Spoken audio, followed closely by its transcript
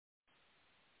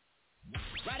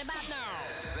Right about now.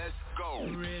 Let's go.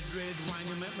 Red, red wine,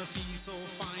 you make me feel so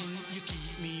fine. You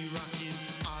keep me rocking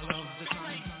all of the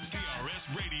time. CRS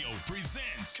Radio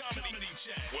presents Comedy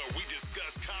Chat, where we discuss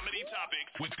comedy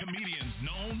topics with comedians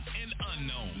known and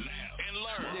unknown. Laugh and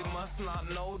learn. They must not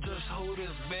know just who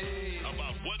this be.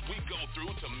 About what we go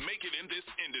through to make it in this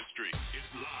industry.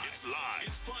 It's live.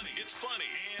 It's funny,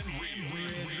 and real.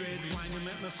 Red, red wine, you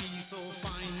make me feel so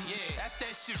fine. Yeah, that's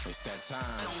that shit. It's that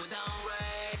time.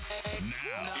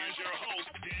 Now, here's your host,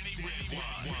 Dany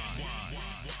Redwine.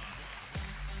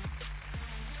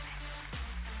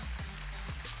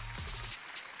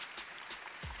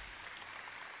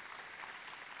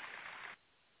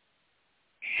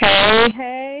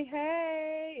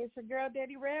 Hey, it's your girl,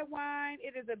 Dany Redwine.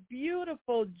 It is a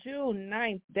beautiful June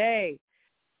 9th day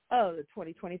of the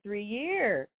 2023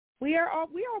 year. We are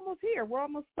almost here. We're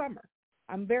almost summer.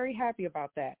 I'm very happy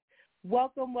about that.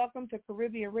 Welcome to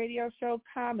Caribbean Radio Show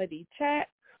Comedy Chat.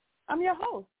 I'm your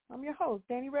host,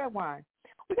 Dany Redwine.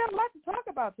 We got a lot to talk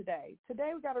about today.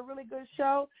 Today we got a really good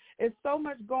show. There's so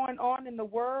much going on in the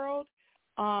world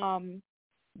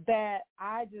that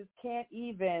I just can't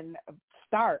even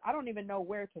start. I don't even know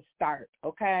where to start,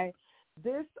 okay?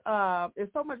 There's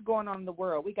so much going on in the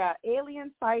world. We got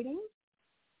alien sightings.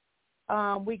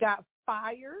 We got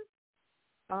fires.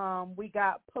 We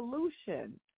got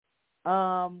pollution.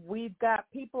 We've got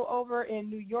people over in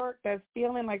New York that's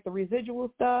feeling like the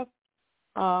residual stuff.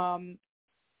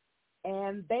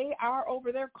 And they are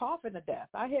over there coughing to death.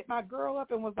 I hit my girl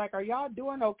up and was like, are y'all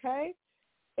doing okay?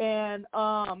 And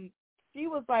she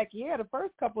was like, yeah, the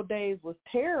first couple of days was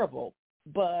terrible,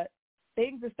 but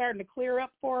things are starting to clear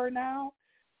up for her now.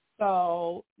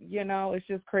 So, it's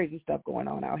just crazy stuff going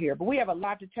on out here. But we have a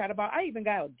lot to chat about. I even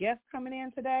got a guest coming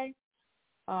in today.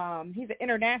 He's an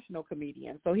international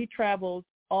comedian, so he travels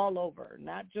all over,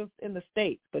 not just in the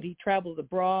States, but he travels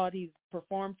abroad. He's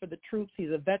performed for the troops.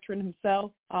 He's a veteran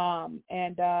himself.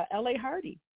 And L.A.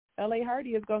 Hardy. L.A.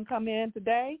 Hardy is going to come in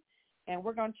today, and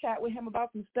we're going to chat with him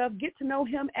about some stuff, get to know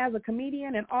him as a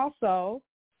comedian, and also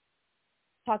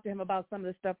talk to him about some of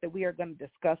the stuff that we are going to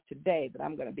discuss today that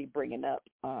I'm going to be bringing up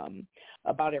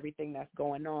about everything that's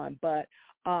going on. But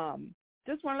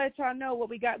just want to let y'all know what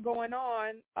we got going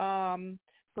on.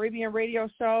 Caribbean Radio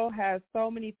Show has so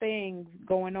many things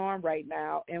going on right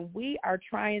now, and we are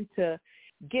trying to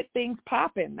get things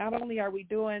popping. Not only are we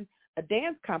doing a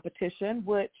dance competition,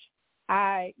 which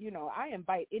I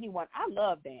invite anyone. I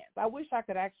love dance. I wish I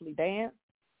could actually dance,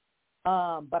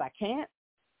 but I can't.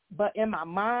 But in my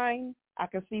mind, I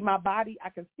can see my body. I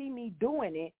can see me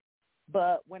doing it,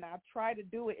 but when I try to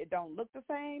do it, it don't look the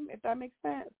same, if that makes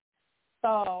sense.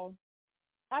 So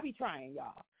I be trying,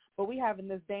 y'all. But we having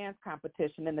this dance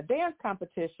competition, and the dance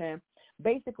competition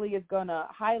basically is going to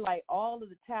highlight all of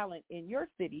the talent in your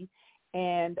city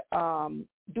and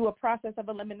do a process of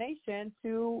elimination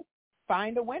to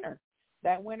find a winner.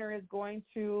 That winner is going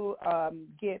to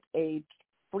get a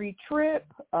free trip,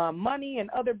 money, and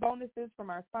other bonuses from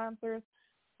our sponsors.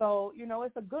 So,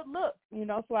 it's a good look,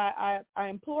 So I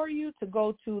implore you to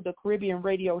go to the Caribbean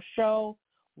Radio Show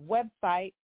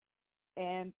website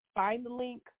and find the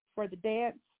link for the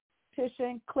dance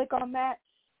petition, click on that,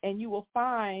 and you will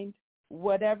find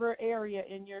whatever area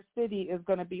in your city is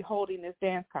going to be holding this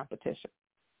dance competition.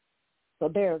 So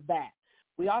there's that.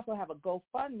 We also have a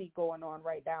GoFundMe going on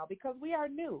right now because we are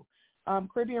new.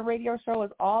 Caribbean Radio Show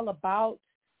is all about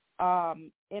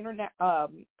independent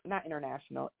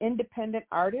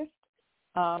artists.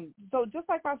 So just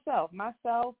like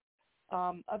myself,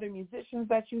 other musicians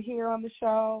that you hear on the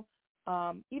show,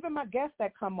 even my guests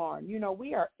that come on,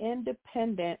 we are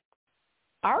independent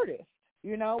artists.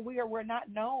 We're not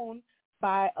known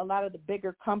by a lot of the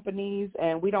bigger companies,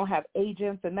 and we don't have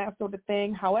agents and that sort of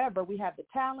thing. However, we have the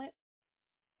talent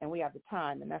and we have the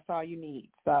time, and that's all you need.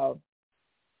 So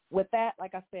with that,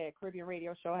 like I said, Caribbean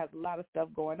Radio Show has a lot of stuff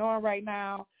going on right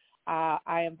now.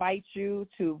 I invite you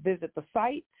to visit the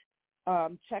site,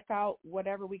 check out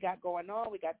whatever we got going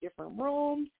on. We got different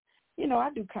rooms. I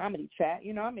do comedy chat.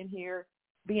 I'm in here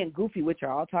being goofy with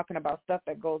y'all, talking about stuff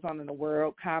that goes on in the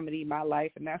world, comedy, my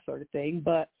life, and that sort of thing.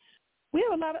 But we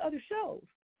have a lot of other shows.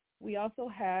 We also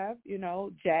have,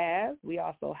 jazz. We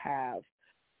also have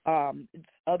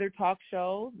other talk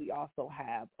shows. We also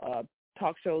have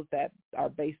talk shows that are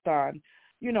based on,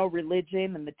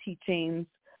 religion and the teachings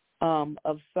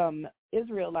of some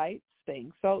Israelite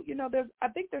things. So, I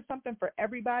think there's something for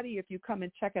everybody if you come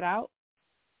and check it out.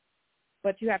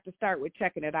 But you have to start with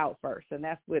checking it out first, and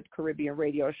that's with Caribbean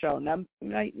Radio Show. Now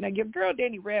your girl,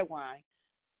 Dany Redwine,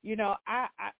 I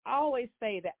always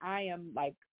say that I am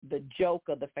like the joke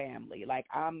of the family. Like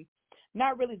I'm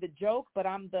not really the joke, but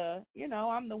I'm the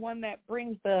one that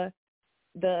brings the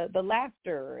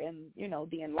laughter and,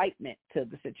 the enlightenment to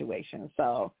the situation.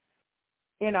 So,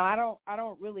 I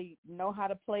don't really know how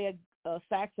to play a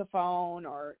saxophone,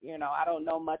 or, I don't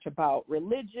know much about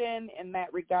religion in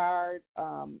that regard.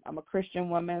 I'm a Christian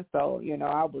woman, so,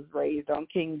 I was raised on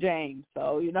King James.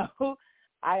 So,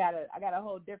 I got a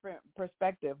whole different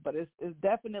perspective, but it's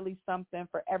definitely something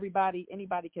for everybody.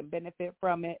 Anybody can benefit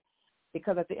from it,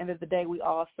 because at the end of the day, we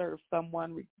all serve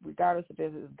someone, regardless if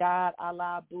it's God,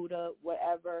 Allah, Buddha,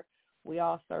 whatever. We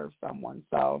all serve someone.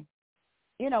 So,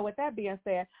 with that being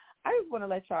said, I just want to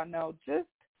let y'all know, just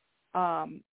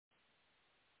on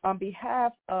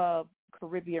behalf of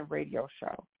Caribbean Radio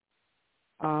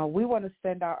Show, we want to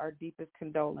send out our deepest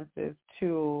condolences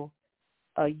to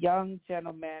a young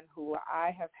gentleman who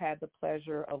I have had the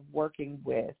pleasure of working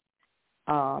with,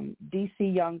 DC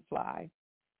Youngfly.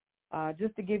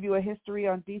 Just to give you a history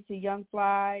on DC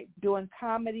Youngfly, doing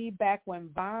comedy back when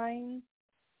Vine,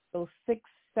 those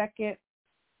 6-second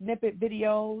snippet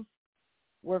videos,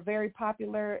 were very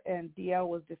popular, and DL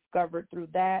was discovered through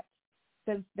that.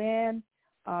 Since then,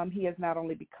 he has not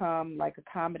only become like a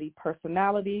comedy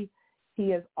personality,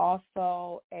 he is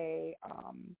also a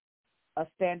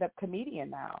stand-up comedian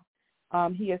now.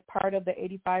 He is part of the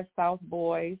 85 South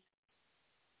Boys,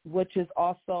 which is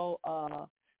also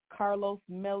Carlos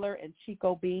Miller and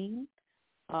Chico Bean.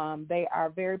 They are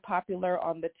very popular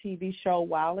on the TV show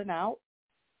Wild 'N Out.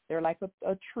 They're like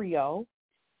a trio.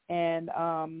 And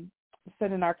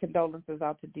sending our condolences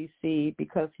out to DC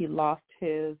because he lost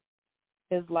his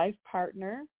life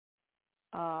partner,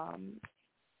 and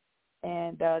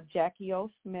Jackie O.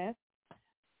 Smith.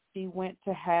 She went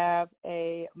to have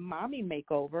a mommy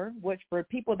makeover, which for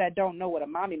people that don't know what a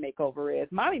mommy makeover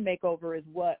is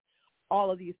what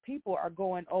all of these people are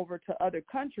going over to other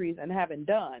countries and having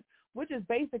done, which is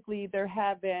basically they're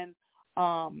having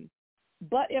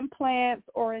butt implants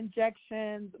or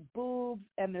injections, boobs,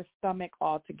 and their stomach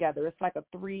all together. It's like a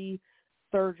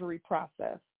 3-surgery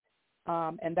process.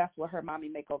 And that's what her mommy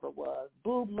makeover was.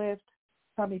 Boob lift,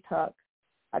 tummy tuck,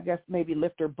 I guess maybe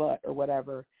lift her butt or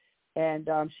whatever. And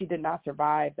she did not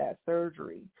survive that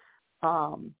surgery,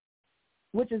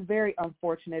 which is very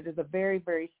unfortunate. It's a very,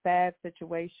 very sad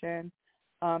situation.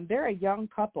 They're a young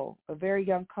couple, a very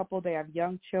young couple. They have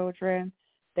young children.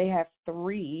 They have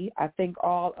 3, I think,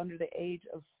 all under the age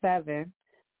of 7.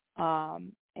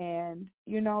 And,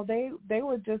 they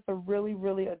were just a really,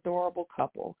 really adorable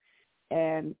couple.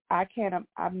 And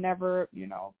I've never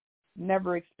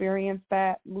experienced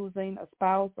that, losing a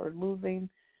spouse or losing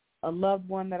a loved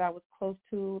one that I was close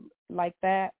to like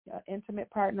that, an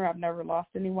intimate partner. I've never lost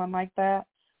anyone like that.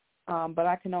 But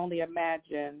I can only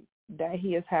imagine that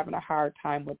he is having a hard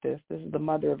time with this. This is the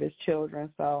mother of his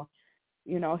children. So,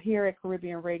 here at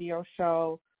Caribbean Radio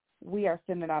Show, we are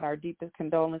sending out our deepest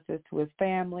condolences to his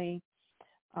family,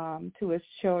 to his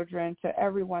children, to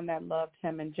everyone that loved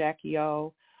him and Jackie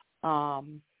O.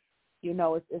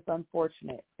 It's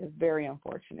unfortunate. It's very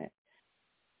unfortunate.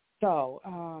 So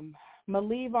I'm going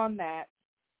to leave on that.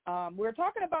 We were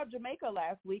talking about Jamaica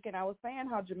last week, and I was saying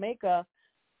how Jamaica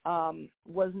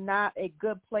was not a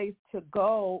good place to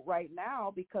go right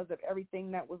now because of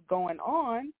everything that was going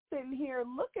on. Sitting here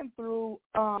looking through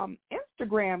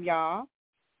Instagram, y'all.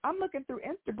 I'm looking through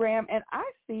Instagram, and I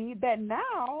see that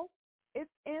now it's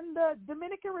in the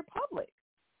Dominican Republic.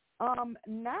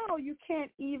 Now you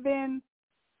can't even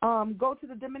go to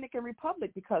the Dominican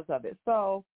Republic because of it.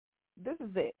 So this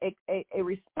is a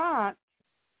response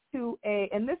to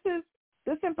and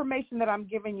this information that I'm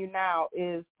giving you now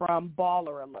is from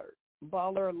Baller Alert.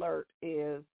 Baller Alert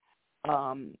is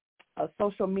a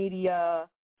social media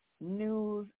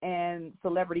news and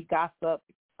celebrity gossip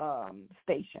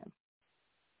station.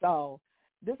 So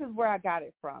this is where I got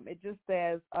it from. It just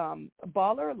says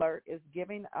Baller Alert is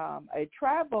giving a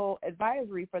travel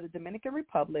advisory for the Dominican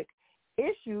Republic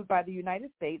issued by the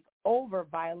United States over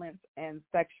violence and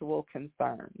sexual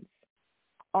concerns.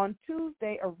 On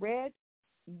Tuesday, a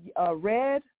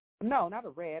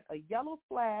yellow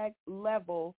flag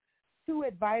level 2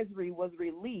 advisory was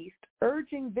released,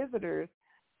 urging visitors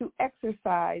to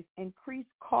exercise increased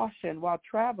caution while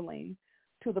traveling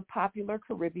to the popular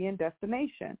Caribbean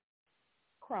destination.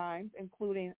 Crimes,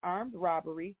 including armed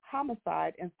robbery,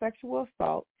 homicide, and sexual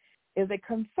assault, is a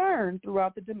concern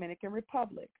throughout the Dominican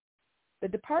Republic. The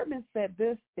department said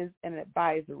this is an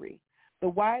advisory. The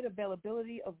wide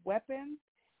availability of weapons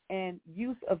and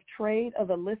use of trade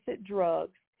of illicit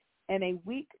drugs and a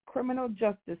weak criminal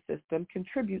justice system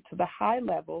contribute to the high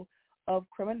level of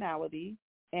criminality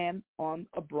and on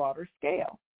a broader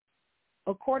scale.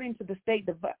 According to the State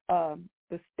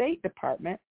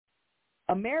Department,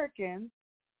 Americans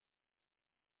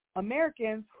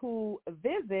who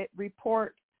visit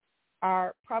report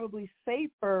are probably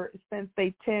safer since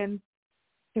they tend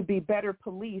to be better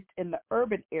policed in the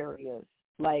urban areas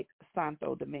like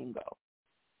Santo Domingo.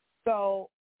 So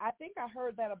I think I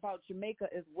heard that about Jamaica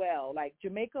as well. Like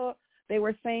Jamaica, they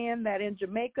were saying that in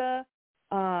Jamaica,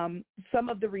 some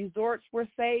of the resorts were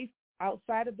safe.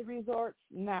 Outside of the resorts,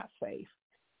 not safe.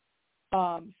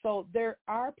 So there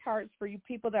are parts for you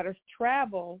people that are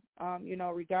travel,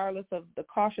 regardless of the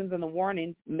cautions and the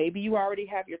warnings. Maybe you already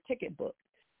have your ticket booked,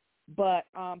 but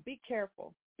be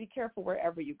careful. Be careful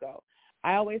wherever you go.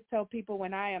 I always tell people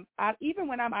when I am out, even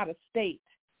when I'm out of state,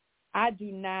 I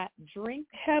do not drink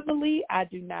heavily. I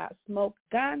do not smoke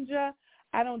ganja.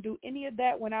 I don't do any of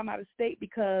that when I'm out of state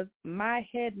because my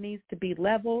head needs to be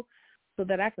level so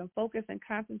that I can focus and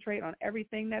concentrate on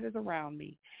everything that is around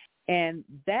me. And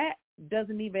that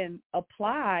doesn't even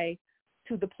apply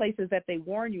to the places that they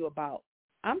warn you about.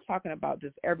 I'm talking about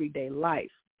just everyday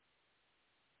life.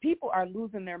 People are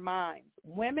losing their minds.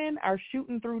 Women are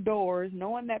shooting through doors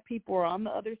knowing that people are on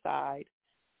the other side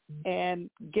and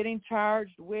getting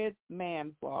charged with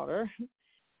manslaughter.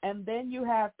 And then you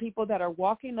have people that are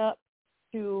walking up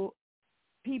to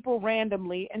people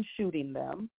randomly and shooting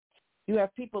them. You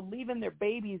have people leaving their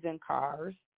babies in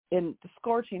cars in the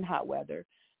scorching hot weather.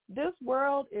 This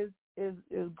world is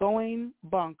going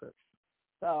bonkers.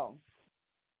 So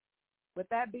with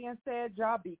that being said,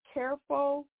 y'all be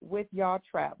careful with y'all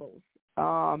travels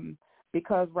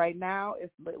because right now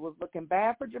it was looking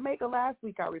bad for Jamaica last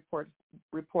week. I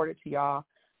reported to y'all.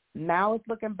 Now it's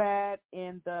looking bad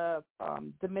in the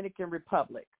Dominican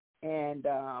Republic. And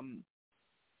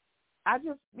I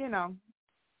just,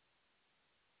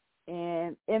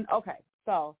 okay,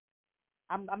 so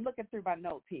I'm looking through my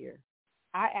notes here.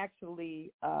 I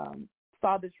actually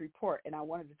saw this report, and I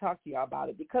wanted to talk to y'all about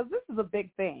it because this is a big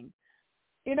thing.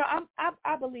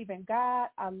 I believe in God.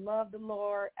 I love the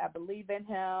Lord. I believe in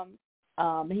him.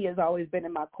 He has always been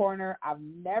in my corner. I've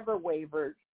never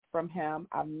wavered from him.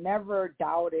 I've never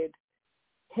doubted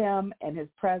him and his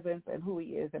presence and who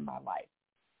he is in my life.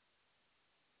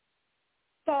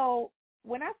 So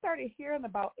when I started hearing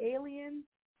about aliens,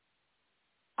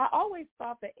 I always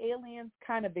thought that aliens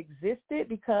kind of existed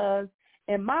because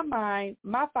in my mind,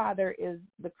 my father is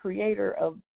the creator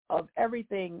of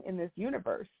everything in this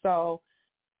universe. So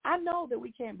I know that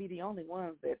we can't be the only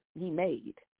ones that he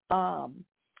made.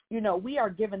 We are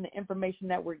given the information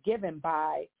that we're given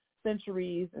by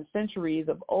centuries and centuries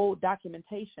of old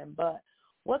documentation. But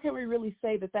what can we really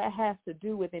say that has to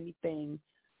do with anything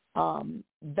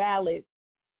valid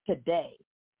today?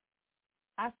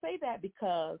 I say that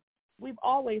because we've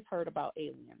always heard about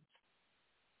aliens.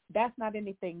 That's not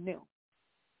anything new.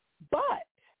 But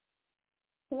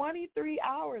 23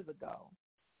 hours ago,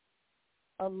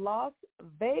 a Las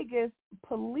Vegas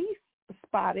police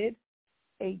spotted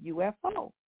a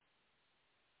UFO.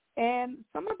 And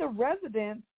some of the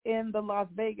residents in the Las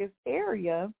Vegas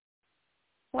area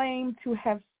claim to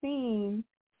have seen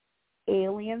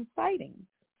alien sightings.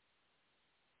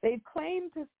 They've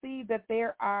claimed to see that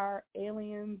there are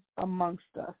aliens amongst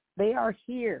us. They are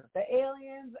here. The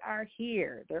aliens are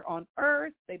here. They're on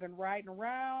Earth. They've been riding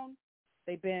around.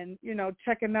 They've been,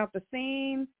 checking out the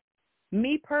scene.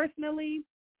 Me personally,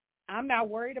 I'm not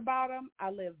worried about them. I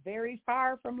live very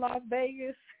far from Las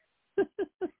Vegas.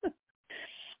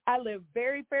 I live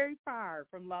very, very far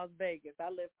from Las Vegas. I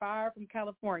live far from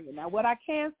California. Now, what I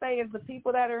can say is the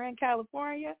people that are in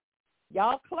California,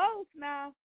 y'all close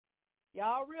now.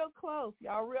 Y'all real close.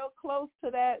 Y'all real close to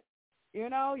that,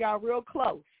 y'all real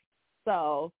close.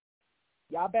 So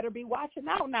y'all better be watching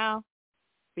out now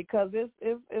because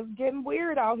it's getting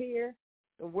weird out here.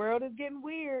 The world is getting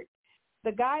weird.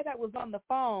 The guy that was on the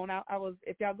phone,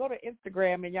 if y'all go to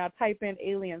Instagram and y'all type in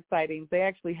alien sightings, they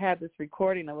actually had this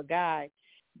recording of a guy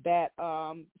that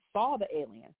saw the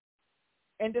alien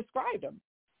and described him.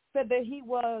 Said that he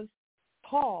was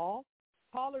taller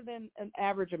than an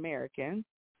average American,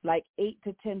 like 8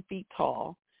 to 10 feet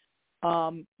tall,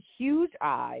 huge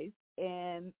eyes,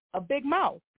 and a big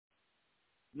mouth.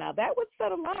 Now, that would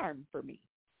set alarm for me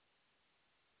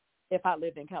if I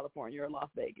lived in California or Las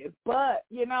Vegas. But,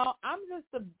 I'm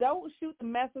just don't shoot the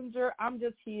messenger. I'm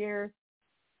just here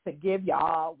to give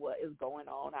y'all what is going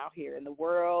on out here in the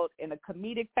world in a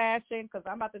comedic fashion because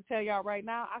I'm about to tell y'all right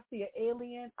now, I see an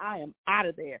alien, I am out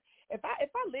of there. If I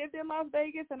lived in Las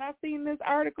Vegas and I seen this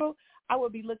article, I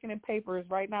would be looking in papers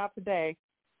right now today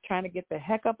trying to get the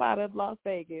heck up out of Las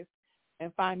Vegas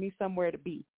and find me somewhere to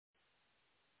be.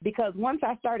 Because once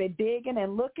I started digging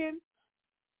and looking,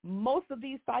 most of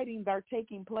these sightings are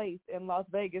taking place in Las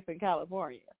Vegas and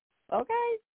California.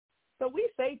 Okay? So we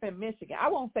safe in Michigan. I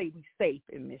won't say we safe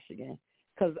in Michigan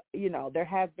because, there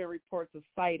have been reports of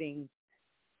sightings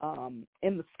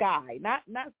in the sky. Not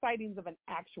sightings of an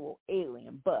actual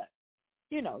alien, but,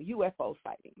 UFO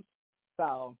sightings.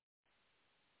 So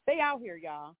they out here,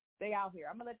 y'all. They out here.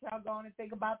 I'm going to let y'all go on and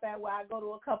think about that while I go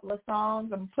to a couple of songs.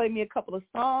 I'm going to play me a couple of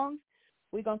songs.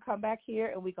 We're going to come back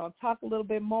here and we're going to talk a little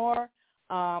bit more.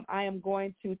 I am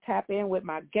going to tap in with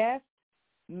my guest,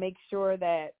 make sure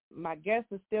that my guest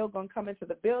is still going to come into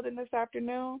the building this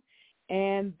afternoon,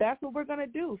 and that's what we're going to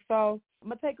do. So I'm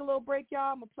going to take a little break,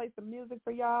 y'all. I'm going to play some music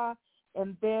for y'all,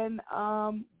 and then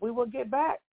we will get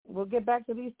back. We'll get back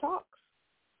to these talks.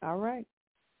 All right.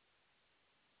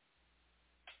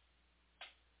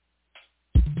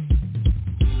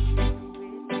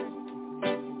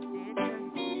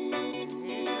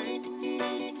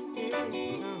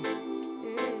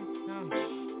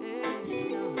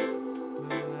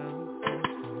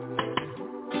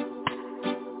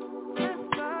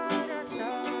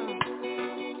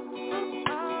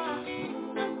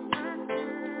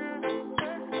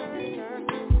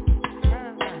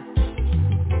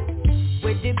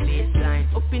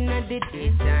 The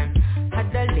daytime,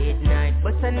 had a late night,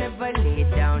 but I never lay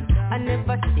down, I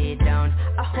never stay down.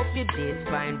 I hope your day's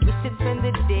fine, we should spend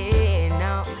the day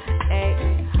now.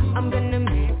 Hey, I'm gonna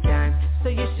make time, so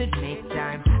you should make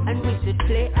time, and we should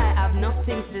play. I have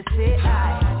nothing to say.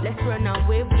 Let's run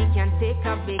away, we can take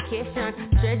a vacation,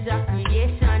 treasure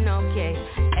creation, okay.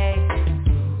 Hey,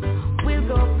 we'll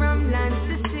go from land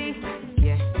to sea.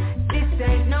 Yeah, this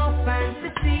ain't no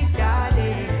fantasy,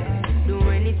 darling. Do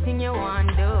anything you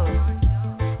want, do.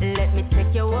 Let me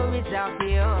take your worries off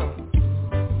you.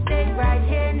 Stay right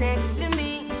here next to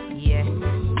me. Yeah,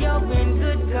 you're in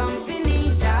good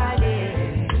company,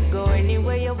 darling. Go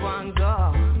anywhere you want,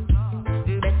 go.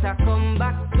 Better come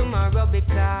back tomorrow because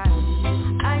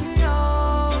I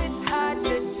know it's hard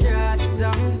to trust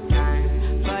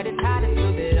sometimes, but it's harder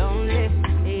to be lonely.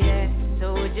 Yeah,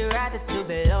 so would you rather to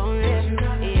be lonely?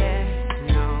 Yeah.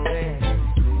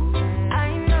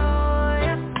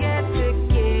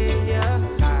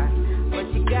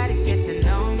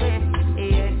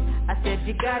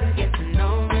 You gotta get to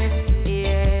know me,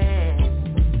 yeah.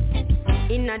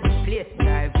 Inna the place,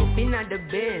 drive up inna the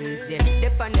Benz, yeah.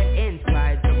 Dep on the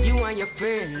inside, you and your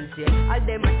friends, yeah. All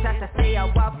them a chat, I say I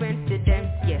walk into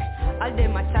them, yeah. All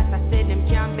them a chat, I say them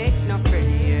can't make no friend,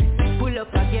 yeah. Pull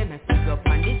up again and pick up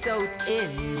on this out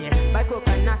in, yeah. Buy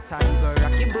coconut and go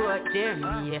rocky boat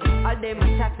them, yeah. All them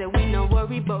a chat, say we no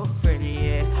worry about friend,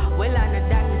 yeah. Well I know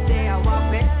that to say I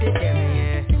walk into them,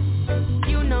 yeah.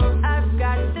 You know I've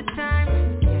got the time,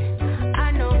 yeah.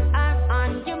 I know I'm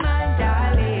on your mind,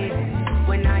 darling.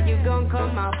 When are you gon'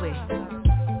 come my way?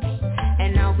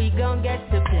 And now we gon' get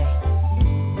to play.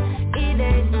 It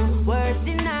ain't no worth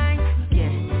denying, yeah.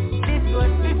 This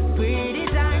was the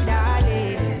pre-designed,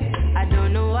 darling. I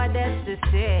don't know what else to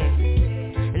say,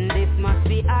 and this must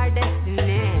be our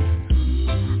destiny.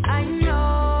 I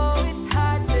know it's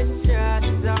hard to trust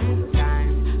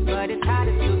sometimes, but it's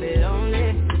harder to be lonely.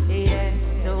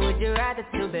 Would you rather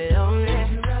to be lonely?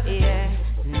 Yeah,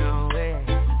 no way.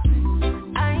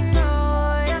 I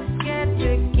know you're scared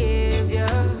to give your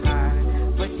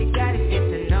heart, but you gotta get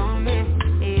to know me.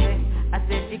 Yeah, I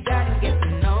said you gotta get to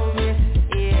know me.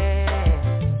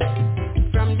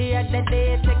 Yeah. From the other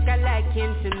day, you take a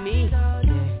liking to me.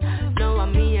 Yeah. Know what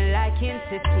me you liking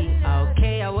to see.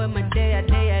 Okay, I wear my day I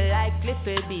like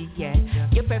Cliffy B. Yeah,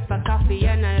 you prefer coffee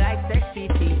and I like sexy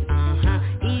tea.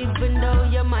 Even though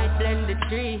you might blend the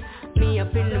tree, me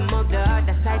up in the mug, the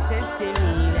other side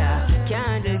centimeter.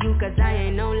 Can't handle you cause I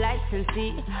ain't no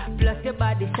licensee. Plus your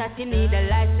body shot, you need a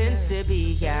license to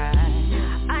be, yeah.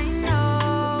 I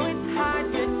know it's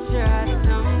hard to trust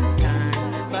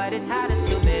sometimes, but it's harder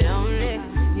to be lonely,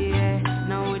 yeah.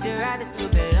 Now would you rather to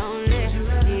be lonely,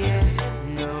 yeah,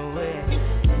 no way.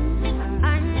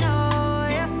 I know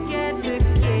you're scared to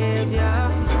give your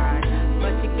heart,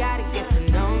 but you gotta get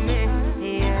to know me.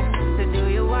 Do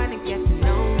you wanna get to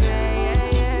know me?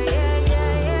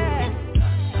 Yeah.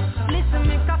 Listen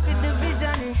me copy the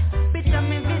vision, picture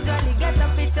me visually, get a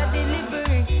picture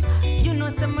delivery. You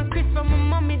know some Chris from my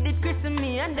mommy did christen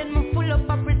me, and then me full up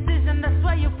a precision, that's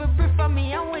why you prefer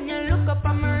me. And when you look up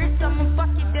at my wrist, on my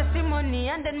pocket you see money,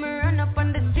 and then me run up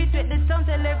on the street with the sound,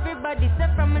 tell everybody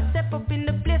step from me, step up in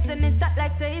the place, and it's hot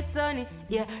like say it's sunny.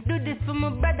 Yeah, do this for my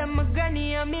brother, my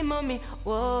granny, and me mommy.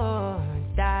 Whoa,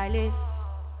 darling.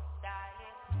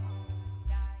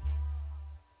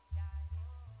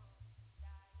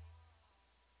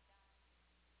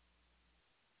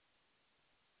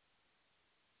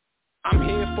 I'm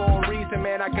here for a reason,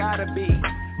 man, I gotta be.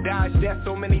 Dodged death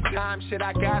so many times, shit,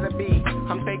 I gotta be.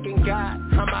 I'm thanking God,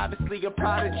 I'm obviously a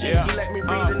prodigy. He let me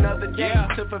breathe another day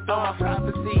to fulfill my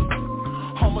prophecy.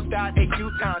 Almost died a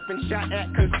few times, been shot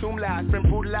at, consumed lives, been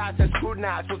brutalized and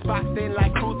scrutinized, was boxed in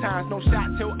like croutons, no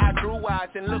shot till I grew wise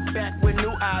and looked back with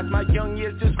new eyes. My young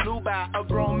years just flew by, a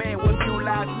grown man with few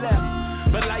lives left.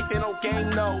 But life ain't no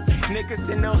game, no.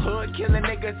 Niggas in the hood killing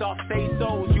niggas off face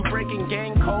souls. You breaking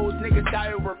gang codes, niggas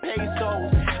die over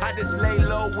pesos. I just lay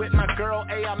low with my girl,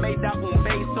 I made that un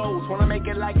pesos. Wanna make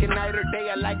it like a night or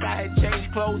day, I like I had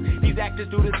changed clothes. These actors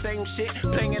do the same shit,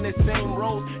 playing in the same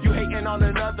roles. You hating on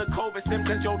another COVID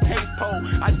symptoms, your taste pole.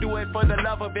 I do it for the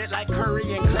love of it like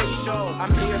Curry and Clay Show.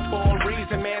 I'm here for a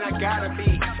reason, man, I gotta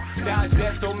be. Dodged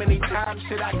death so many times,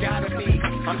 shit, I gotta be.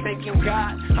 I'm thanking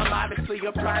God, I'm obviously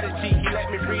a prodigy. He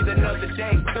let me breathe another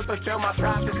day to fulfill my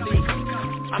prophecy.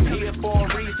 I'm here for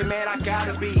a reason, man, I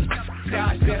gotta be.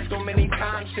 Dodged death so many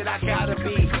times, shit, I gotta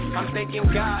be. I'm thanking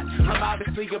God, I'm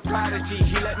obviously a prodigy.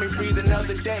 He let me breathe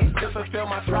another day to fulfill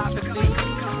my prophecy.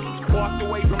 Walked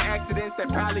away from accidents that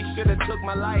probably should've took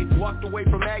my life. Walked away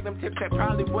from magnum tips that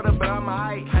probably would've been my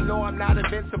height. I know I'm not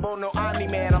invincible, no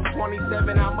Omni-Man. I'm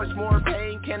 27, how much more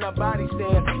pain can a body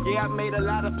stand? Yeah, I've made a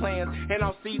lot of plans, and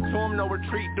I'll see to them, no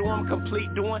retreat, do them,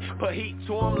 complete doing. Put heat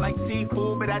to them like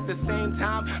seafood, but at the same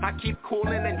time, I keep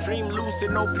cooling and dream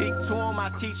lucid, no peak to them.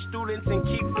 I teach students and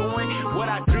keep doing what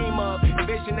I dream of.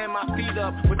 Envisioning my feet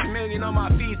up, with $1 million on my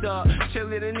visa.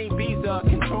 Chilling in Ibiza,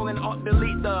 controlling alt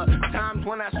delete the times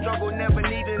when I struggle, never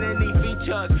needed any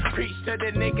features. Preach to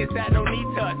the niggas that don't need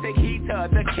to take heed to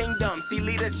the kingdom. See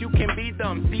leaders, you can be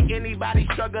them. See anybody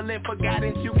struggling for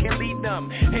guidance, you can lead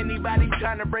them. Anybody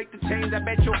trying to break the chains, I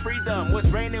bet you'll free them. Was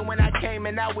raining when I came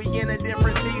and now we in a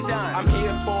different season. I'm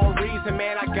here for a reason,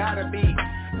 man, I gotta be.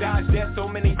 Dodged death so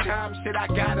many times, shit, I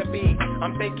gotta be.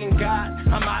 I'm thanking God,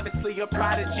 I'm obviously a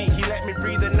prodigy. He let me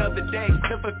breathe another day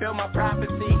to fulfill my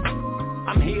prophecy.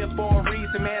 I'm here for a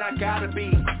reason, man, I gotta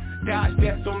be. Dodged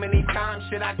death so many times,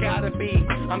 shit, I gotta be.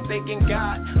 I'm thanking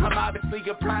God, I'm obviously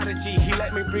a prodigy. He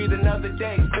let me breathe another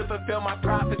day to fulfill my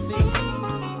prophecy.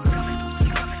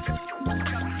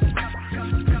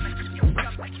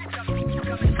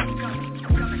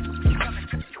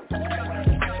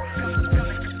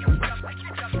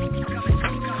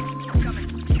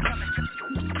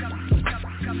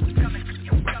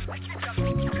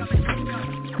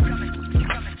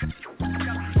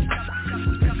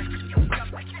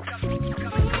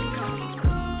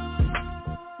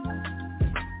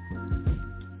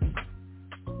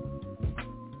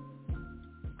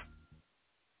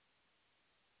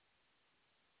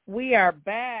 We are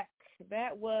back.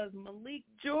 That was Malik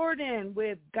Jordan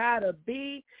with Gotta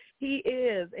Be. He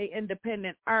is an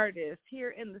independent artist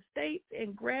here in the States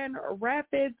in Grand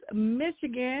Rapids,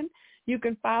 Michigan. You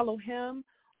can follow him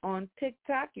on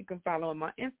TikTok. You can follow him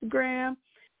on Instagram.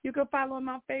 You can follow him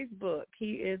on Facebook.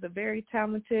 He is a very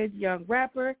talented young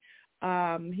rapper.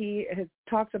 He has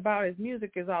talks about his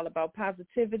music is all about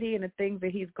positivity and the things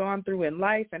that he's gone through in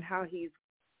life and how he's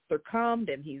succumbed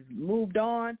and he's moved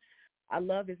on. I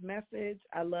love his message.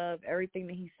 I love everything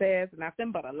that he says, and I've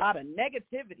seen but a lot of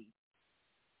negativity.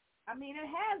 I mean, it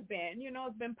has been,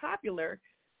 it's been popular.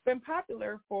 It's been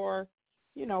popular for,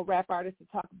 rap artists to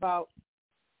talk about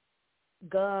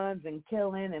guns and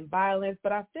killing and violence,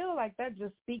 but I feel like that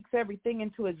just speaks everything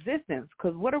into existence,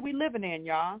 because what are we living in,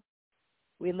 y'all?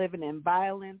 We're living in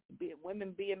violence,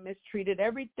 women being mistreated,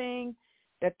 everything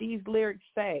that these lyrics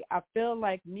say. I feel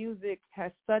like music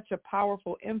has such a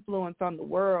powerful influence on the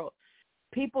world.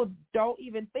 People don't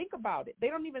even think about it. They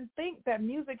don't even think that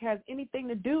music has anything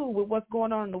to do with what's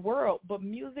going on in the world, but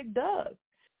music does.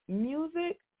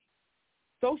 Music,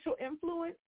 social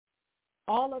influence,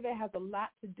 all of it has a lot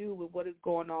to do with what is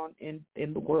going on in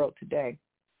the world today.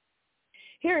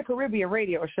 Here at Caribbean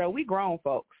Radio Show, we grown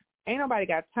folks. Ain't nobody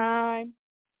got time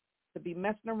to be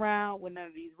messing around with none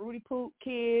of these Rudy Poop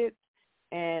kids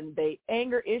and they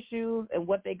anger issues and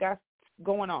what they got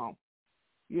going on.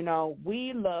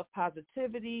 We love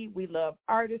positivity. We love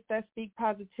artists that speak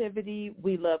positivity.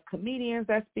 We love comedians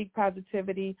that speak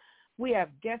positivity. We have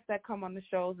guests that come on the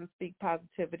shows and speak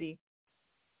positivity.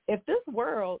 If this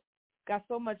world got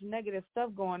so much negative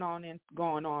stuff going on in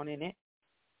it,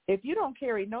 if you don't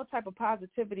carry no type of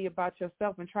positivity about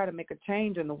yourself and try to make a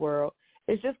change in the world,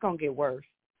 it's just going to get worse.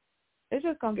 It's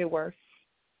just going to get worse.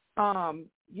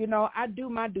 I do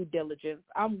my due diligence.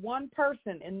 I'm one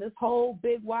person in this whole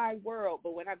big wide world,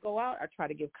 but when I go out, I try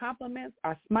to give compliments.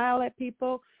 I smile at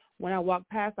people. When I walk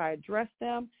past, I address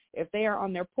them. If they are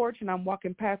on their porch and I'm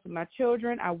walking past with my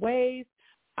children, I wave.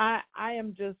 I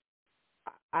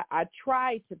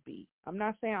try to be. I'm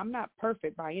not saying I'm not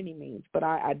perfect by any means, but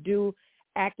I do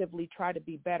actively try to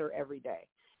be better every day.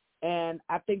 And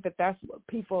I think that that's what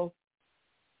people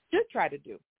should try to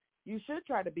do. You should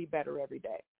try to be better every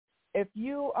day. If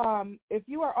you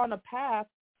are on a path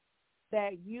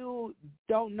that you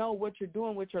don't know what you're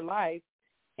doing with your life,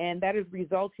 and that is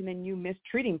resulting in you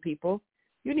mistreating people,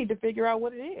 you need to figure out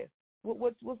what it is.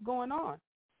 What's going on?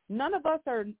 None of us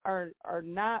are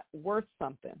not worth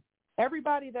something.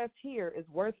 Everybody that's here is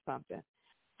worth something.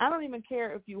 I don't even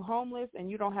care if you're homeless and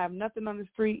you don't have nothing on the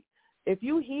street. If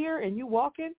you here and you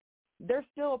walking, there's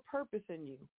still a purpose in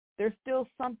you. There's still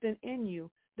something in you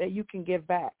that you can give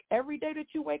back every day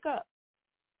that you wake up.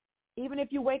 Even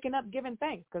if you're waking up giving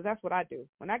thanks, because that's what I do.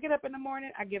 When I get up in the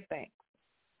morning, I give thanks.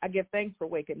 I give thanks for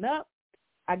waking up.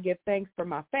 I give thanks for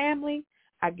my family.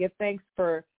 I give thanks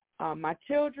for my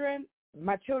children's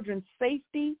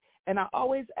safety. And I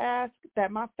always ask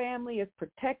that my family is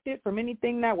protected from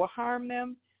anything that will harm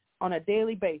them on a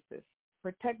daily basis.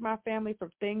 Protect my family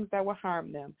from things that will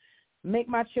harm them. Make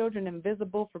my children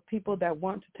invisible for people that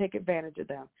want to take advantage of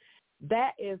them.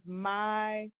 That is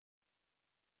my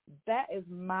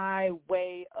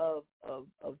way of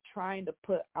trying to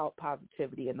put out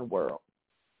positivity in the world.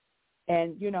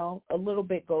 And, a little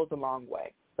bit goes a long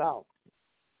way. So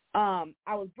I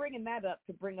was bringing that up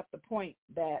to bring up the point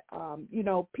that,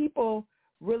 people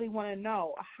really want to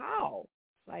know how.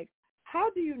 Like, how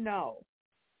do you know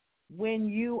when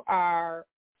you are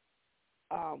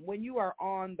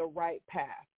on the right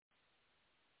path?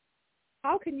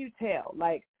 How can you tell?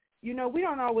 Like, we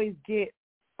don't always get,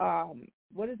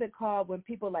 what is it called when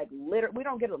people we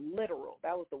don't get a literal.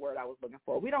 That was the word I was looking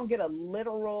for. We don't get a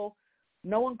literal.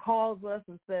 No one calls us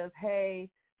and says, hey,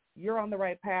 you're on the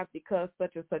right path because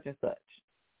such and such and such.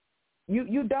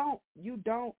 You don't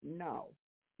know.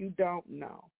 You don't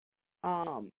know.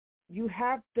 You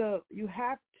have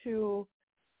to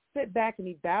sit back and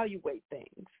evaluate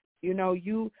things. You know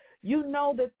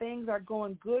that things are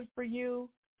going good for you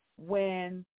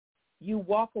when you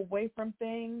walk away from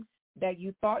things that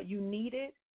you thought you needed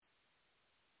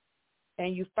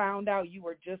and you found out you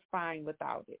were just fine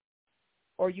without it,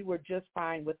 or you were just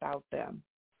fine without them.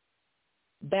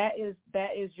 That is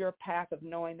your path of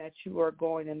knowing that you are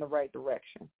going in the right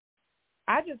direction.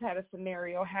 I just had a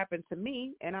scenario happen to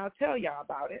me, and I'll tell y'all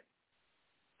about it.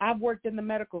 I've worked in the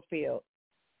medical field.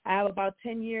 I have about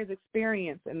 10 years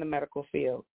experience in the medical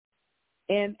field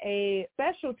in a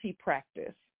specialty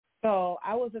practice. So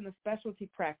I was in a specialty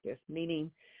practice,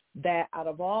 meaning that out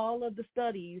of all of the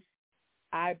studies,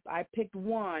 I picked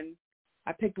one.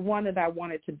 I picked one that I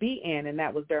wanted to be in, and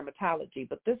that was dermatology.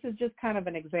 But this is just kind of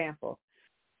an example.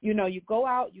 You go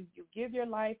out, you give your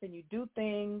life, and you do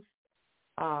things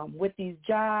with these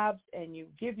jobs, and you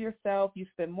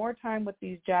spend more time with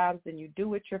these jobs than you do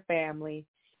with your family,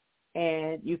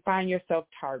 and you find yourself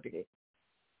targeted.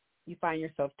 You find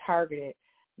yourself targeted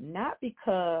not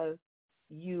because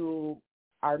you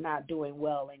are not doing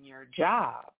well in your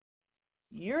job.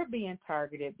 You're being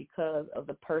targeted because of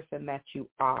the person that you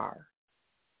are.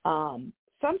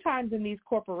 Sometimes in these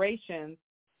corporations,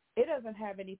 it doesn't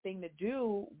have anything to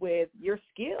do with your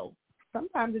skills.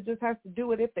 Sometimes it just has to do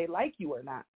with if they like you or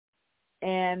not.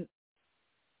 And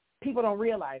people don't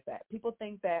realize that. People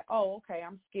think that, oh, okay,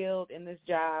 I'm skilled in this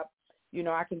job.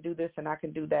 I can do this and I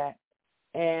can do that.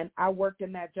 And I worked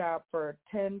in that job for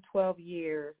 10, 12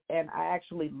 years, and I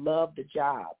actually loved the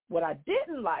job. What I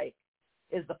didn't like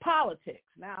is the politics.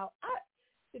 Now, I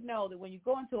should know that when you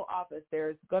go into an office,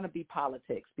 there's going to be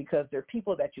politics because there are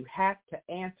people that you have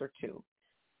to answer to.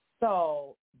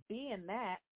 So being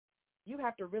that, you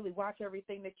have to really watch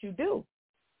everything that you do.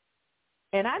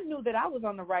 And I knew that I was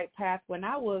on the right path when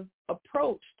I was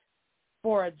approached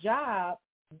for a job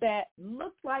that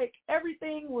looked like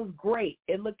everything was great.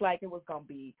 It looked like it was going to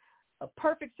be a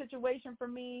perfect situation for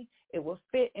me. It will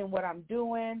fit in what I'm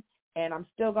doing, and I'm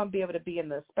still going to be able to be in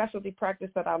the specialty practice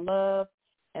that I love.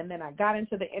 And then I got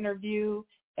into the interview,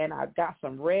 and I got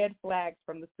some red flags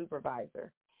from the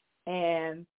supervisor.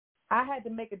 And I had to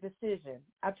make a decision.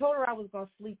 I told her I was going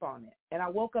to sleep on it. And I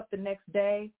woke up the next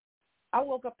day.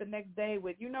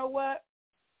 With, you know what?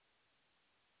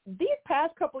 These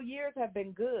past couple years have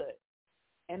been good.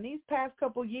 And these past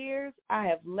couple years, I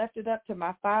have left it up to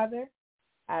my Father.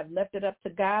 I've left it up to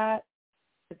God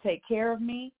to take care of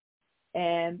me.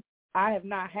 And I have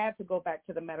not had to go back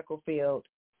to the medical field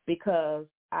because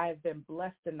I've been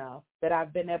blessed enough that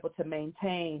I've been able to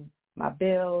maintain my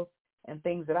bills and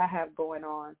things that I have going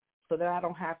on so that I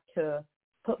don't have to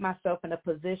put myself in a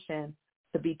position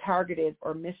to be targeted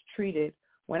or mistreated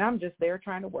when I'm just there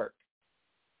trying to work.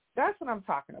 That's what I'm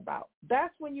talking about.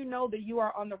 That's when you know that you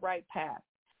are on the right path.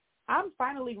 I'm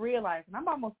finally realizing, I'm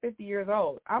almost 50 years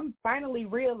old. I'm finally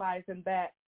realizing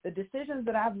that the decisions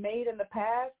that I've made in the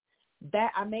past,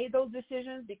 that I made those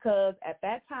decisions because at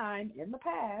that time in the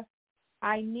past,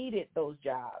 I needed those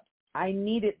jobs. I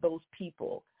needed those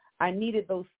people. I needed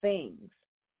those things.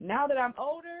 Now that I'm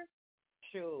older,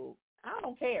 shoot, I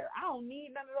don't care. I don't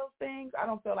need none of those things. I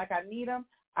don't feel like I need them.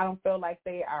 I don't feel like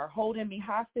they are holding me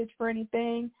hostage for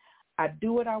anything. I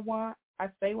do what I want. I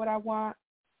say what I want.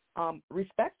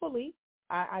 Respectfully,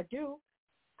 I do.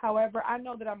 However, I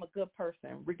know that I'm a good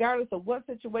person. Regardless of what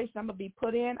situation I'm going to be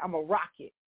put in, I'm going to rock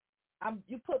it.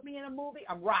 You put me in a movie,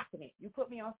 I'm rocking it. You put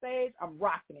me on stage, I'm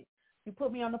rocking it. You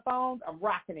put me on the phones, I'm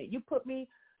rocking it. You put me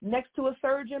next to a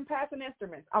surgeon passing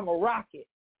instruments, I'm going to rock it.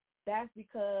 That's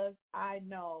because I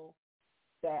know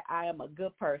that I am a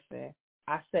good person.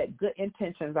 I set good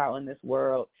intentions out in this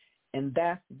world, and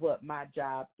that's what my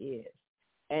job is.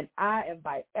 And I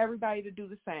invite everybody to do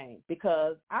the same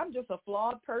because I'm just a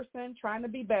flawed person trying to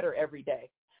be better every day.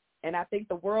 And I think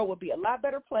the world would be a lot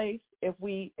better place if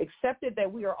we accepted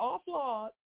that we are all flawed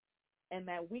and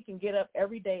that we can get up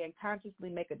every day and consciously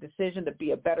make a decision to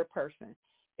be a better person.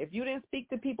 If you didn't speak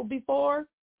to people before,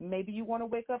 maybe you want to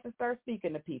wake up and start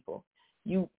speaking to people.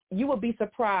 You will be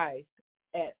surprised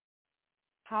at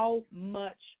how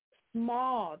much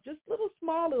small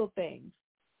little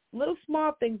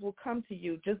things will come to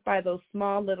you just by those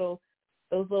little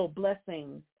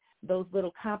blessings, those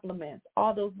little compliments,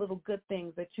 all those little good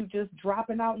things that you just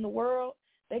dropping out in the world,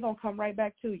 they're going to come right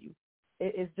back to you.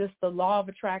 It's just the law of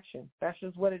attraction. That's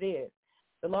just what it is.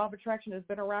 The law of attraction has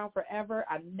been around forever.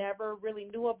 I never really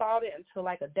knew about it until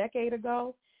like a decade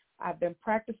ago. I've been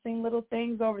practicing little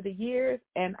things over the years,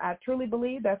 and I truly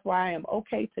believe that's why I am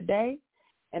okay today,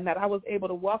 and that I was able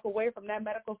to walk away from that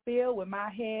medical field with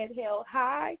my head held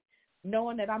high,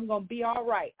 knowing that I'm going to be all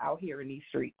right out here in these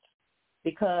streets,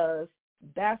 because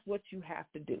that's what you have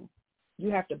to do. You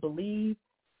have to believe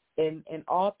in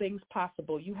all things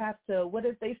possible. You have to,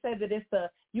 they said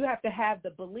that you have to have the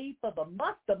belief of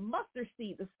the mustard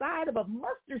seed, the side of a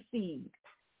mustard seed.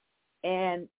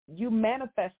 And you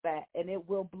manifest that, and it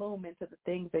will bloom into the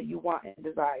things that you want and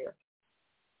desire.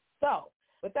 So,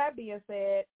 with that being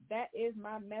said, that is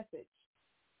my message.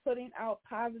 Putting out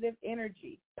positive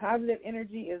energy. Positive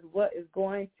energy is what is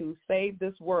going to save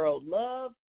this world.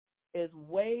 Love is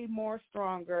way more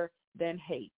stronger than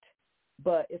hate.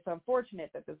 But it's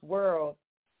unfortunate that this world,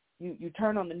 you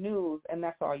turn on the news, and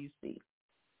that's all you see.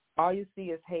 All you see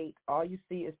is hate. All you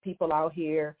see is people out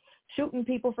here shooting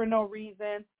people for no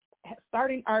reason,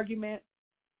 starting arguments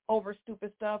over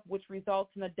stupid stuff, which results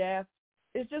in a death.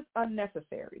 It's just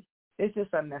unnecessary. It's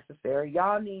just unnecessary.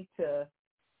 Y'all need to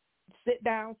sit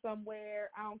down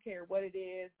somewhere. I don't care what it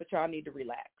is, but y'all need to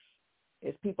relax.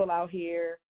 There's people out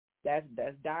here that's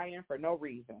dying for no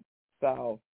reason.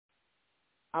 So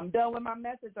I'm done with my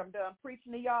message. I'm done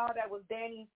preaching to y'all. That was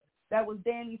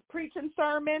Dany's preaching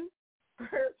sermon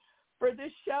for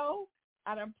this show.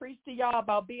 I done preached to y'all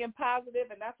about being positive,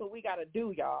 and that's what we got to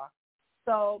do, y'all.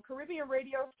 So Caribbean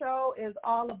Radio Show is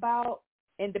all about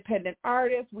independent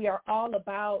artists. We are all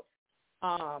about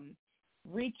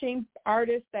reaching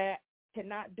artists that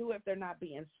cannot do it if they're not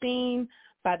being seen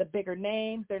by the bigger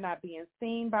names. They're not being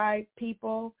seen by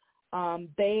people.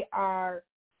 They are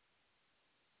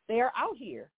out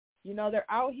here. You know, they're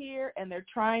out here, and they're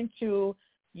trying to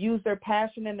use their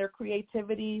passion and their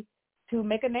creativity to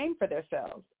make a name for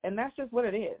themselves. And that's just what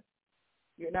it is.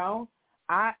 You know,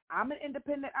 I'm an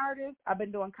independent artist. I've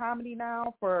been doing comedy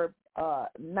now for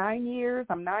 9 years.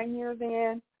 I'm 9 years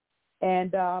in.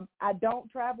 And I don't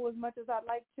travel as much as I'd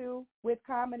like to with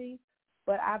comedy,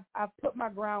 but I've put my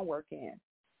groundwork in.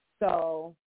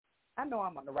 So I know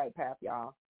I'm on the right path,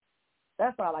 y'all.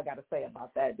 That's all I got to say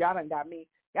about that. Y'all done got me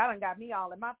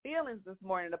all in my feelings this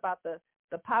morning about the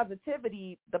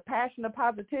positivity, the passion of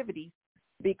positivity,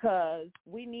 because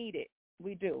we need it.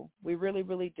 We do. We really,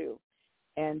 really do.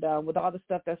 And with all the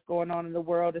stuff that's going on in the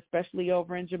world, especially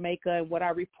over in Jamaica and what I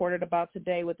reported about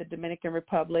today with the Dominican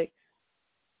Republic,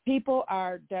 people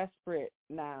are desperate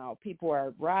now. People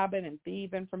are robbing and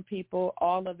thieving from people.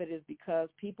 All of it is because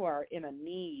people are in a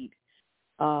need.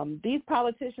 These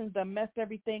politicians done messed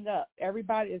everything up.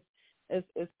 Everybody is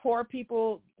poor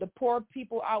people. The poor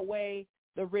people outweigh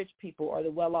the rich people or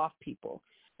the well-off people,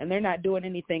 and they're not doing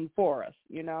anything for us,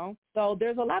 you know. So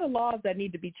there's a lot of laws that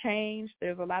need to be changed.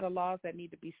 There's a lot of laws that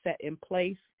need to be set in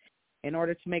place in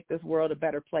order to make this world a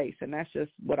better place, and that's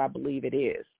just what I believe it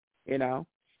is, you know.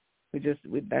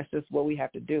 That's just what we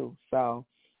have to do. So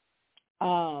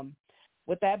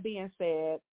with that being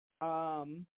said,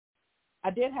 I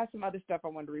did have some other stuff I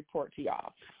wanted to report to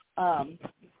y'all.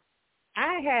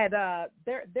 I had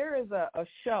there is a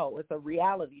show. It's a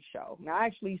reality show. Now I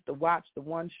actually used to watch the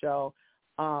one show,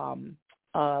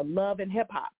 Love and Hip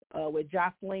Hop, with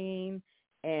Jocelyn,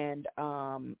 and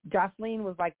Jocelyn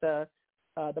was like the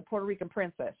Puerto Rican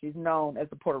princess. She's known as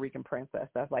the Puerto Rican princess.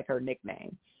 That's like her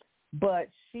nickname. But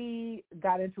she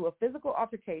got into a physical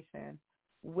altercation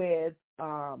with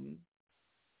Kanye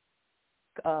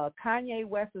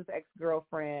West's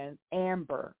ex-girlfriend,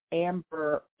 Amber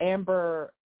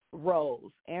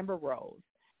Rose.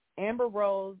 Amber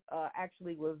Rose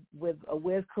actually was with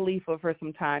Wiz Khalifa for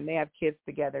some time. They have kids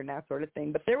together and that sort of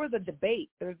thing. But there was a debate.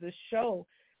 There's this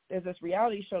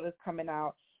reality show that's coming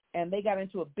out, and they got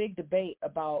into a big debate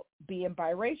about being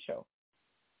biracial.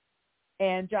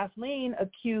 And Jocelyn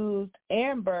accused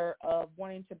Amber of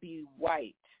wanting to be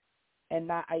white and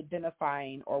not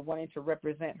identifying or wanting to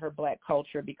represent her black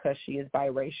culture because she is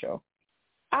biracial.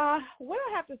 What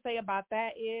I have to say about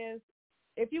that is,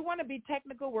 if you want to be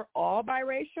technical, we're all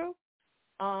biracial.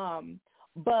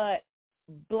 But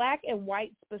black and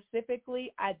white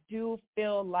specifically, I do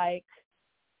feel like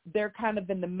they're kind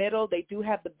of in the middle. They do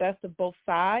have the best of both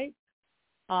sides.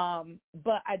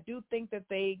 But I do think that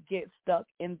they get stuck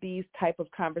in these type of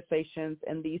conversations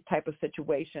and these type of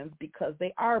situations because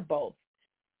they are both.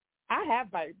 I have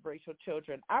biracial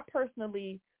children. I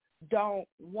personally don't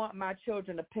want my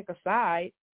children to pick a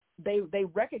side. They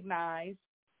recognize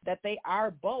that they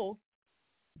are both,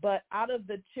 but out of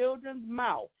the children's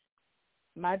mouth,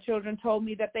 my children told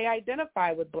me that they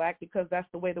identify with black because that's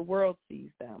the way the world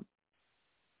sees them.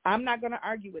 I'm not going to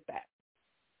argue with that.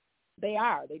 They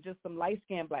are. They just some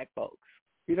light-skinned black folks.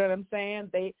 You know what I'm saying?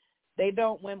 They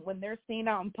don't, when they're seen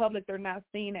out in public, they're not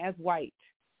seen as white.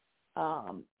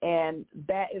 And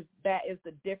that is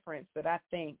the difference that I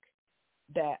think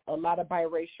that a lot of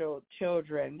biracial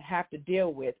children have to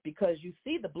deal with, because you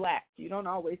see the black, you don't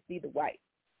always see the white.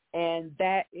 And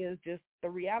that is just the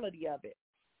reality of it.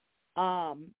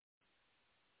 I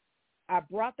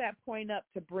brought that point up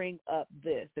to bring up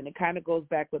this, and it kind of goes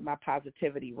back with my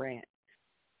positivity rant.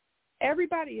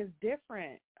 Everybody is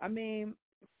different. I mean,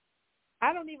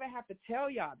 I don't even have to tell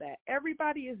y'all that.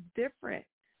 Everybody is different.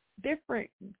 Different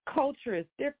cultures,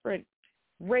 different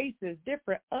races,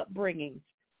 different upbringings.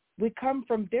 We come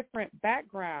from different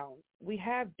backgrounds. We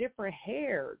have different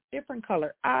hair, different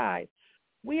color eyes.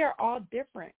 We are all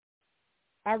different.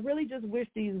 I really just wish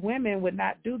these women would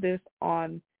not do this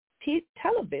on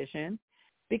television,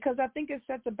 because I think it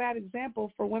sets a bad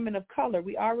example for women of color.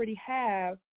 We already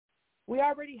have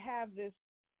this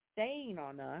stain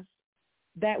on us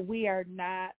that we are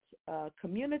not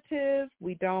communicative.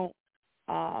 We don't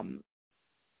know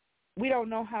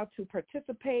how to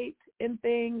participate in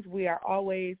things. We are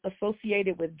always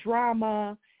associated with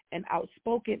drama and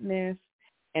outspokenness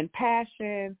and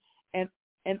passion.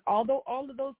 And although all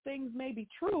of those things may be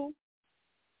true,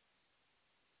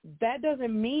 that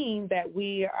doesn't mean that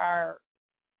we're out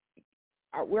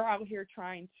here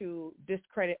trying to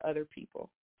discredit other people.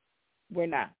 We're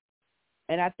not.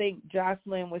 And I think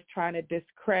Jocelyn was trying to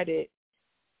discredit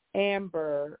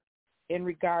Amber in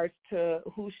regards to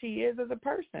who she is as a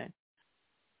person.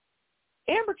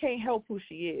 Amber can't help who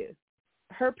she is.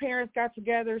 Her parents got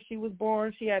together. She was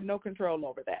born. She had no control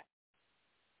over that.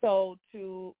 So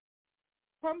to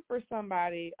come for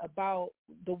somebody about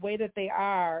the way that they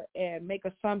are and make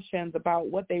assumptions about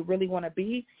what they really want to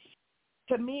be,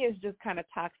 to me, is just kind of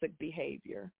toxic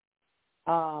behavior.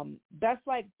 That's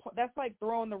like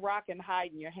throwing the rock and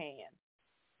hiding your hand.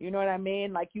 You know what I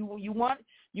mean? Like you want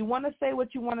to say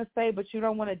what you want to say, but you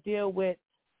don't want to deal with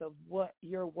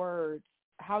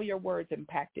how your words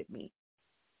impacted me.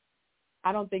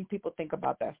 I don't think people think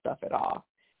about that stuff at all.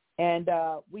 And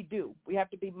we do. We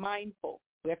have to be mindful.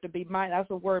 We have to be mindful. That's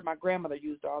a word my grandmother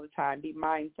used all the time, be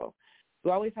mindful.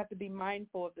 We always have to be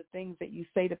mindful of the things that you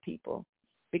say to people,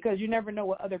 because you never know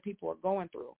what other people are going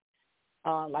through.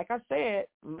 Like I said,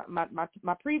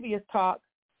 my previous talk,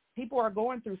 people are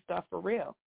going through stuff for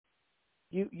real.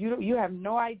 You have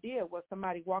no idea what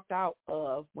somebody walked out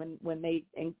of when they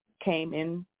came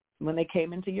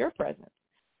into your presence.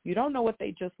 You don't know what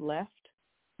they just left.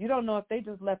 You don't know if they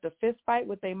just left a fist fight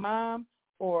with their mom,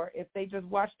 or if they just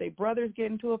watched their brothers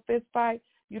get into a fist fight.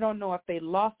 You don't know if they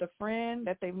lost a friend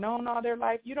that they've known all their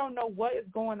life. You don't know what is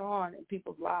going on in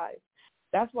people's lives.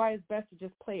 That's why it's best to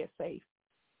just play it safe.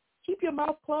 Keep your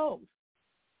mouth closed.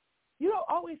 You don't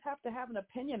always have to have an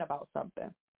opinion about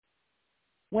something.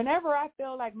 Whenever I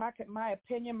feel like my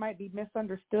opinion might be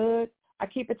misunderstood, I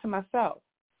keep it to myself,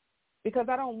 because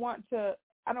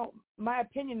my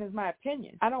opinion is my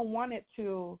opinion. I don't want it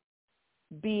to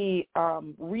be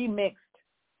remixed,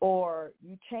 or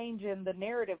you changing the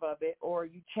narrative of it, or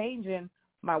you changing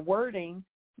my wording.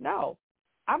 No,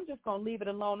 I'm just going to leave it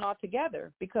alone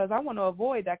altogether because I want to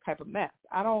avoid that type of mess.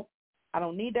 I don't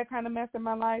need that kind of mess in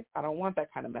my life. I don't want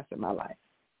that kind of mess in my life.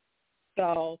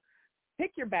 So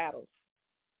pick your battles.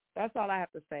 That's all I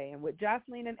have to say. And with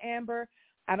Jocelyn and Amber,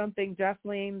 I don't think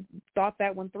Jocelyn thought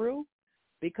that one through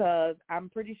because I'm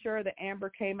pretty sure that Amber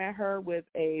came at her with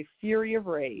a fury of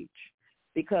rage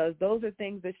because those are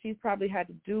things that she's probably had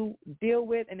to deal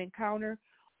with and encounter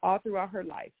all throughout her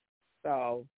life.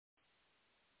 So,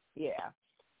 yeah.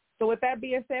 So with that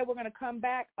being said, we're going to come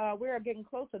back. We are getting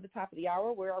close to the top of the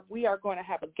hour where we are going to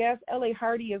have a guest. L.A.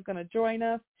 Hardy is going to join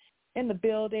us in the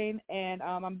building, and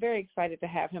I'm very excited to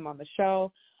have him on the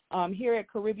show. Here at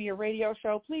Caribbean Radio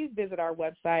Show, please visit our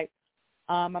website.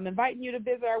 I'm inviting you to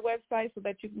visit our website so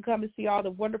that you can come and see all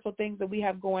the wonderful things that we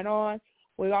have going on.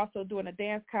 We're also doing a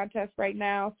dance contest right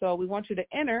now, so we want you to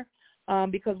enter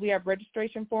because we have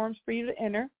registration forms for you to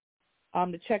enter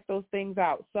to check those things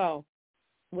out. So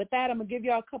with that, I'm going to give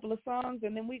you all a couple of songs,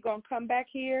 and then we're going to come back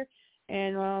here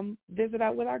and visit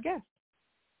out with our guests.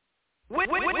 Wait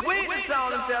the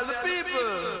sound and tell the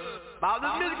people about the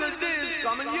musical disc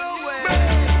coming your way.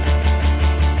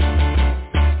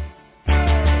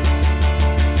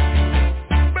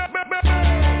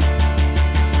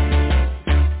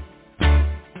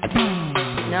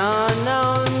 No,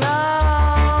 no, no.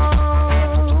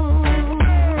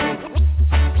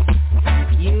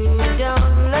 You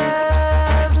don't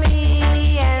love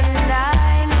me, and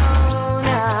I know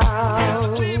now.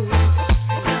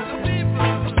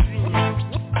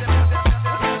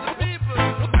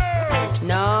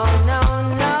 No, no,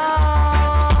 no.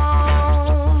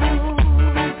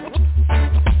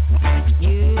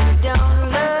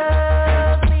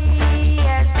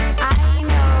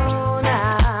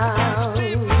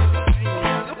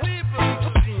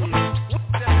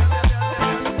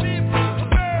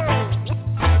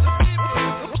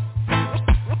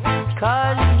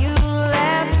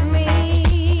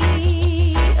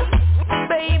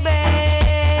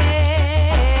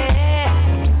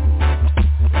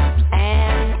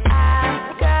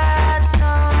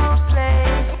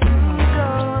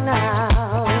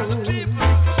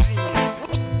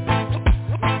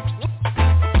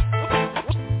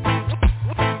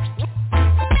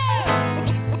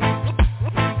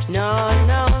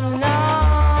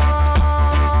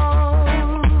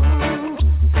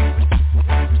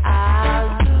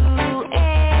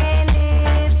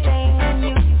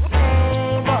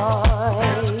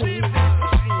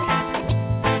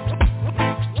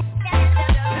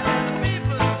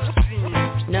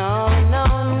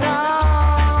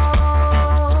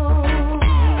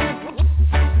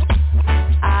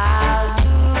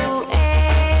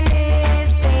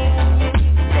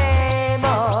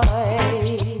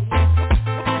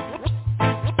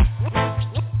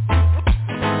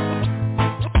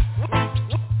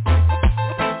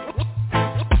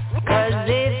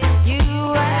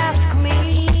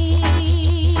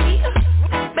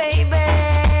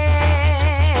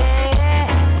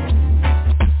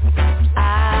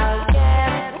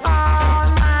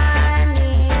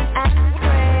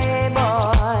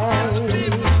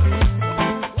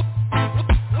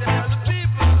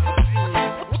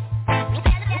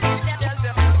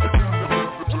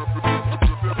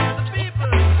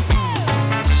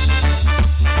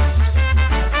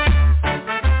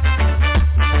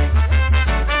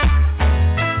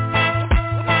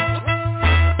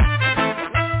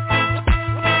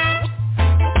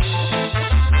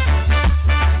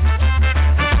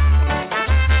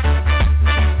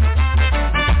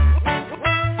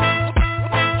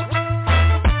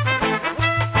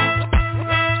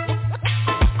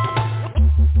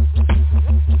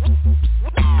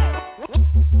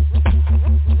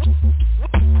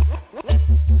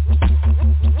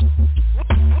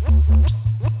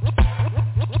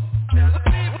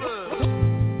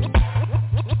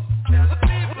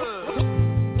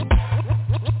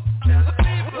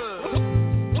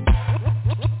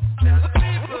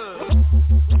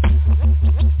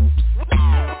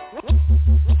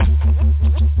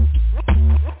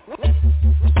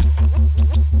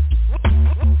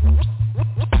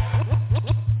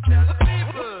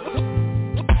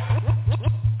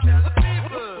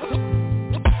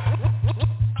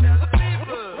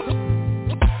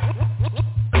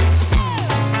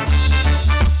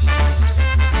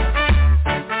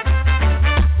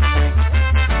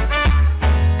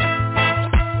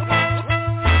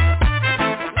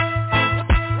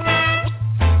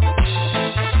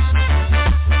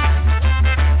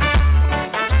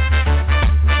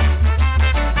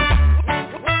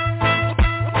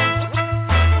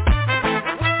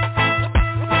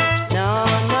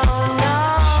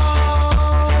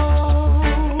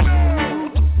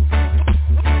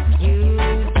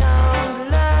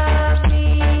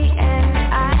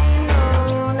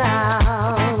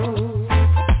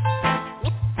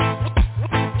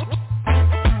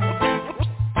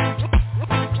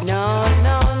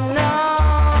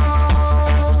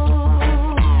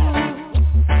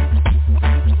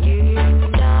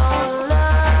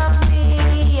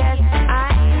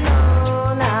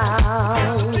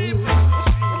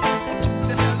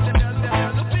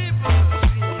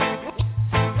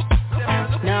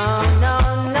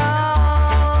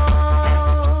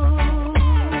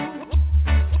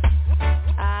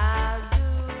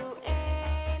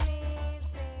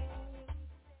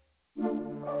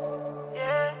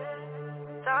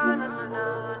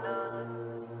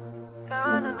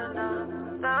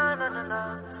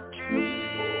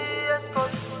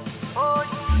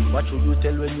 What should you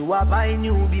tell when you are buying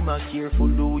new? Be more careful,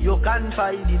 though you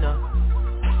confide in her.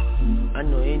 I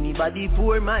know anybody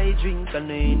pour my drink, I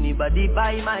know anybody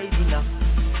buy my dinner.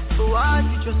 So hard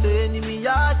with just an enemy,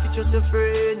 hard with just a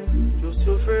friend, just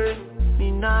a friend. Me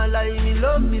nah lie, me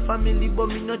love me family, but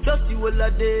me not trust you all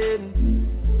of them.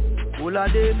 All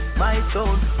of them, my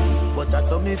son. But that's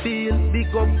how me feel. Big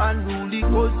up and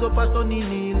rule, cause up a sunny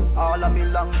kneel. All of me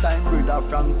long time brother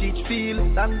from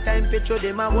Teachfield. Long time petro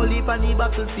them a whole heap on the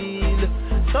battlefield.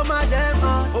 Some of them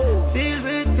are filled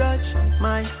with grudge.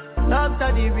 My dogs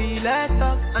are the realest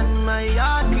of, and my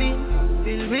heart clean,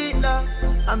 filled with love.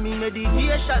 And me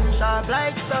meditation sharp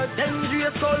like studs. Them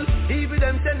dress cold, even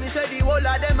them tell me say the whole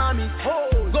of them are me.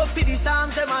 Go for the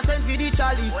Psalms, them a send for the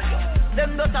Charlie.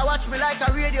 Them just a watch me like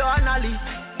a radio analyst.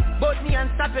 But me and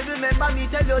stop it, remember me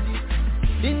tell you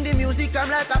this. In the music I'm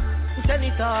like a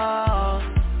senator.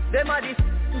 Them are this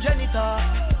janitor.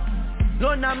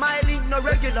 None of my link no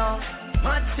regular.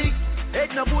 Mad sick, head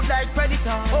no good like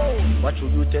predator. What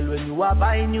should you tell when you are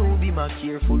buying new? Be more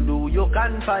careful, though you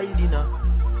confide in her.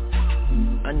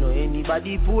 I know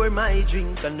anybody pour my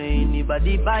drink, I know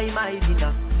anybody buy my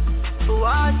dinner. So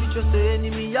hard with just an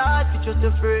enemy, hard with just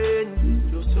a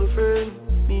friend, just a friend.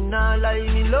 Me nah lie,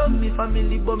 me love me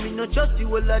family, but me not trust you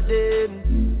all of them.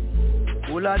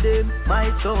 All of them, my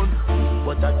son.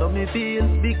 But that's how me feel.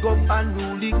 Big up and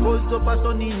rule, cause up a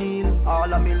sunny kneel.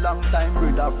 All of me long time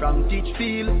brother from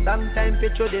Teachfield. Long time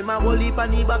petro them a whole heap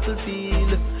on the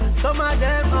battlefield. Some of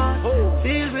them are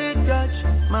filled with grudge.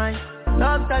 My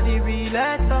dogs are the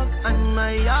realest of, and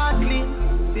my heart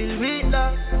clean, filled with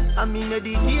love. And me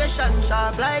meditation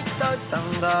sharp like studs.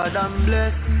 Thank God I'm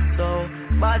blessed, so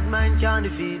bad man can't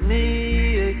defeat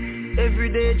me.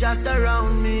 Every day just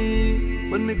around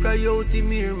me. When me cry out in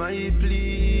me hear my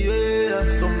plea.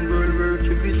 Some girl work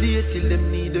every day till them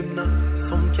need them now.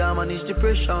 Some can't manage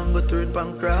depression but turn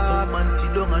bankrupt. Some man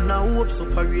sit down and now hope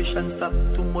separation stop.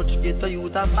 Too much get a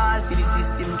youth a ball for the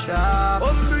system trap.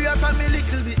 Hungry from me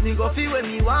little bit, me go feel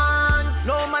when me want.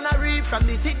 No man a reap from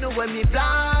the signal when me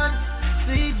plan.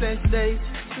 Sleepless days,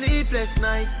 sleepless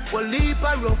night. Well, leap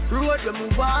a rough road when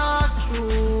we walk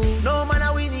through. No man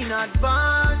a win in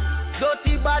advance.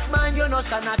 Dirty bad man, you not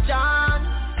stand a chance.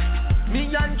 Me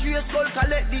and Trace Skull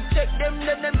collect the check. Them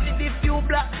see the few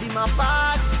blacks in my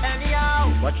past.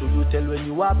 Anyhow, what should you tell when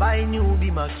you are buying new?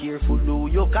 Be more careful, though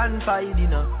you confide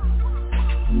in her.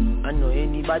 I know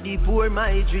anybody pour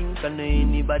my drink, I know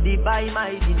anybody buy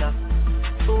my dinner.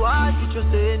 So hard with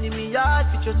just an enemy, hard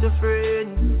with just a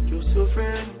friend, just a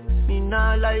friend. Me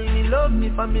nah lie, me love me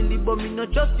family, but me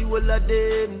not trust you all of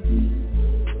them.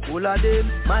 All of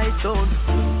them, my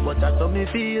son. But that's how me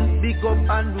feel. Big up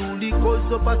and rule,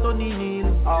 cause up a sunny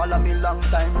kneel. All of me long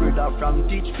time brother from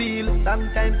Teachfield.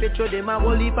 Long time petro them a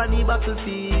whole heap on the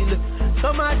battlefield.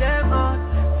 Some of them are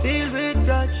filled with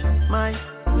grudge. My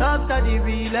dogs are the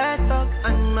realest of,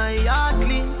 and my heart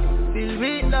clean, filled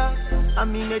with love.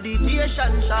 And me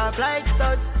meditation sharp like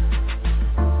studs.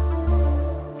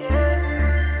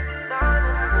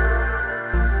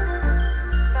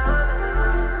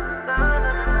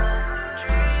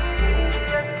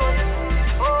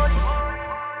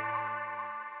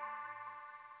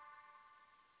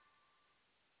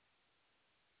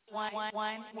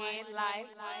 One head life,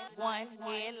 one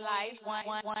head life,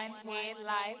 one head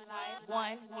life,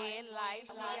 one head life,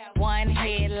 one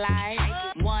head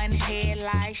life, one head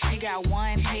life. She got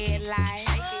one head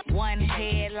life, one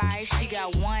head life. She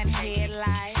got one head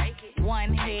life,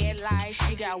 one head life.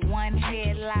 She got one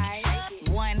head life,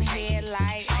 one head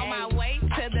life. On my way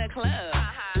to the club,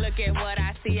 look at what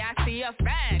I see. I see a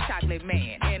fine chocolate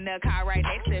man in the car right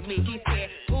next to me. He said,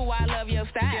 "Ooh, I love your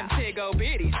style." Them Tiggo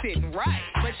bitty sitting right,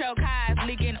 but your car's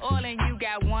leaking oil and you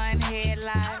got one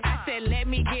headlight. I said, let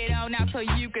me get on now so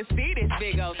you can see this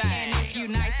big old thing. And if you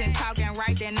nice and talking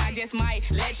right, then I just might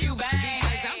let you bang.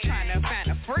 Cause I'm trying to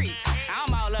find a freak.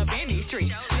 I'm all up in these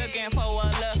streets, looking for a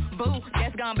little boo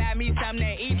that's gonna buy me something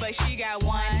to eat. But she got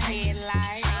one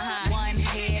headlight, one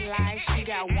headlight. She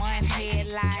got one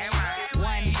headlight,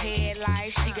 one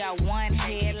headlight. She got one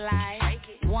headlight,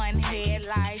 one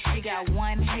headlight. She got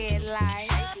one headlight,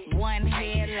 one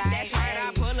headlight. That's right,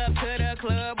 I pull up to the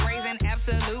club, raising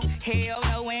absolute hell,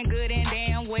 knowing good and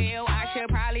damn well I should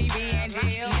probably be in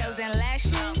jail. Nails and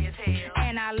lashes,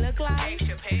 and I look like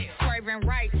swerving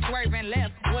right, swerving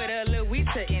left with a Louis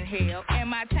to inhale. In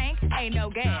my tank, ain't no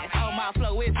gas. On my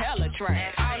flow is hella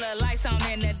trash. All the lights on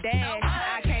in the dash.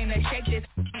 I came to shake this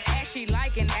ass. She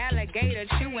like an alligator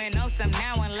chewing on some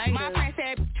now and later. My friend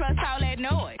said, trust all that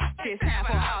noise. It's time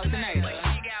for alternator.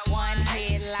 One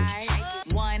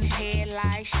headlight, one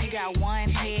headlight. She got one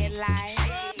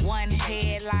headlight, one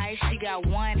headlight. She got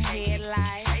one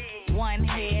headlight,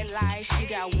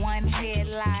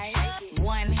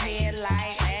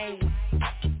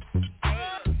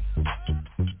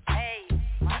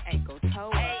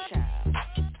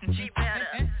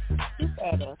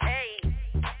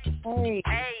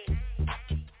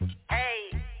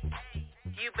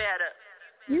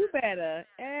 better.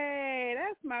 Hey,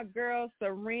 that's my girl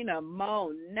Serena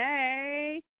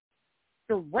Monet.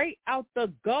 Straight out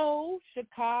the go,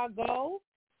 Chicago,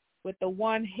 with the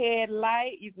one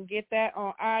headlight. You can get that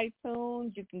on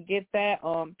iTunes. You can get that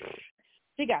on.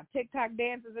 She got TikTok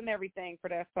dances and everything for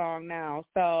that song now.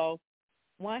 So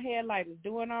one headlight is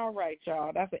doing all right,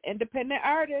 y'all. That's an independent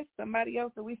artist, somebody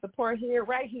else that we support here,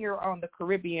 right here on the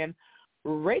Caribbean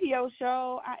Radio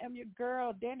Show. I am your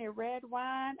girl, Dany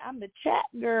Redwine. I'm the chat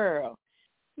girl.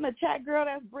 I'm the chat girl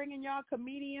that's bringing y'all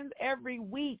comedians every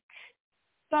week.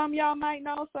 Some y'all might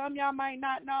know, some y'all might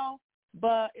not know,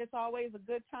 but it's always a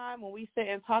good time when we sit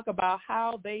and talk about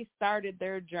how they started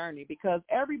their journey, because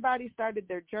everybody started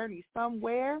their journey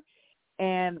somewhere,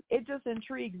 and it just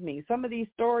intrigues me. Some of these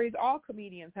stories, all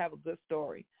comedians have a good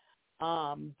story,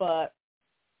 but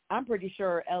I'm pretty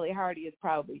sure Ellie Hardy is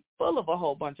probably full of a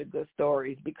whole bunch of good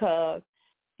stories because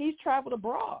he's traveled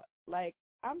abroad. Like,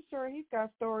 I'm sure he's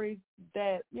got stories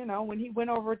that, you know, when he went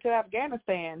over to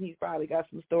Afghanistan, he's probably got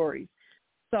some stories.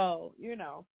 So, you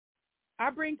know, I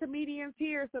bring comedians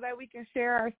here so that we can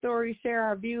share our stories, share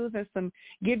our views, and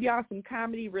give y'all some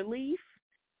comedy relief,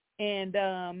 and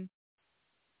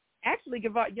actually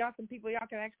give y'all some people y'all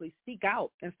can actually seek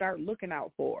out and start looking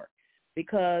out for,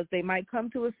 because they might come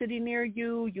to a city near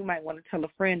you. You might want to tell a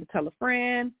friend to tell a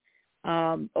friend.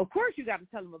 Of course, you got to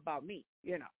tell them about me.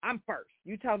 You know, I'm first.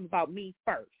 You tell them about me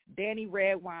first. Dany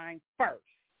Redwine first.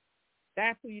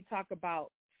 That's who you talk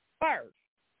about first.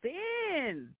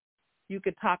 Then you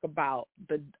could talk about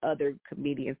the other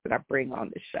comedians that I bring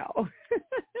on the show.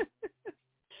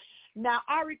 Now,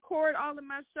 I record all of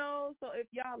my shows, so if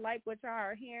y'all like what y'all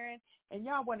are hearing and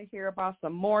y'all want to hear about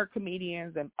some more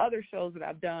comedians and other shows that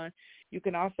I've done, you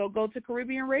can also go to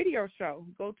Caribbean Radio Show.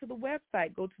 Go to the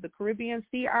website. Go to the Caribbean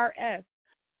CRS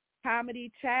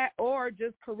Comedy Chat, or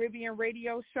just Caribbean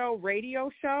Radio Show.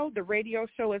 The radio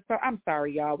show is, I'm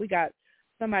sorry, y'all. We got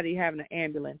somebody having an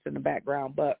ambulance in the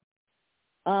background, but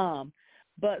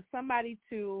somebody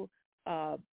to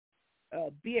I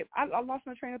lost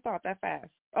my train of thought that fast.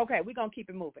 Okay, we're going to keep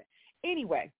it moving.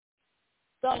 Anyway,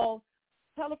 so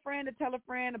tell a friend to tell a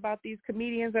friend about these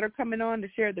comedians that are coming on to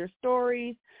share their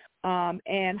stories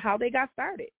and how they got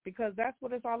started, because that's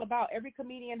what it's all about. Every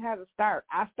comedian has a start.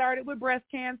 I started with breast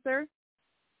cancer.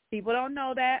 People don't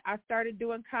know that. I started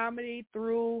doing comedy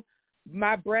through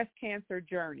my breast cancer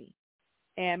journey.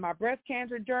 And my breast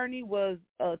cancer journey was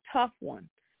a tough one.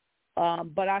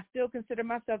 But I still consider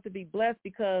myself to be blessed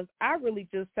because I really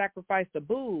just sacrificed a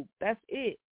boob. That's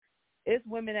it. It's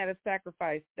women that have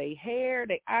sacrificed their hair,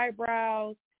 their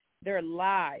eyebrows, their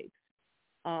lives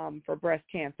for breast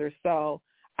cancer. So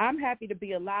I'm happy to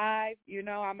be alive. You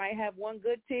know, I might have one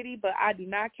good titty, but I do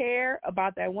not care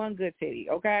about that one good titty,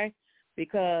 okay?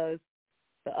 Because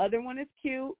the other one is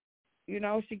cute. You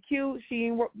know, she cute.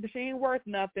 She ain't worth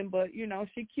nothing, but, you know,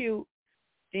 she cute.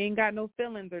 She ain't got no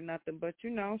feelings or nothing, but, you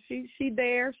know, she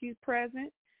there, she's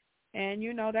present, and,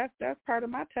 you know, that's part of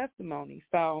my testimony.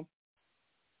 So,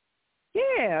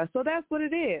 yeah, so that's what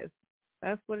it is.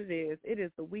 That's what it is. It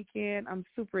is the weekend. I'm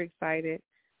super excited.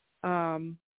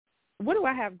 What do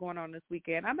I have going on this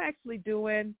weekend?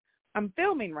 I'm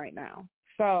filming right now,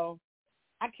 so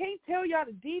I can't tell y'all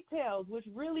the details, which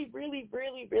really, really,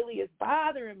 really, really is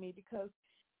bothering me because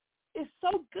it's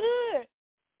so good.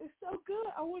 It's so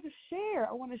good. I want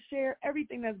to share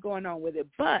everything that's going on with it.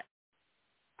 But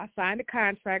I signed a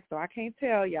contract, so I can't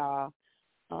tell y'all.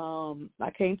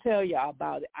 I can't tell y'all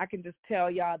about it. I can just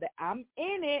tell y'all that I'm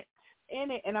in it,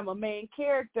 and I'm a main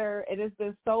character, and it's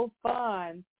been so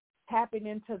fun tapping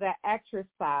into that actress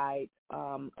side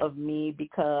of me,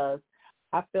 because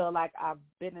I feel like I've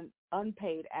been an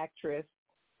unpaid actress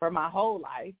for my whole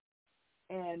life.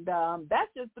 And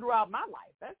that's just throughout my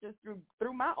life. That's just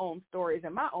through my own stories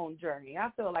and my own journey. I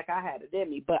feel like I had it in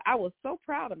me. But I was so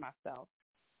proud of myself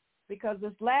because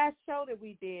this last show that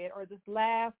we did, or this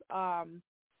last,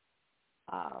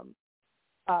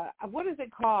 what is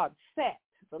it called, set,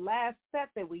 the last set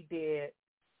that we did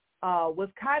was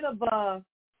kind of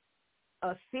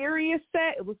a serious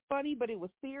set. It was funny, but it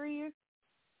was serious.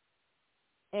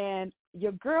 And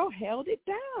your girl held it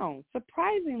down.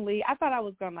 Surprisingly, I thought I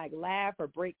was going to like laugh or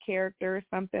break character or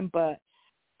something, but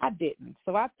I didn't.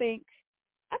 So I think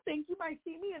you might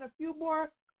see me in a few more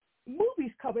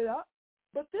movies coming up,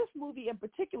 but this movie in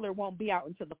particular won't be out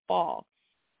until the fall.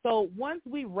 So once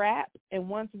we wrap and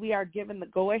once we are given the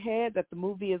go-ahead that the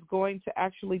movie is going to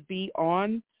actually be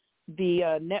on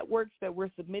the networks that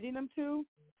we're submitting them to,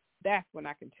 that's when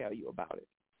I can tell you about it.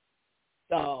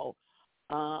 So,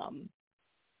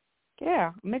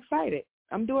 yeah, I'm excited.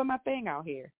 I'm doing my thing out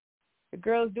here. The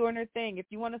girl's doing her thing. If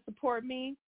you want to support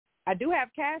me, I do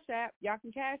have Cash App. Y'all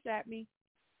can Cash App me.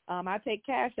 I take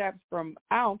Cash Apps from,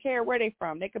 I don't care where they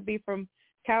from. They could be from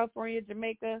California,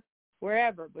 Jamaica,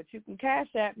 wherever. But you can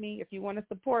Cash App me if you want to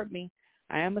support me.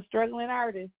 I am a struggling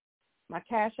artist. My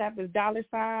Cash App is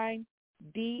 $DanyRedWine.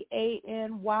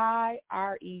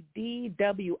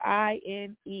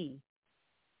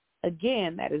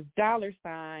 Again, that is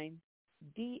 $DanyRedWine.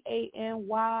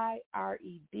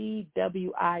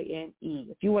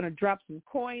 If you want to drop some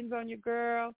coins on your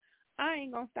girl, I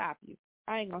ain't going to stop you.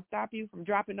 I ain't going to stop you from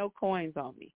dropping no coins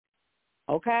on me.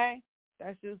 Okay?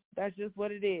 That's just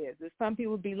what it is. There's some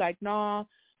people be like, no,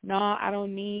 I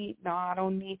need all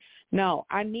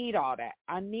that.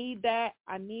 I need that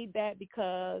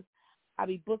because I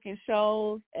be booking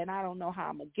shows and I don't know how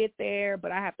I'm going to get there,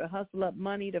 but I have to hustle up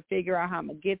money to figure out how I'm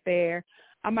going to get there.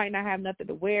 I might not have nothing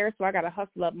to wear, so I got to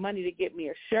hustle up money to get me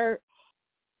a shirt.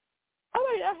 I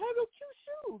might not have no cute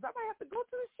shoes. I might have to go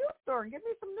to the shoe store and get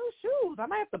me some new shoes. I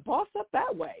might have to boss up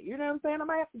that way. You know what I'm saying? I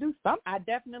might have to do something. I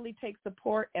definitely take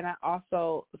support, and I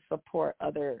also support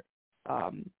other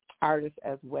artists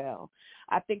as well.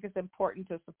 I think it's important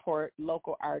to support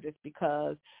local artists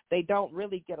because they don't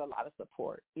really get a lot of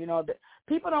support. You know,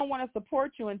 people don't want to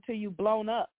support you until you've blown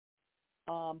up,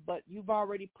 but you've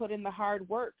already put in the hard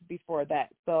work before that.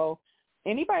 So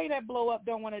anybody that blow up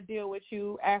don't want to deal with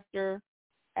you after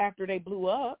they blew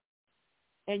up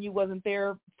and you wasn't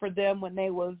there for them when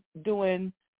they was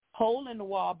doing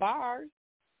hole-in-the-wall bars.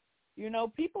 You know,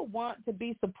 people want to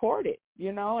be supported,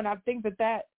 you know, and I think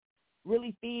that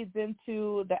really feeds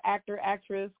into the actor,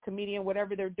 actress, comedian,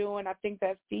 whatever they're doing. I think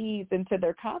that feeds into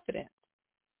their confidence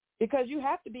because you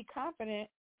have to be confident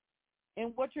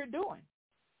in what you're doing.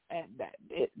 And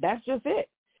that's just it.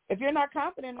 If you're not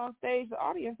confident on stage, the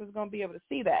audience is going to be able to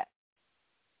see that.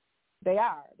 They're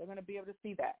going to be able to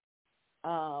see that.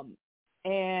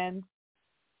 And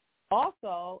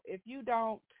also, if you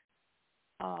don't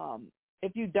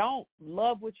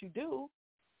love what you do,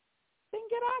 then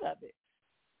get out of it.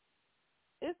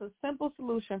 It's a simple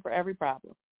solution for every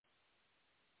problem.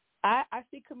 I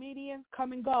see comedians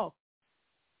come and go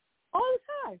all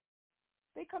the time.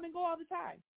 They come and go all the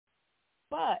time.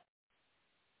 But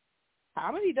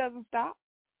comedy doesn't stop.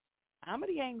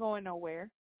 Comedy ain't going nowhere.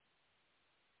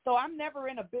 So I'm never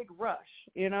in a big rush.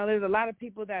 You know, there's a lot of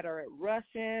people that are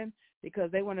rushing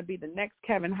because they want to be the next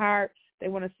Kevin Hart. They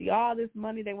want to see all this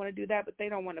money. They want to do that, but they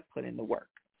don't want to put in the work.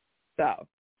 So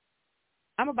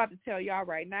I'm about to tell y'all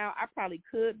right now, I probably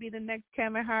could be the next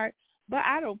Kevin Hart, but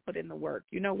I don't put in the work.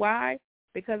 You know why?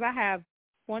 Because I have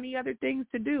 20 other things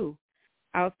to do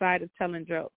outside of telling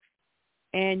jokes.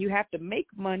 And you have to make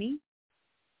money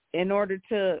in order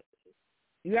to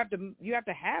you have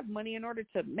to have money in order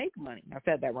to make money. I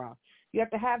said that wrong. You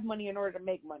have to have money in order to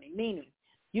make money, meaning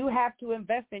you have to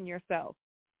invest in yourself.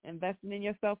 Investing in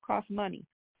yourself costs money.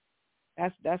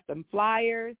 That's them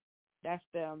flyers. That's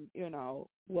them, you know,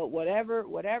 whatever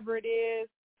it is.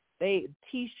 They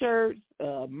T-shirts,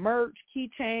 merch,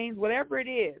 keychains, whatever it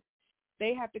is.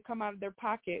 They have to come out of their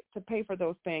pocket to pay for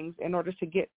those things in order to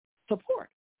get support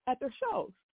at their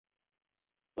shows.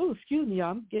 Oh, excuse me,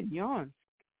 y'all, I'm getting yawns.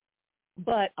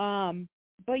 But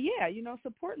yeah, you know,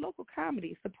 support local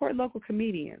comedy, support local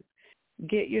comedians.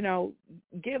 Give them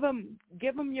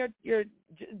your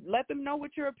let them know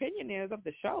what your opinion is of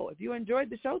the show. If you enjoyed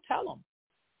the show, tell them.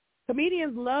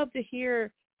 Comedians love to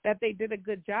hear that they did a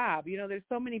good job. You know, there's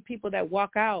so many people that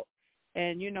walk out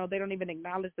and, you know, they don't even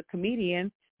acknowledge the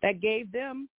comedian that gave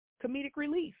them comedic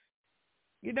relief.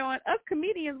 You know, and us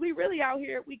comedians, we really out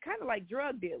here, we kind of like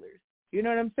drug dealers. You know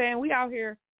what I'm saying? We out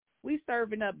here, we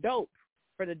serving up dope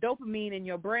for the dopamine in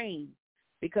your brain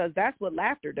because that's what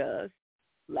laughter does.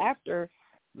 Laughter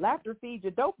feeds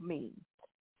your dopamine.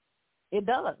 It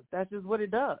does. That's just what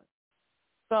it does.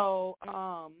 So,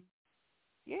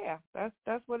 yeah,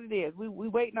 that's what it is. We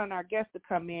waiting on our guest to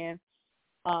come in.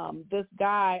 This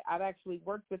guy, I've actually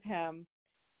worked with him.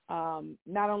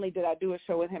 Not only did I do a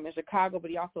show with him in Chicago,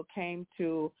 but he also came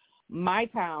to my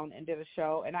town and did a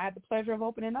show, and I had the pleasure of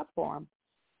opening up for him.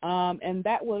 And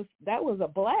that was a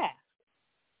blast.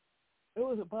 It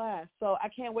was a blast. So I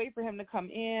can't wait for him to come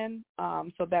in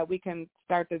so that we can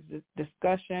start this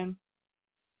discussion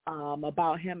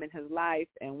about him and his life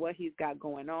and what he's got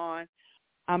going on.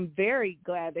 I'm very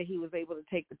glad that he was able to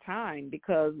take the time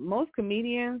because most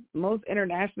comedians, most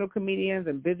international comedians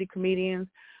and busy comedians,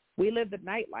 we live the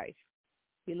nightlife.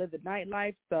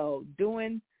 So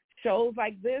doing shows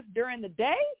like this during the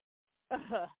day,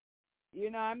 you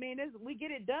know, I mean, we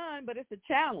get it done, but it's a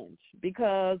challenge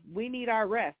because we need our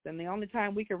rest. And the only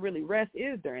time we can really rest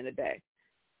is during the day.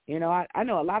 You know, I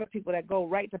know a lot of people that go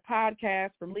right to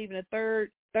podcasts from leaving a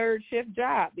third shift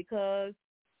job because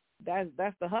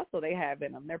that's the hustle they have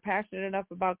in them. They're passionate enough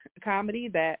about comedy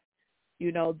that,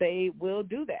 you know, they will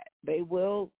do that. They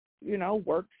will, you know,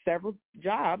 work several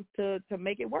jobs to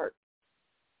make it work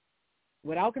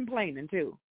without complaining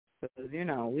too, because, you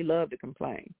know, we love to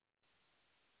complain.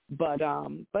 But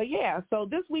yeah, so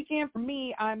this weekend for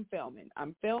me, I'm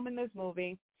filming this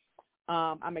movie.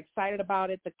 I'm excited about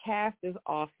it. The cast is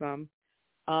awesome.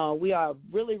 We are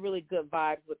really, really good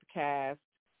vibes with the cast.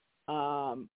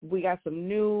 We got some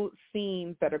new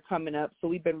scenes that are coming up, so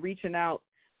we've been reaching out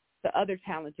to other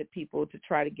talented people to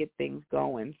try to get things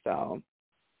going. So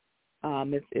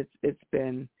it's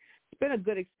been a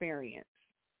good experience.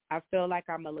 I feel like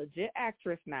I'm a legit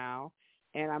actress now,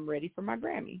 and I'm ready for my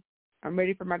Grammy. I'm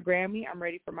ready for my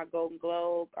Golden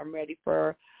Globe. I'm ready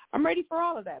for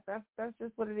all of that. That's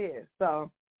just what it is.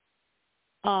 So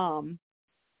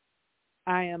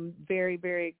I am very,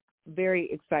 very,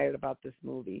 very excited about this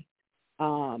movie.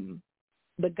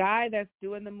 The guy that's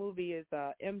doing the movie is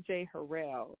MJ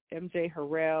Harrell. MJ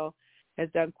Harrell has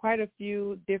done quite a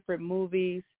few different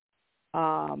movies.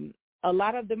 A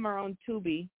lot of them are on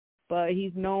Tubi, but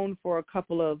he's known for a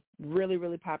couple of really,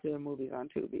 really popular movies on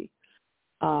Tubi.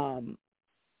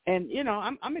 And you know,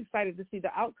 I'm excited to see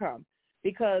the outcome,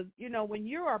 because, you know, when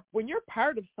you're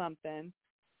part of something,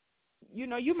 you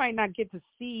know, you might not get to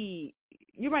see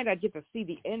the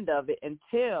end of it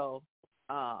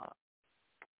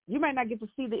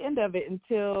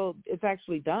until it's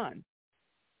actually done.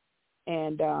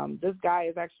 And this guy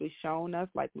has actually shown us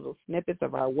like little snippets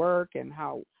of our work and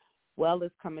how well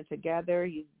it's coming together.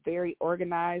 He's very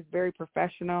organized, very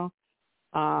professional.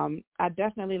 I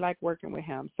definitely like working with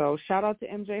him. So shout out to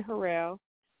MJ Harrell.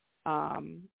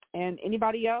 And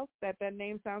anybody else that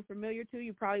name sounds familiar to,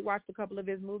 you probably watched a couple of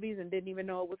his movies and didn't even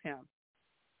know it was him.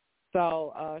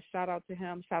 So shout out to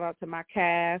him. Shout out to my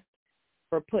cast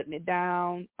for putting it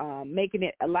down, making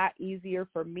it a lot easier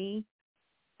for me,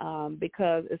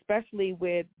 because especially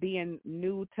with being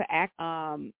new to act,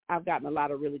 I've gotten a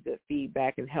lot of really good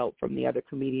feedback and help from the other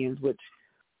comedians, which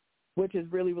is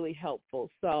really, really helpful.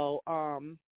 So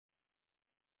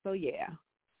yeah.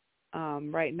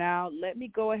 Right now, let me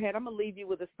go ahead. I'm going to leave you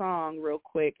with a song real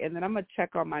quick, and then I'm going to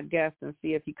check on my guest and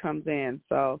see if he comes in.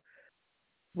 So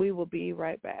we will be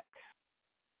right back.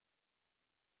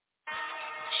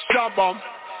 Shabam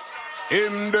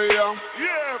in there.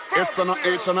 Yeah, it's an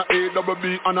H and a A double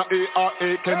B and a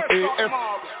A-R-A-K-A-F.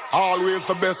 Always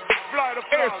the best. Fly the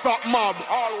flag. It's mob.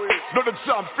 Always. Do the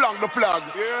jump, flag the flag.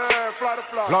 Yeah, fly the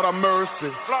flag. Lot of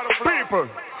mercy. Fly the flag. People.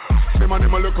 Say my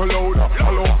name a little louder. I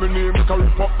love me name, it can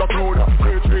rip up the crowd.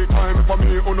 Say 3 times for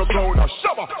me on the crowd.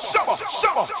 Shabba, shabba,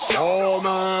 shabba. Oh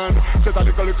man, say that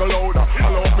little louder. I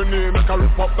love me name, it can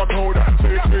rip up the crowd.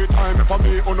 Say 3 times for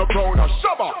me on the crowd.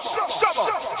 Shabba, shabba,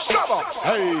 shabba.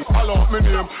 Hey, I love me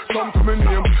name, come to me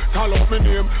name. Call out me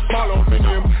name, call out me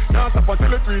name. Dance up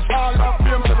until it reach all of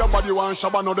fame. Say your body want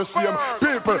shabba, not the same.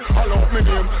 People, I love me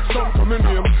name, come to me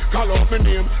name. Call out me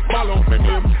name, call out me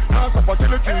name. Dance up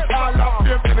until it reach all of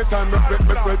fame. Anytime me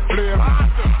flame.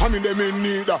 I mean them in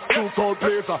need a true crowd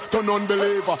placer, to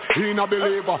non-believer, in a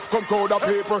believer. Come crowd of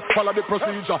paper, follow the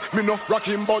procedure. Me no rock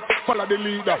him but follow the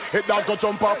leader. Head dog go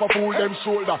jump off a fool them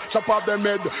shoulder. Chop off them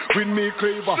head with me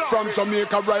cleaver. From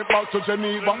Jamaica right back to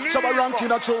Geneva. Shabba rank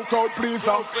in a true crowd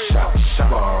pleaser.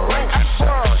 Shabba rank,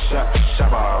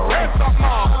 shabba rank.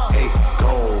 8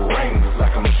 gold rings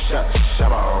like I'm shot.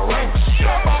 Shabba rank.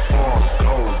 4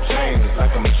 gold chains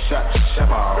like I'm shot.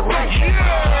 Shabba rank.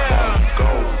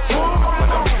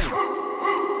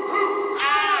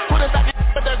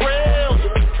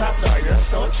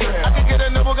 I can get a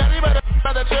new Bugatti by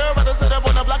the chair, rather sit up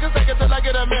on the block and take it till I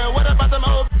get a meal. What about them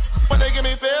old when they give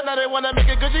me fear? Now they wanna make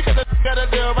it Gucci cause they got a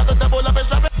deal. Rather double up and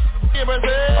shop it in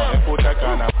Brazil. Put that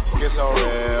kind of get so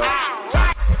real.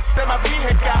 Set my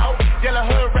V-head out, yellow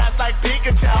hood rats like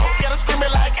Pikachu. Get her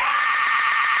screaming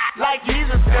like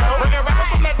Jesus do. Bring it right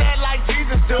from that dad like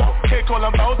Jesus do. Can't call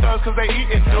them both thugs cause they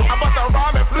eatin' too. I'm about to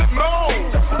rhyme and flip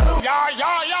move. Y'all,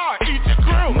 eat your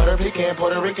crew. Mother pecan,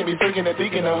 Puerto Rican, be freaking the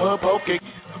deacon, the hood poke it.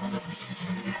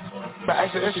 But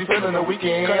actually, she feeling the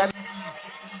weekend.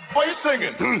 Boy, you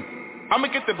singing. I'ma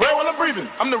get the bread while I'm breathing.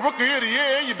 I'm the rookie of the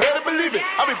year, you better believe it.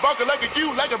 I be barking like a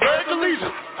Q, like a bird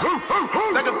collision.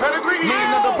 Like a pedigree. Need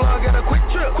another plug and a quick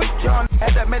trip. Quick John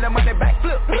had that made the money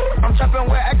backflip. I'm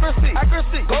chopping with accuracy.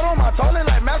 Go on my toilet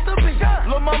like Master P.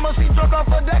 Lil' mama, she drunk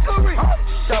off a daiquiri.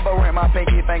 Shabba ran my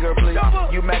pinky finger, please.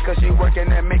 You mad cause she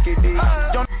working at Mickey D.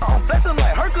 Don't I'm flexing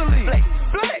like Hercules.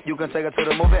 You can take her to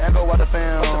the movie and go watch the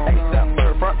film.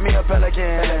 ASAP, front me a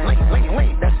pelican.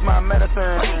 Link, that's my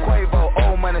medicine. Quavo,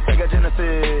 old money, take a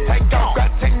Genesis. Take off,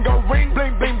 got tango ring,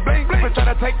 bling, bling, bling. Been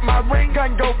trying to take my ring,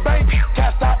 gun go bang.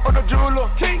 Cast out on the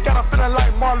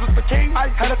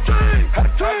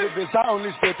activist, I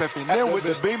only step if in there with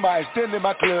the beam, I extend in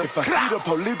my clip. If I see the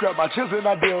police, grab my chisel and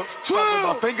I deal. With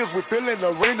my fingers, we fill in the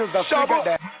arenas, I figure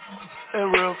that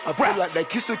and real. I feel like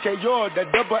that Kissa KO,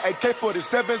 that double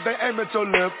AK-47s, they aim at your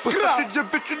lip. Your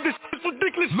bitch, this is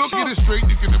ridiculous. Look at it straight,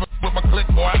 you can never put my click,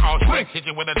 boy. I'll straight hit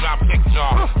you with a drop kick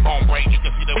jaw. Bone brain, you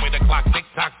can see the way the clock tick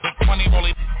tock, tick 20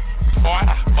 rolling. Boy,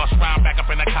 bust round back up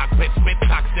in the cockpit, spit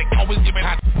toxic, always give it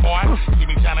hot, boy. Give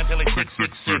me shine until it's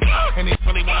 666. And he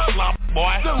really wanna slump,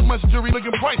 boy. So much jury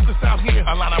looking priceless out here.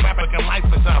 A lot of rappers looking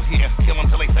lifeless out here. Kill them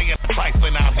till they say it's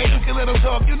priceless out here. Hey, you can let them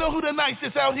talk, you know who the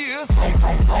nicest out here.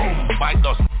 Bite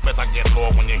those but I get low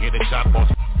when you hear the shot, boss.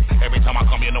 Every time I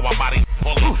come, you know my body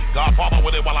fully. Godfather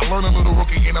with it while I learn a little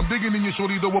rookie. And I'm digging in your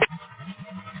shorty, though.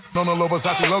 On the low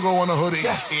Versace logo on the hoodie.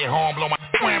 Yeah, horn blow my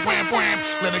wham, wham, wham.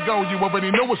 Let it go, you already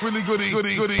know what's really goody.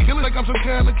 Kill it like I'm some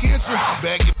kind of cancer.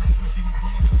 Bag you.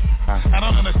 I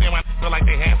don't understand why I feel like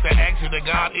they have to ask who the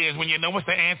God is when you know what's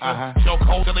the answer. Show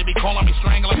cold till they be calling me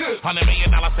strangler. $100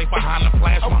 million safe behind the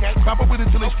plasma. Pop up with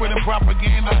it till they spreading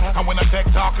propaganda. And when I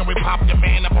tech talk and we pop your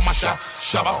man up on my shop,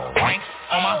 shabba ranks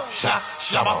on my shop,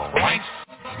 shabba ranks.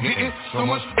 Getting so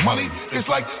much money, it's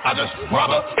like I just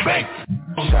robbed a bank.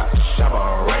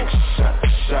 Shabba ranks,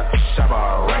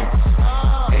 shabba ranks.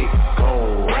 8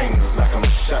 gold rings like I'm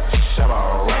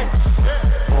shabba ranks.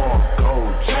 4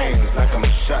 gold chains like I'm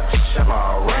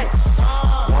shabba ranks.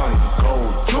 1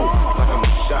 gold tooth like I'm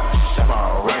shabba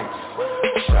ranks.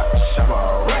 Shabba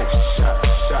ranks,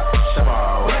 shabba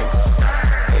ranks.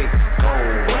 8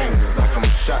 gold rings like I'm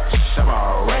shabba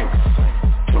ranks.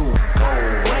 2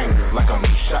 gold rings like I'm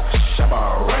shabba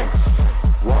ranks.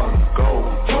 1 gold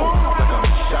tooth like I'm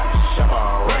shabba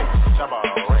ranks. Shabba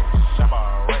ranks, shabba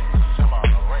ranks,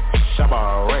 shabba ranks, shabba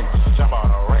ranks, shabba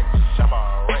ranks,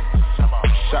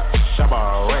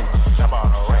 shabba ranks, shabba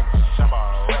ranks, shabba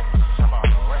ranks,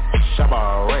 shabba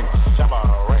ranks,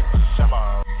 shabba ranks, shabba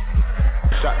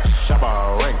ranks, shabba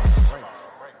ranks.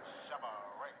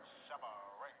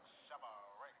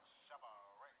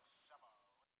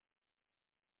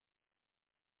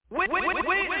 Wait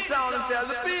the sound and tell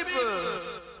the people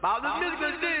about the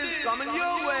musical disc coming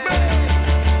your way.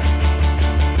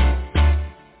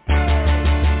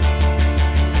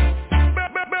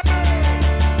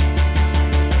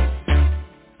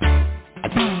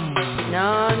 No,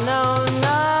 no,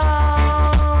 no.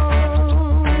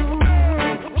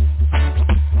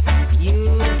 You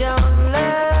don't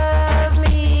love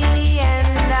me,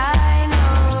 and I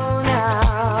know now.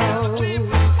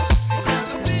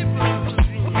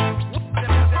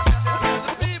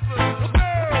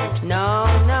 No,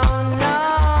 no, no.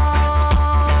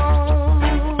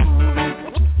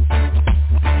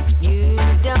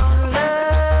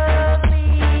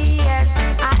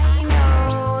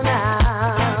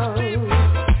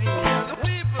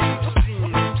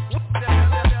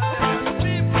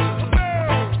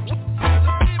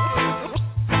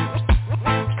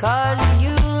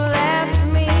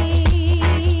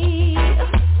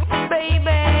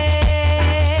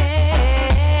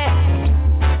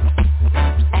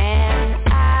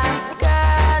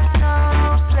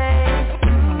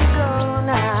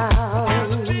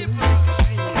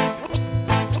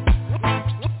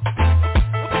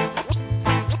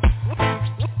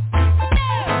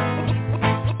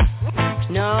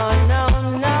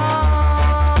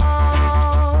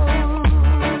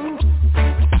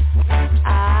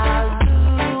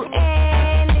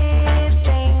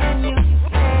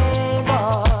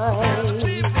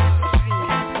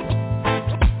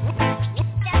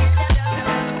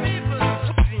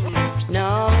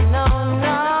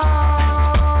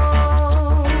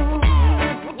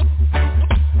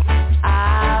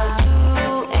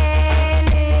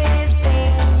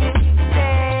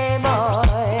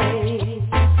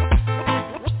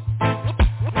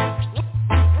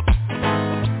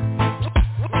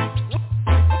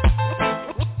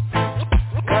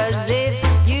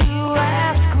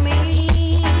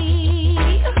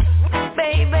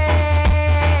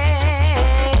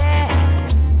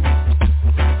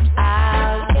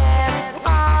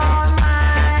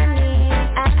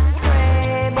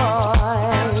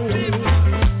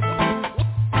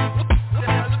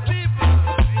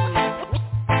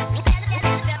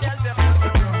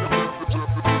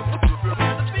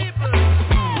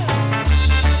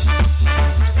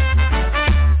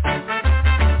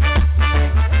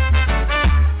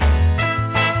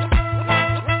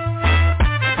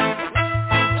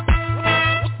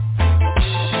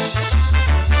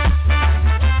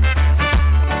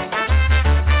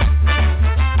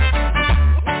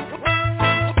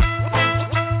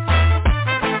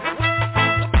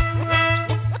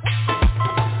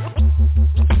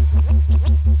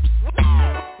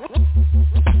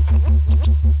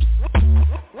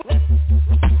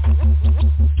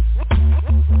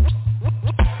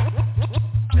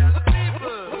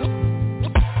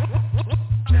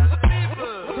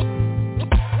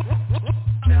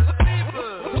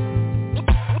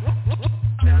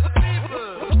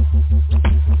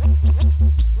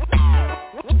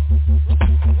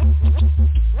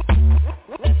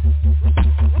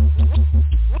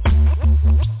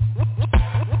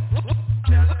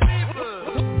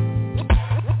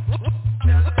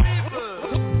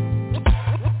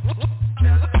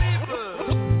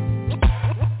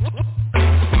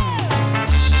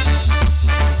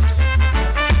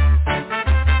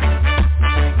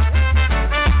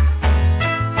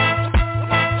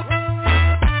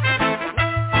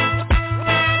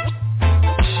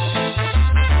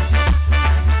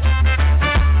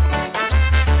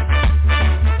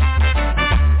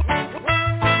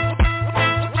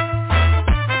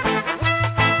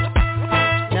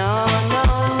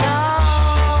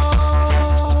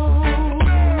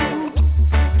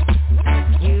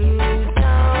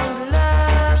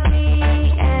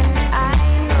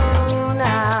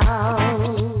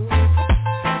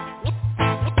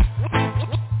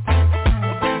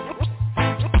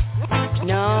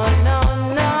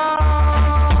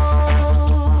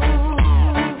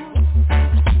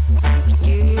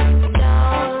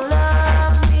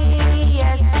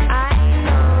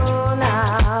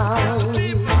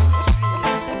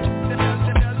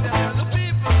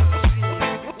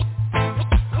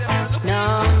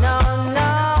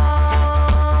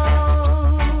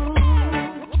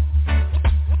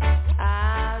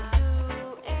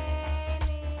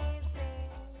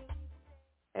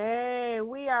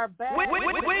 are back. Wait,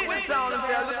 sound and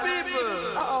tell the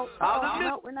people.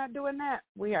 No, we're not doing that.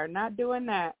 We are not doing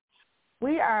that.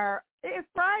 It's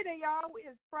Friday, y'all.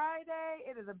 It's Friday.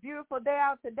 It is a beautiful day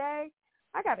out today.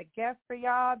 I got a guest for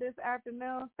y'all this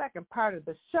afternoon, second part of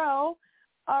the show.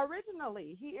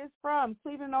 Originally, he is from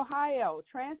Cleveland, Ohio,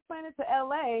 transplanted to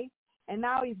L.A., and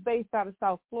now he's based out of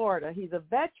South Florida. He's a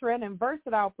veteran and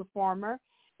versatile performer,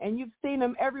 and you've seen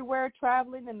him everywhere,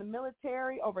 traveling in the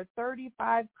military over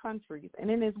 35 countries.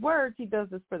 And in his words, he does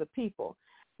this for the people.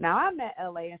 Now, I met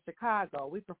L.A. in Chicago.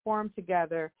 We performed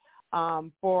together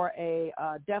for a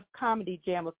Def Comedy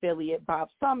Jam affiliate, Bob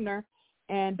Sumner,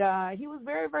 and he was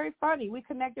very, very funny. We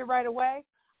connected right away.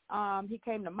 He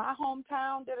came to my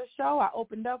hometown, did a show. I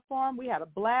opened up for him. We had a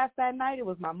blast that night. It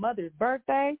was my mother's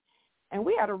birthday, and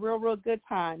we had a real, real good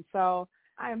time. So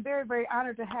I am very, very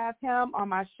honored to have him on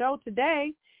my show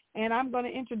today, and I'm going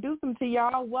to introduce him to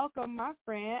y'all. Welcome, my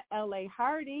friend, L.A.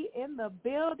 Hardy, in the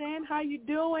building. How you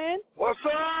doing? What's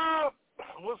up?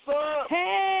 What's up?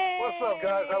 Hey. What's up,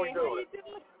 guys? How we doing?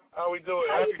 How we doing?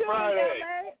 How Happy you doing, Friday.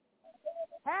 LA?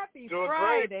 Happy doing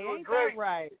Friday. Great. Doing Ain't great. that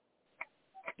right?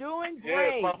 Doing Yeah,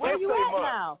 great. it's my Where you birthday at month.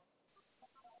 now?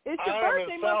 It's your I am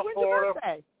birthday in month. South When's Florida. your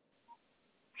birthday?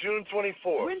 June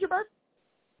 24th. When's your birthday?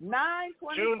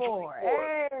 9/24. June 24th.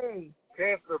 Hey.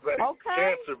 Cancer baby. Okay.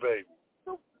 Cancer baby.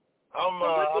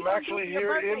 I'm actually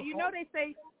here in. You know they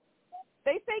say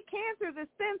cancer is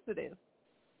sensitive.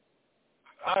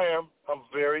 I am. I'm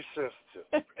very sensitive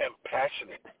and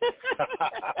passionate.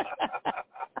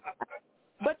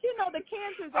 But you know the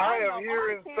cancers that I I know am here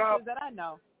are in cancers South. that I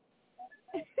know.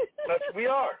 We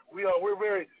are. We're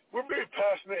very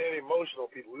passionate and emotional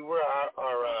people. We wear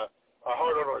our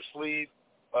heart on our sleeve.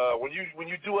 When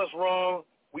you do us wrong,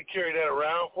 we carry that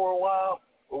around for a while.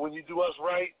 But when you do us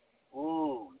right,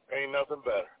 ooh, ain't nothing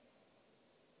better.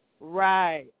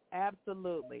 Right.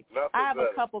 Absolutely. Nothing I have better.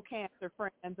 a couple cancer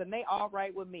friends, and they all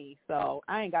right with me, so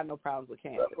I ain't got no problems with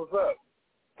cancer. That's what's up.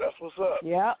 That's what's up.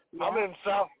 Yeah. I'm in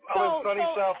sunny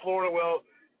South Florida. Well,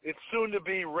 it's soon to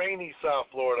be rainy South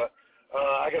Florida.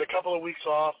 I got a couple of weeks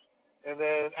off, and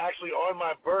then actually on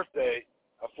my birthday,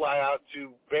 I fly out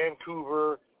to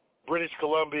Vancouver, British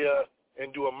Columbia,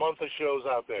 and do a month of shows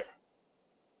out there.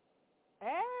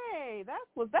 Hey,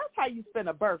 that's how you spend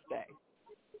a birthday.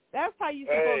 That's how you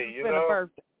supposed to spend a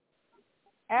birthday.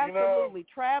 Absolutely.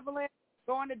 Traveling,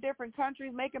 going to different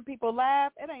countries, making people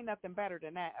laugh. It ain't nothing better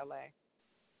than that, LA.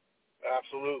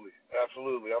 Absolutely.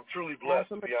 I'm truly blessed,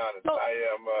 to be honest. I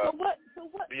am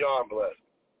beyond blessed.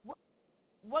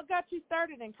 What got you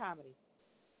started in comedy?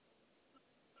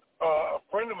 A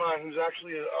friend of mine who's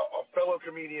actually a fellow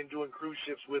comedian doing cruise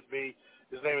ships with me,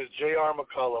 his name is J.R.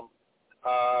 McCullum.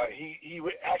 He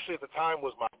actually at the time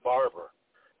was my barber,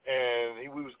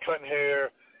 and we was cutting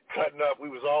hair, cutting up. We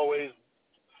was always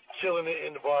chilling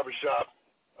in the barbershop.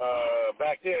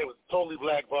 Back then, it was a totally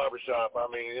black barbershop. I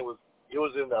mean, it was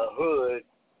in the hood,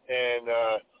 and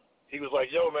he was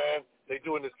like, "Yo, man, they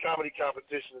doing this comedy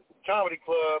competition. It's a comedy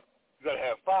club. You got to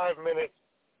have 5 minutes.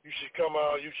 You should come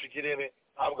out. You should get in it.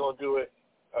 I'm going to do it."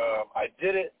 I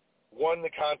did it, won the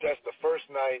contest the first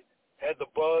night, had the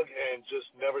bug, and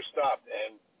just never stopped,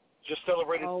 and just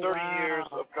celebrated 30 years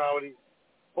of comedy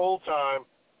full-time.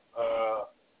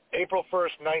 April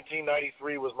 1st,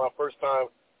 1993 was my first time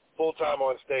full-time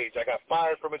on stage. I got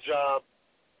fired from a job,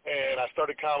 and I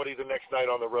started comedy the next night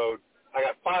on the road. I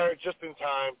got fired just in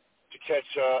time to catch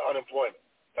unemployment.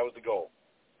 That was the goal.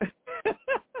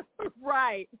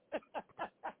 Right.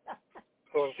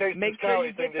 So in case this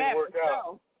comedy thing didn't work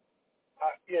out,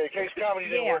 in case comedy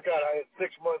didn't work out, I had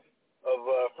 6 months of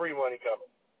free money coming.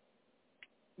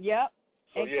 Yep.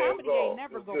 So, and comedy ain't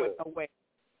never going nowhere.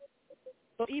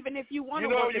 So even if you want to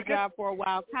work a job for a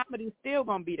while, comedy's still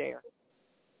going to be there.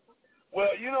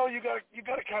 Well, you got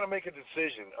to kind of make a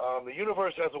decision. The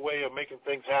universe has a way of making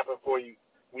things happen for you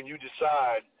when you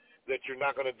decide that you're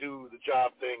not going to do the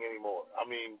job thing anymore. I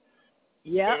mean,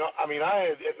 I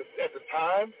had at the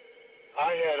time,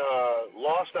 I had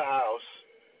lost a house.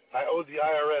 I owed the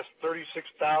IRS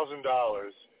 $36,000.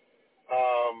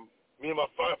 Me and my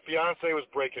fiance was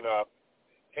breaking up,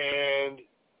 and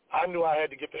I knew I had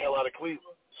to get the hell out of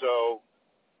Cleveland. So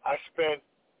I spent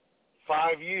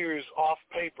 5 years off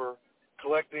paper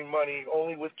collecting money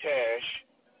only with cash,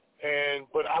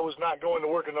 but I was not going to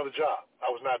work another job. I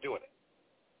was not doing it.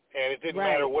 And it didn't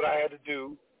matter what I had to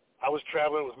do. I was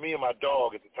traveling with me and my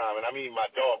dog at the time, and I mean my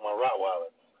dog, my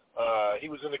Rottweiler. He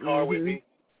was in the car with me,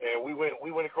 and we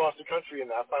went across the country,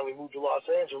 and I finally moved to Los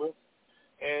Angeles.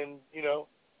 And,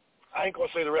 I ain't going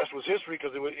to say the rest was history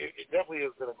because it definitely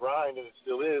has been a grind, and it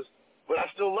still is, but I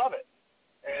still love it.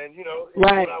 And, it's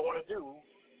what I want to do.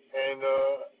 And,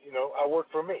 I work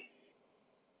for me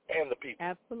and the people.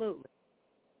 Absolutely.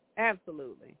 I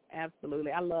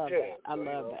love that. I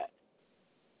love that.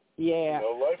 Yeah.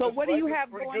 So what do you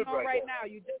have going on right now?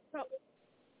 You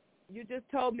just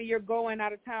told me you're going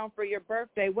out of town for your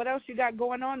birthday. What else you got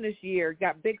going on this year?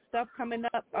 Got big stuff coming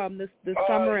up this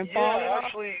summer and fall?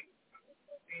 Actually,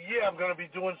 I'm going to be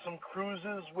doing some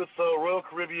cruises with Royal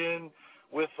Caribbean,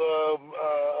 with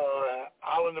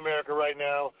Island America right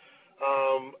now.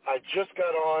 I just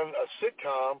got on a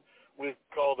sitcom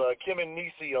called Kim and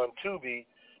Niecy on Tubi.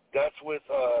 That's with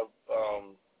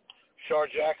Shar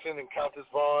Jackson and Countess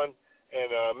Vaughn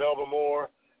and Melba Moore.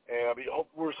 And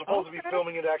we're supposed to be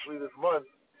filming it actually this month,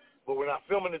 but we're not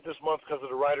filming it this month because of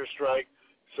the writer's strike.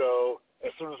 So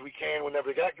as soon as we can,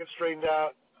 whenever that gets straightened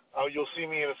out, you'll see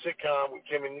me in a sitcom with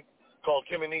called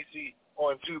Kim and Niecy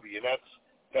on Tubi, and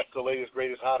that's the latest,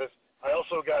 greatest, hottest. I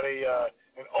also got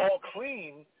an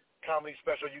all-clean comedy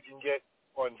special you can get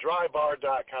on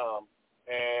drybar.com,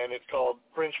 and it's called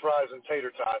French Fries and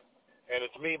Tater Tot, and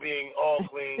it's me being all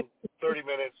clean, 30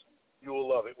 minutes. You will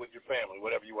love it with your family,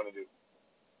 whatever you want to do.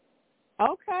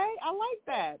 Okay, I like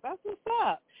that. That's what's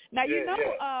up. Now,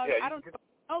 I don't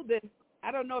know this.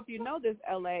 I don't know if you know this,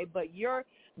 LA, but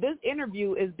this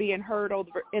interview is being heard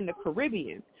over in the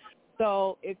Caribbean.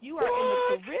 So if you are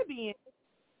in the Caribbean,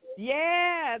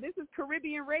 this is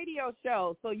Caribbean radio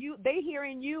show. So they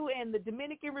hearing you in the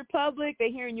Dominican Republic,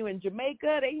 they hearing you in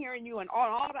Jamaica, they hearing you on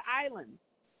all the islands.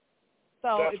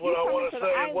 So that's what I want to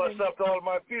say. Islands, what's up to all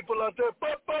my people out there?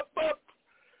 Bup, bup, bup.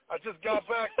 I just got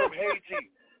back from Haiti,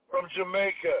 from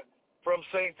Jamaica, from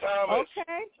St. Thomas,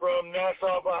 from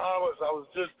Nassau, Bahamas. I was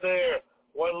just there.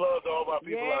 One love to all my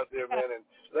people out there, man. And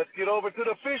let's get over to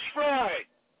the fish fry.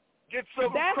 Get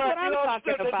some cracking on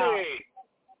today.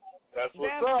 That's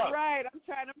what's up. That's right. I'm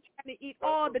trying to eat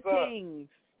all the things.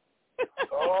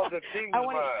 All the things, I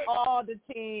want to eat all the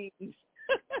things.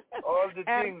 All the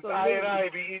things. I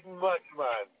be eating much,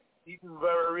 man. Eating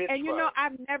very rich. And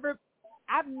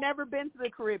I've never been to the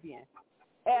Caribbean,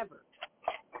 ever.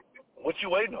 What you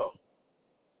waiting on?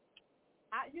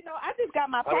 I just got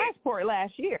my passport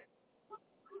last year.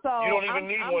 So you don't even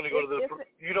need one to go to the.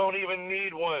 You don't even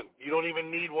need one. You don't even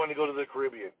need one to go to the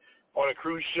Caribbean on a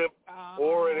cruise ship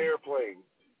or an airplane.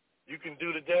 You can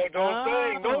do the daggone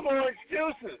thing. No more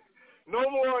excuses. No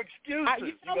more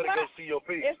excuses. You gotta go see your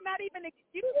people. It's not even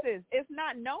excuses. It's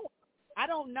not knowing. I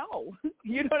don't know.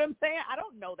 You know what I'm saying? I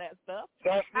don't know that stuff.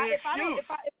 That's the excuse.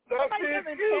 If somebody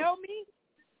doesn't tell me,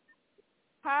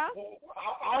 huh?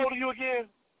 How old are you again?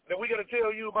 That we got to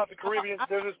tell you about the Caribbean.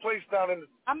 There's this place down in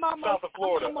south of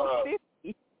Florida. I'm almost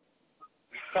 50.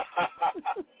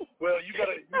 Well, you got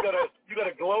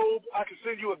a globe. I can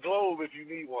send you a globe if you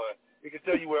need one. It can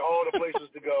tell you where all the places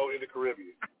to go in the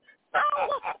Caribbean.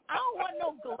 I don't want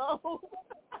no globe.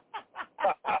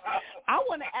 I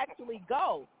want to actually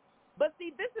go. But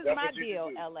see, this is my deal,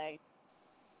 LA.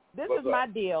 This is my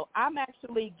deal. I'm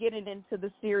actually getting into the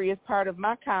serious part of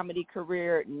my comedy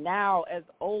career now as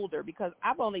older because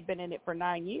I've only been in it for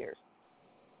 9 years.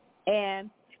 And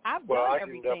I've done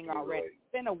everything already.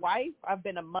 I've been a wife. I've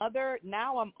been a mother.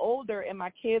 Now I'm older and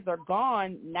my kids are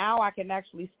gone. Now I can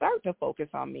actually start to focus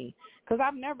on me because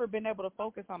I've never been able to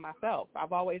focus on myself.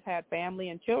 I've always had family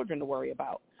and children to worry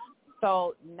about.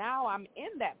 So now I'm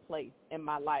in that place in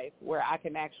my life where I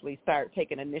can actually start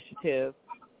taking initiative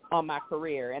on my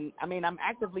career. And I mean, I'm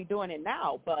actively doing it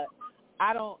now, but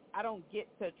I don't get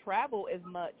to travel as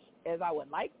much as I would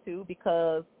like to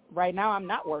because right now I'm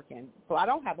not working. So I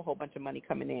don't have a whole bunch of money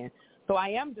coming in. So I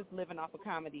am just living off of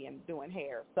comedy and doing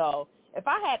hair. So if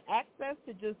I had access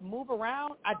to just move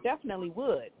around, I definitely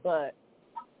would. But,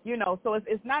 so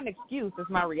it's not an excuse. It's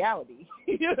my reality.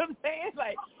 You know what I'm saying?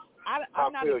 Like,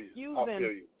 I'm not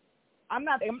excusing.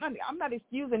 I'm not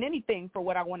excusing anything for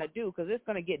what I want to do because it's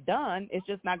going to get done. It's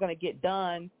just not going to get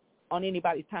done on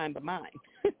anybody's time but mine.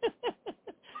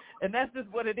 And that's just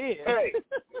what it is. Hey,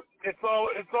 it's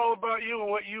all about you and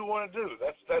what you want to do.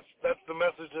 That's the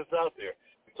message that's out there.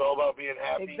 It's all about being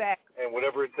happy and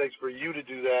whatever it takes for you to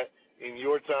do that in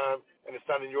your time. And it's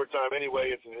not in your time anyway.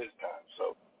 It's in his time.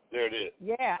 So there it is.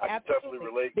 Yeah, I can definitely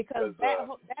relate because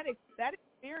that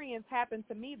experience happened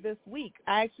to me this week.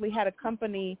 I actually had a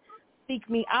company seek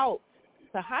me out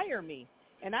to hire me,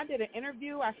 and I did an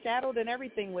interview. I shadowed and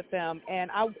everything with them, and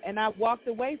I walked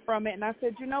away from it, and I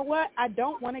said, you know what? I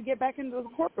don't want to get back into the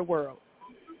corporate world.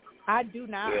 I do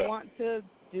not want to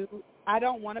I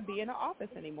don't want to be in an office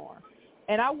anymore.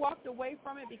 And I walked away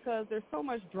from it because there's so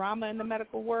much drama in the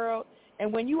medical world,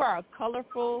 and when you are a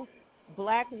colorful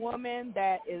black woman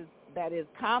that is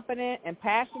confident and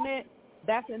passionate,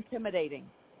 that's intimidating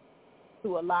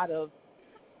to a lot of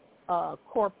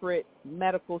corporate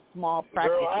medical small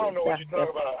practices. Girl, I don't know what you're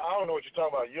talking about. I don't know what you're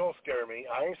talking about. You don't scare me.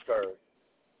 I ain't scared.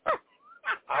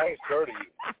 I ain't scared of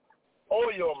you.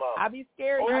 Or your mama. I be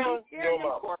scared. Or I be scared your of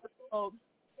mama. corporate folks.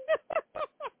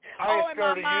 I ain't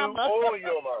scared of you or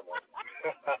your mama.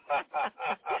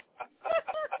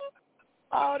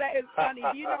 Oh, that is funny.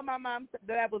 Do you know my mom said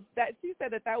that she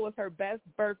said that was her best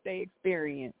birthday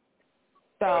experience.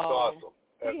 So that's awesome.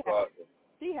 That's awesome.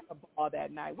 She had a ball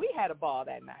that night. We had a ball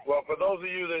that night. Well, for those of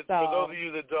you that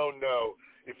don't know,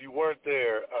 if you weren't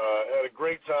there, had a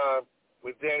great time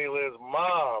with Dany Lynn's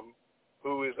mom,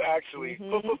 who is actually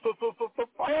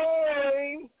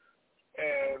fine,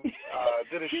 and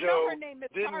did a show.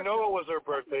 Didn't know it was her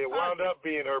birthday. It wound up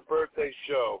being her birthday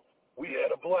show. We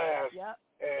had a blast. Yep.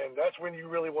 And that's when you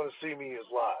really want to see me is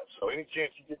live. So any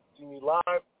chance you get to see me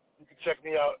live, you can check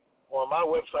me out on my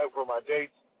website for my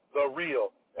dates,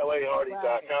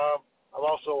 TheReal.LAHardy.com. I'm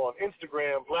also on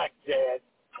Instagram,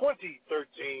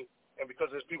 BlackDad2013. And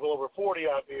because there's people over 40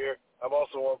 out there, I'm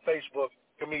also on Facebook,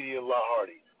 Comedian La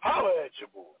Hardy. Holler at your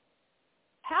boy.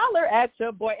 Holler at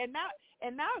your boy. And now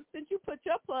since you put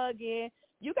your plug in,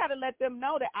 you got to let them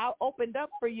know that I opened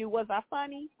up for you. Was I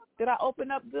funny? Did I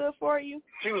open up good for you?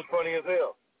 She was funny as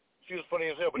hell. But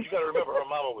you got to remember her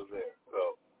mama was there,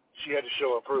 so she had to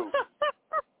show and prove.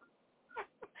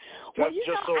 So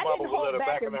mama would let her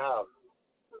back in the house.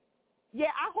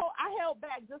 Yeah, I held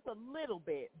back just a little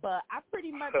bit, but I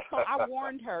pretty much I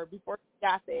warned her before she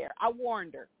got there. I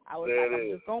warned her. I was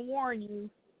I'm just gonna warn you.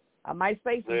 I might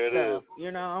say some stuff,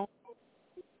 you know.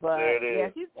 But yeah,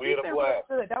 she's been really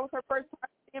good. That was her first time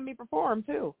seeing me perform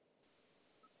too.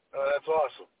 That's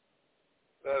awesome.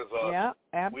 That is awesome. Yeah,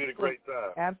 absolutely. We had a great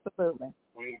time. Absolutely.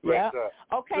 We had a great time.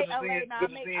 Okay, LA, now good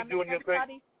to see you doing your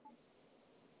thing.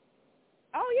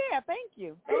 Oh yeah, thank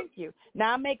you. Thank you.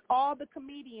 Now I make all the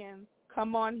comedians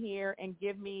come on here and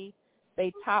give me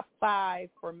their top 5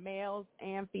 for males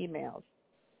and females.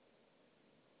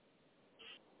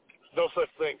 No such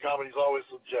thing. Comedy's always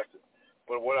subjective.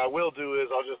 But what I will do is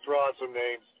I'll just throw out some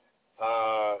names.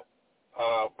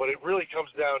 But it really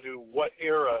comes down to what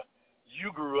era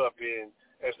you grew up in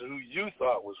as to who you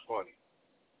thought was funny.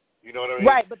 You know what I mean?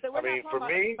 Right, but then we're not talking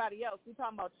about anybody else. We're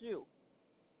talking about you.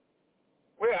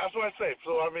 Well, yeah, that's what I say.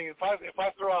 So, I mean, if I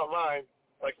throw out mine,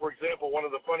 like, for example, one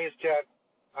of the funniest cats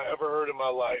I ever heard in my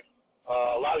life,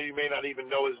 a lot of you may not even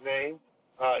know his name.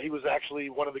 He was actually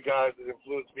one of the guys that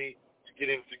influenced me to get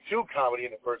into comedy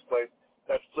in the first place.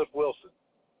 That's Flip Wilson.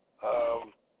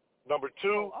 Number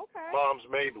 2, Moms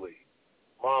Mabley.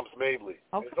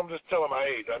 Okay. I'm just telling my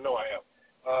age. I know I am.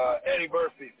 Eddie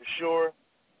Murphy, for sure.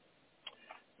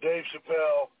 Dave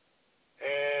Chappelle.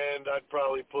 And I'd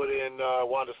probably put in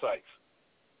Wanda Sykes.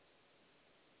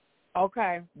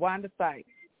 Okay, Wanda Sykes.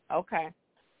 Okay.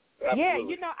 Absolutely. Yeah,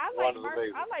 you know, I like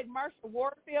Marsha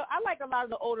Warfield. I like a lot of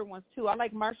the older ones, too. I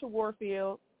like Marsha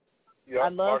Warfield. Yeah, I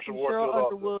love Marsha some Warfield Cheryl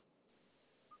Underwood.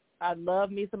 I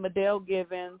love me some Adele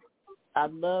Givens. I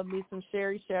love me some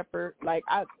Sherry Shepherd. Like,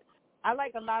 I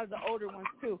like a lot of the older ones,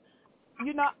 too.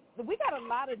 You know, we got a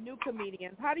lot of new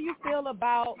comedians. How do you feel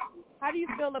about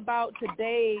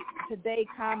today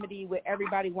comedy with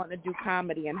everybody wanting to do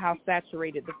comedy and how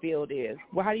saturated the field is?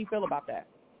 Well, how do you feel about that?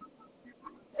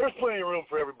 There's plenty of room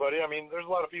for everybody. I mean, there's a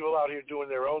lot of people out here doing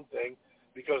their own thing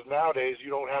because nowadays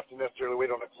you don't have to necessarily wait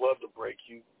on a club to break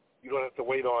you. You don't have to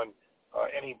wait on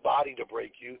anybody to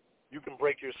break you. You can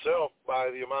break yourself by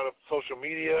the amount of social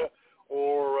media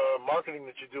or marketing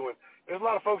that you're doing. There's a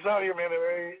lot of folks out here, man,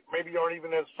 that maybe aren't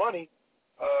even as funny,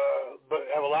 but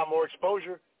have a lot more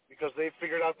exposure because they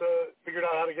figured out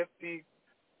how to get the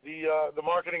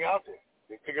marketing out there.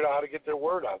 They figured out how to get their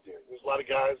word out there. There's a lot of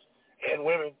guys and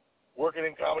women working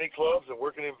in comedy clubs and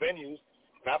working in venues,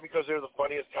 not because they're the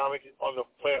funniest comic on the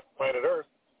planet Earth,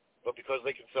 but because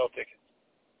they can sell tickets.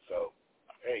 So,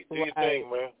 hey, do your thing,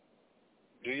 man.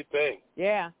 Do your thing.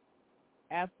 Yeah,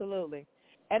 absolutely.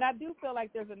 And I do feel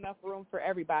like there's enough room for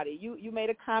everybody. You made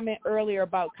a comment earlier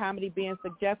about comedy being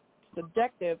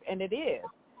subjective, and it is.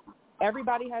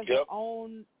 Everybody has their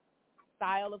own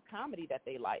style of comedy that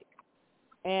they like.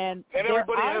 And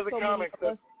everybody has a comic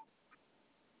that...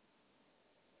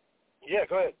 Yeah,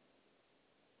 go ahead.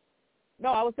 No,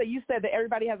 I would say you said that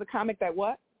everybody has a comic that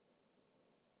what?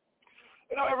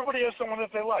 You know, everybody has someone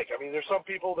that they like. I mean, there's some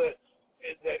people that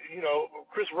you know,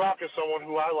 Chris Rock is someone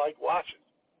who I like watching.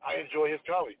 I enjoy his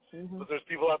comedy. Mm-hmm. But there's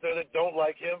people out there that don't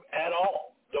like him at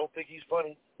all, don't think he's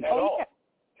funny at all. Yeah.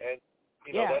 And,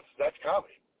 you know, that's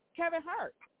comedy. Kevin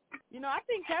Hart. You know, I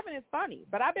think Kevin is funny,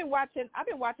 but I've been watching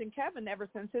Kevin ever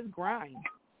since his grind.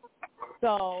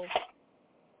 So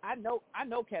I know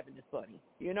Kevin is funny.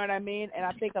 You know what I mean? And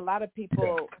I think a lot of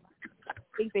people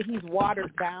think that he's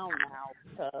watered down now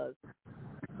because.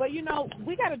 But you know,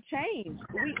 we got to change.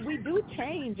 We do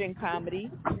change in comedy,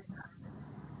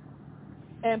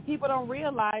 and people don't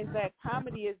realize that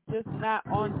comedy is just not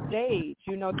on stage.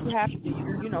 You know, you have to.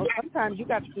 You know, sometimes you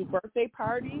got to do birthday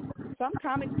parties. Some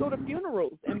comics go to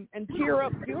funerals and cheer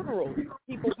up funerals,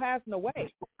 people passing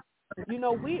away. You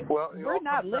know, we're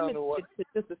not limited to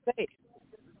just a stage.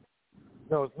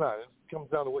 No, it's not. It comes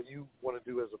down to what you want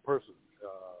to do as a person.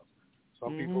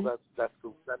 Some people, that's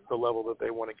the level that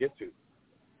they want to get to.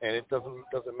 And it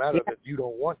doesn't matter that you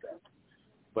don't want that.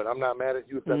 But I'm not mad at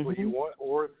you if that's what you want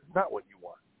or if it's not what you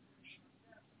want.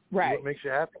 Right. What makes you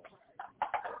happy.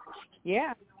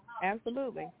 Yeah,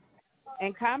 absolutely.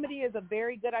 And comedy is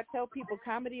I tell people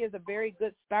comedy is a very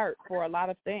good start for a lot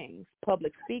of things.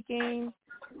 Public speaking,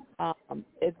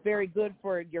 it's very good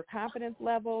for your confidence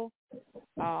level.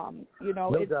 You know,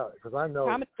 no doubt, because I know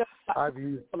I've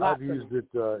used it.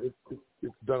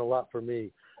 It's done a lot for me.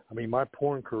 I mean, my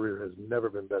porn career has never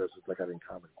been better since I got in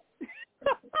comedy.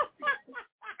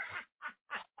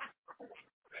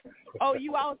 Oh,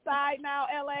 you outside now,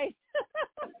 LA?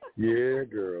 Yeah,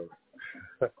 girl.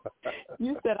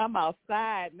 You said I'm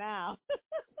outside now.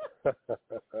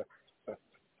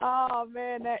 Oh,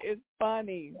 man, that is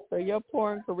funny. So your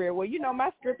porn career, well, you know,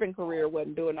 my stripping career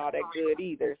wasn't doing all that good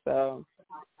either. So,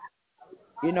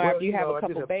 you know, after you have a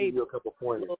couple babies.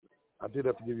 I did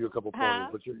have to give you a couple pointers,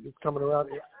 but it's coming around.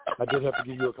 I did have to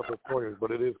give you a couple of pointers,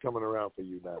 but it is coming around for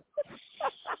you now.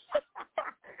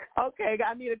 Okay,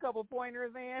 I need a couple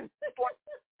pointers in.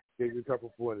 Give you a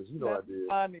couple pointers. You know That's I did.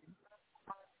 Funny.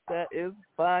 That is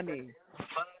funny.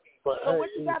 But so what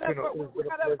you got up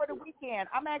for the weekend?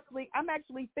 I'm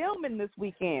actually filming this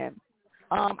weekend.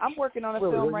 I'm working on a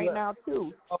film right now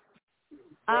too.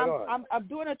 I'm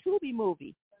doing a Tubi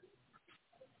movie.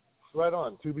 Right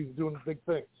on. Tubi's doing big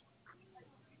things.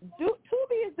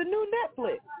 Tubi is the new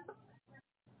Netflix.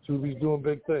 Tubi's doing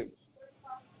big things.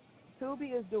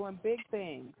 Tubi is doing big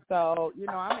things. So, you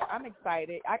know, I'm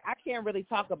excited. I can't really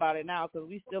talk about it now because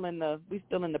we still in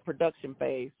the production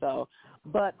phase. So,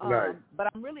 but I'm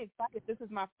really excited. This is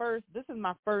my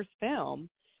first film,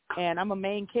 and I'm a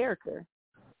main character.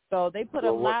 So they put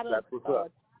a lot of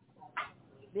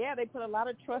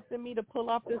trust in me to pull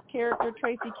off this character,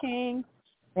 Tracy King,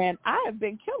 and I have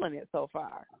been killing it so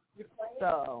far.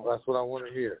 So that's what I want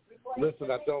to hear. Listen,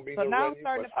 I don't mean so to now run I'm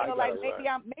starting to feel like maybe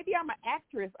I'm an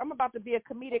actress. I'm about to be a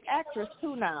comedic actress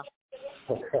too now.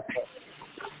 I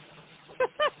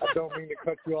don't mean to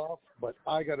cut you off, but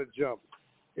I got to jump.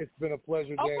 It's been a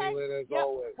pleasure, Dany Lynn, as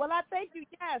always. Well, I thank you.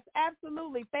 Yes,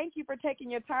 absolutely. Thank you for taking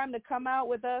your time to come out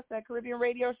with us at Caribbean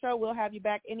Radio Show. We'll have you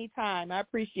back anytime. I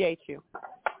appreciate you.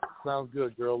 Sounds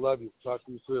good, girl. Love you. Talk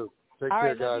to you soon. Take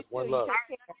care, guys. One love.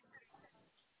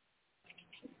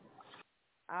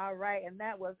 All right, and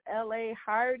that was L.A.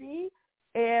 Hardy,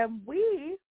 and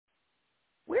we're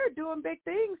doing big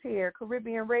things here.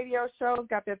 Caribbean Radio Show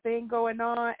got their thing going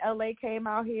on. L.A. came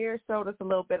out here, showed us a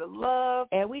little bit of love,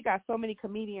 and we got so many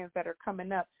comedians that are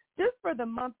coming up. Just for the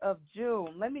month of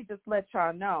June, let me just let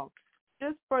y'all know.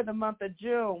 Just for the month of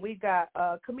June, we got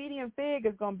Comedian Fig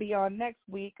is going to be on next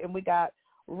week, and we got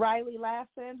Riley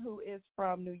Lassen, who is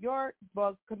from New York.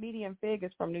 Well, Comedian Fig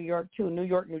is from New York, too, New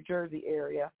York, New Jersey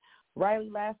area. Riley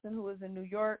Lassen, who is in New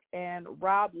York, and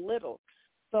Rob Little.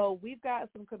 So we've got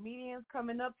some comedians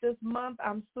coming up this month.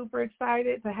 I'm super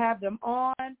excited to have them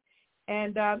on.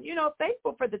 And, you know,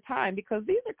 thankful for the time because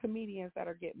these are comedians that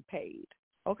are getting paid,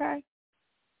 okay?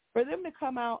 For them to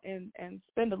come out and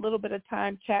spend a little bit of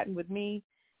time chatting with me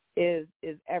is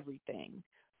everything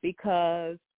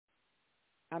because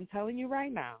I'm telling you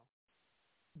right now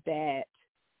that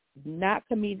not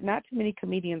too many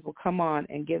comedians will come on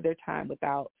and give their time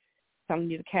without telling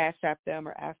you to cash app them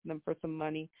or asking them for some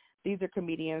money. These are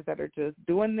comedians that are just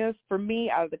doing this for me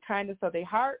out of the kindness of their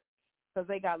heart because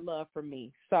they got love for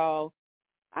me. So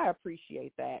I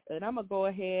appreciate that. And I'm going to go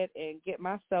ahead and get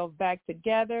myself back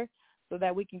together so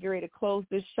that we can get ready to close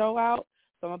this show out.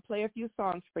 So I'm going to play a few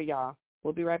songs for y'all.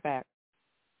 We'll be right back.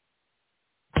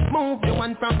 Move your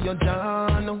one from your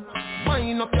down.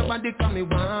 Wind up your body, come me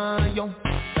want you.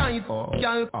 Time for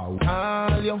y'all, I'll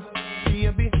call you.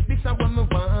 Baby, this is what me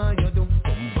want you do.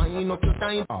 Come wind up your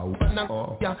time, I'll wanna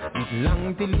go. Yeah, it's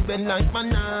long till it bend like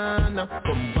banana.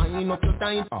 Come wind up your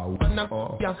time, I'll wanna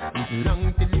go. Yeah, it's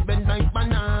long till it bend like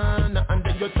banana. And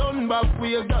then you turn back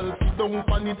with your girl, sit down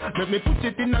on it. Let me put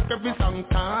it in like every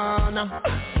Santana.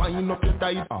 Wind up your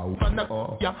time, I'll wanna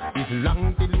go. Yeah, it's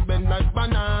long till it bend like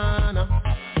banana.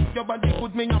 Your body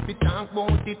put me up, it talk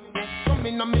about it. Come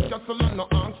in and make your soul no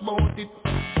ask about it.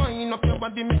 Wind up your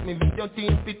body, make me video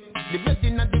team fit. The bed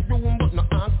in the room, but no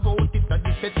ask about it. That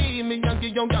this If you see me and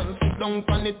give your girl sit down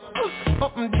on it.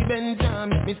 Open the Benjamin,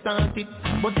 make me start it.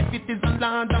 But if it is a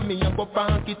land, me I go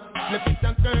park it. Let it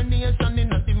a carnation in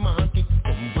the market.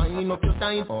 Combine up your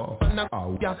time, and a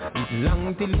cow. Yeah, it's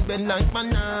long till it bend like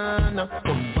banana.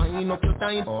 Combine up your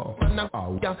time, and a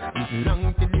cow. Yeah, it's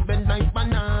long till it bend like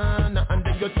banana. And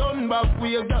then you turn back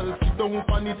with your girl, sit down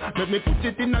on it. Let me put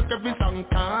it in a every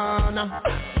Santana.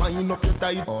 Combine up your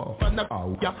time, and a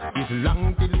cow. Yeah, it's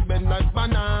long till it bend like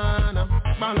banana.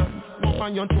 Balance, up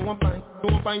on your 2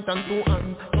 pint and 2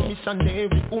 hands. No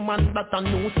missionary woman that a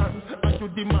nuisance. And you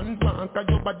demand back, and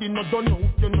your body no done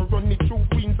out. You no run it through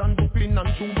Queens and Brooklyn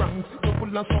and through ranks. You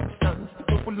full of substance,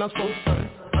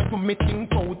 and you me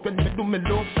think out when me do me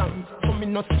love dance. So me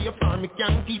no safe and me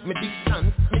can't keep me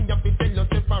distance. Me have to tell you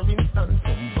say for instance,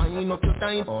 combine up your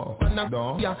time, and a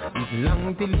door. Yeah, it's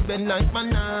long till it bend like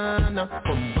banana.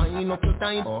 Combine up your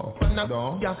time, and a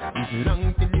door. Yeah, it's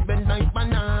long till it bend like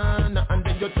banana. And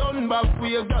then you turn back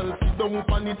with your girl, sit down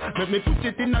on it. Let me put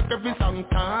it in a every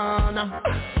Santana.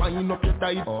 Combine up your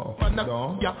time, and a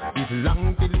door. Yeah, it's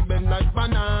long till it bend like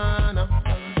banana.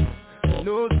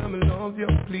 Know some love you,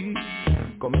 please.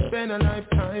 Come spend a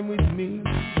lifetime with me,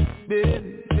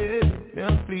 baby,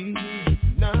 yeah, please.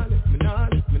 Nah, let me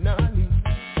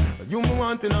leave. You me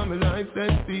wanting on my life,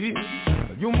 let's see.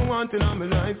 You me wanting on my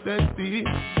life, let's see.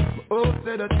 Oh,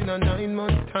 say that in a 9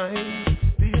 month time.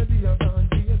 Baby, I gone,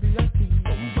 baby, I keep.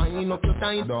 Combine up your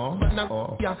time,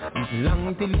 banana. Yeah, it's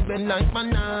long till it bend like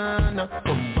banana.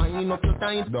 Combine up your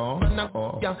time,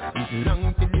 banana. Yeah, it's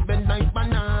long till it bend like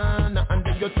banana. And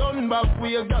then you turn back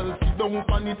with your girl, sit down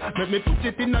on it. Let me put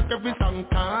it in a every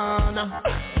Santana.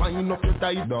 Combine up your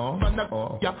time,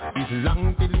 banana. Yeah, it's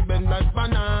long till it bend like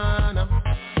banana.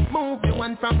 Move your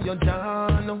one from your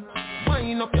down.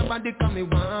 Wind up your body, come me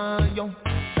want you.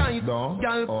 Tight,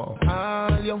 girl,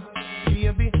 call you.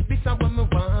 Baby, this is what me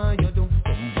want you do.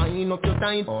 Combine up your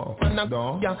time,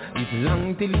 banana. Yeah, it's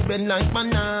long till it bend like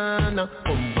banana.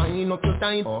 Combine up your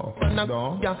time,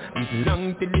 banana. Yeah, it's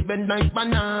long till it bend like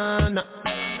banana.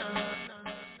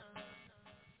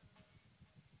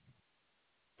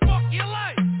 Fuck your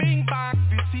life. Bing bang,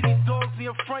 you see these dogs in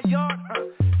your front yard?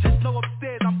 Just know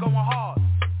upstairs I'm going hard.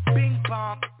 Bing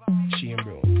bang.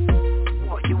 Chamber.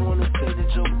 What you wanna say to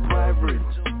Joe Byron?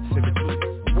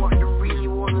 What you really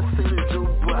wanna say to Joe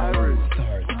Byron?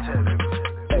 Tell him.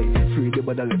 Hey, free the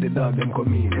bottle, let the dog them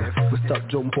come in. We stop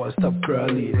jump or stop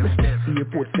crawling. See your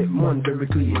port set man very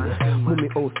clean. Money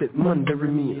out set man very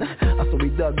mean. I saw we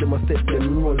dog them a step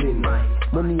them rolling.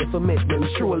 Money if I make them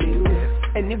strolling.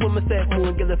 Anyone me step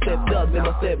more get a step dog, them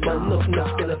a step man, nothing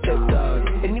else get a step dog.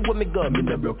 Anyone me go, me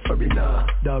no broke for it nah.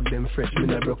 Dog them fresh, me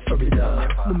no broke for it nah.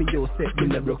 Mommy yo step, me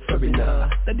no broke for it nah.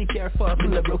 Daddy care for, me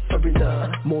no broke for it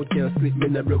nah. Mouth can't split, me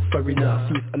no broke for it nah.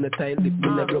 Teeth on the tight lip, me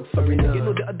no broke for it nah. You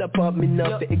know the other part, me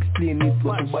not to explain it.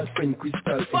 Was a bad friend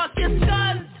Crystal. Fuck your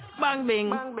skull. Bang bing,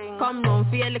 come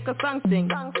round, feel like a song sing.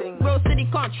 Bro city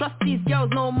can't trust these girls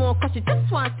no more, cause you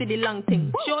just want to see the long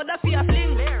thing. Show that fear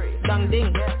fling, dang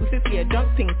ding. We see a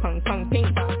drunk ping, pong pong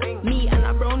ping. Me and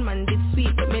a brown man did sweet,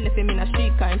 but me left him in a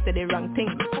street car instead the wrong thing.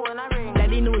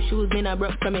 Daddy no shoes, me na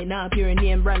broke from it now. Pure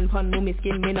name brand pun, no me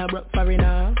skin, me na broke for it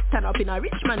now. Stand up in a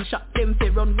rich man shop, them fi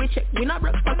run, we check, we na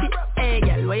broke pocket. Hey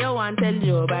girl, what you want tell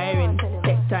Joe Byron?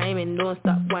 Take time and don't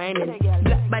stop whining.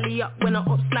 Black belly up when I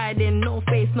up sliding, no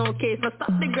face, no case, now stop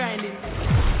the grinding.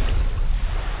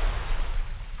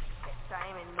 Take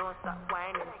time and don't stop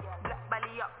whining. Black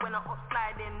belly up when I up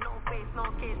sliding, no face, no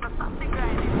case, now stop the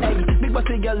grinding. Hey, big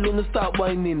bossy girl, you no stop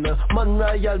whining. Man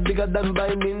royal bigger than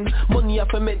binding. Money have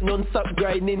to make none stop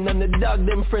grinding. And the dog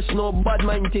them fresh, no bad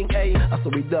mind thing. Hey, I saw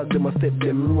we dog them a step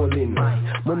them rolling.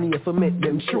 Money have to make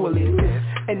them strolling.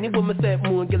 Anyone me step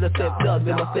more, get a step dog,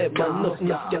 them a step man,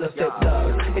 nothing else get a step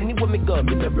dog. Anyone me go,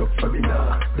 me never broke for it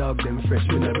nah. Dog them fresh,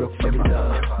 me never broke for it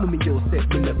nah. Mommy yo step,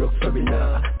 me never broke for it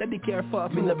nah. Daddy care for,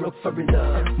 me never broke for it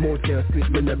nah. Mouth can't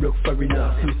split, me never broke for it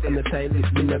nah. Twist on the tight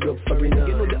list, me never broke for it nah.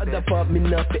 You know the other part, me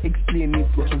not to explain it.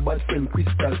 Was a bad friend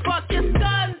Crystal. Fuck your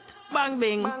skull. Bang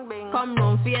bing, come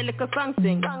round, feel like a song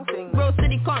sing. Bro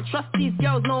city can't trust these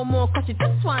girls no more, cause you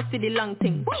just want to see the long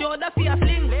thing. Show that fear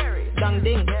fling, dang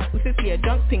ding. We see a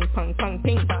drunk ping, pong pong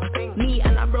ping. Me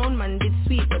and a brown man did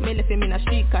sweet, but me left him in a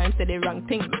street car instead the wrong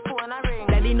thing.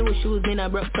 Daddy no shoes, me na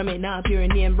broke from it now. Pure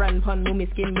name brand pun, no me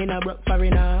skin, me na broke for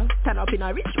it now. Stand up in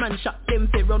a rich man shop, them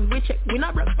fi run, we check, we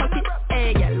na broke pocket.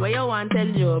 Hey girl, what you want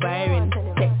tell Joe Byron?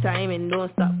 Take time and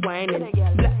don't stop whining.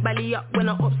 Black belly up when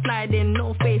I up sliding,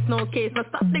 no face, no case, now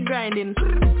stop the grinding.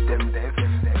 Them deaf.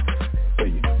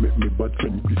 Hey, make me bad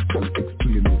friend Crystal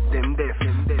explain it. Them deaf.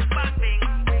 Bang bing.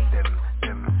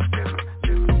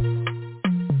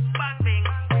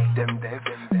 Them deaf.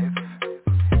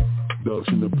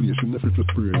 dogs in the place, she never to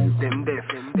spray you. Them deaf.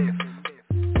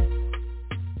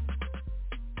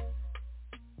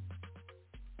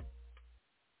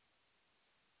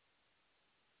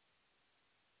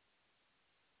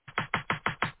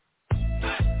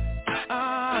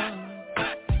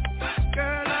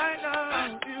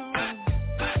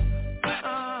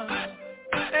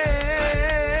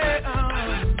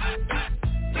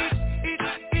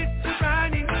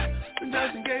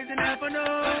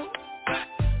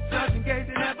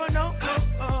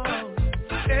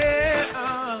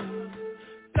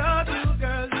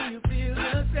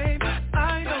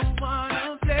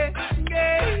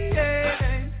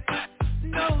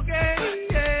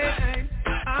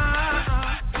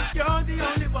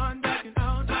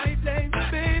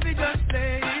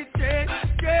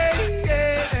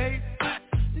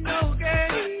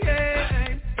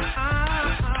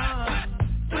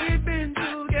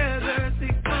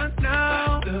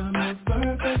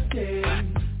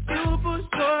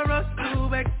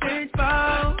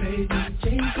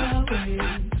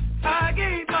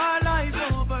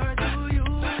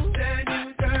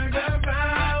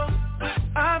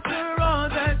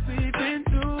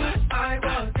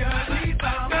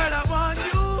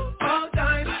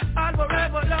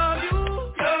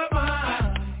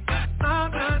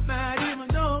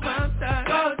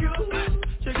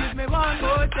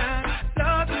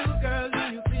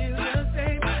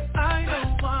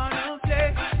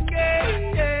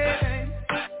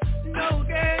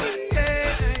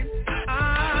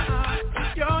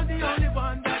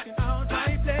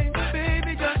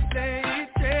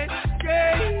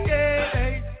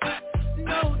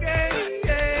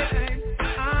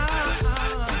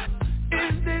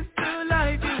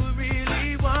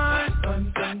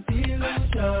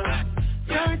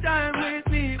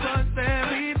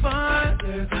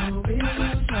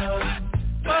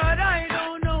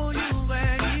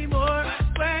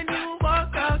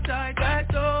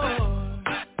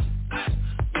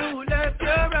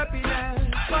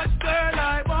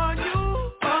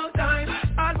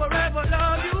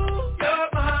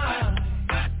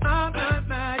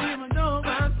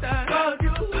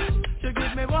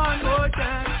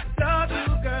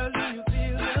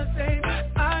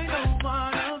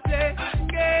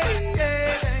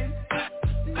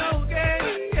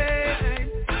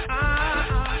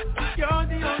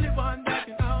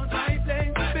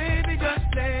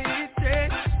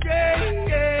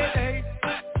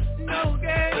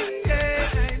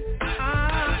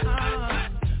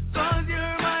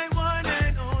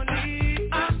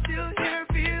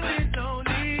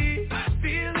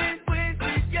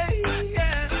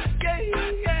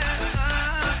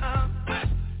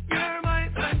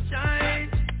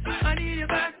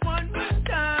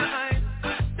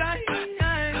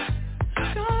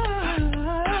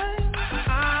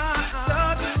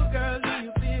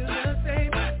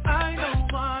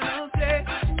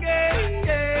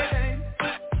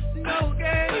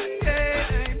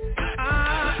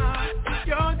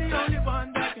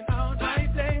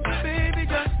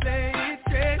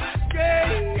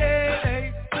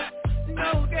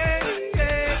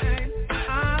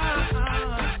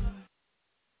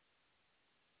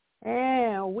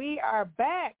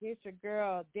 It's your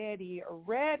girl, Dany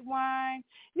Redwine.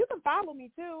 You can follow me,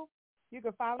 too. You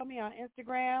can follow me on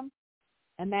Instagram,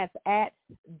 and that's at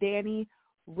Dany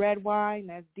Redwine.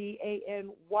 That's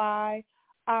DanyRedwine.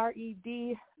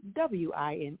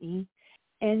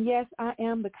 And, yes, I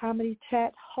am the Comedy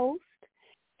Chat host,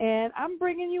 and I'm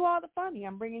bringing you all the funny.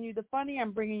 I'm bringing you the funny.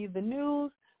 I'm bringing you the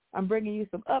news. I'm bringing you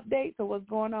some updates of what's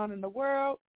going on in the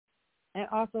world, and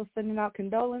also sending out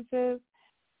condolences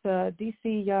to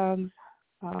DC Young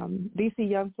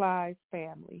Fly's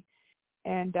family.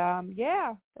 And,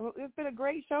 it's been a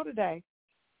great show today.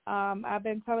 I've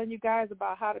been telling you guys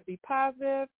about how to be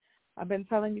positive. I've been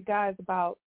telling you guys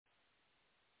about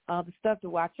the stuff to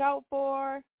watch out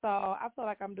for. So I feel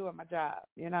like I'm doing my job,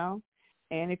 you know.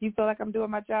 And if you feel like I'm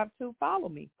doing my job, too, follow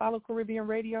me. Follow Caribbean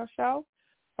Radio Show.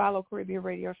 Follow Caribbean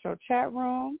Radio Show chat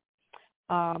room.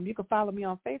 You can follow me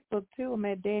on Facebook, too. I'm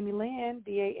at Dany Lynn,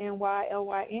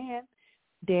 DanyLyn,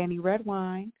 Dany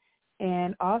Redwine.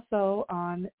 And also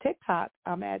on TikTok,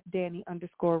 I'm at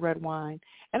Dany_Redwine.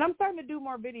 And I'm starting to do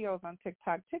more videos on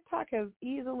TikTok. TikTok has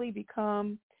easily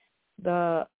become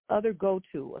the other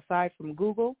go-to aside from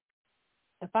Google.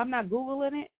 If I'm not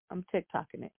Googling it, I'm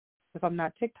TikToking it. If I'm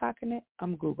not TikToking it,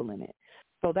 I'm Googling it.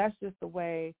 So that's just the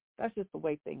way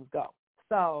things go.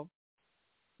 So,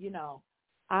 you know,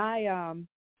 I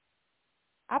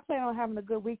plan on having a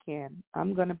good weekend.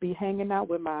 I'm going to be hanging out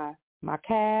with my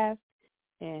cast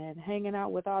and hanging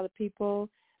out with all the people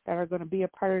that are going to be a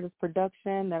part of this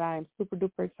production that I am super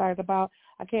duper excited about.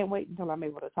 I can't wait until I'm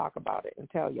able to talk about it and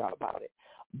tell y'all about it.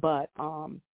 But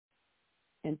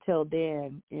until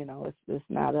then, you know, there's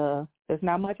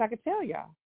not much I can tell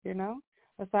y'all, you know.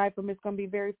 Aside from it's going to be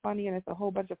very funny and it's a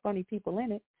whole bunch of funny people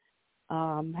in it.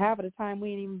 Half of the time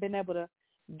we ain't even been able to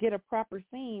get a proper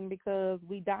scene because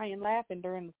we dying laughing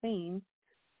during the scene.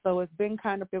 So it's been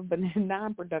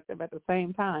non-productive at the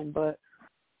same time, but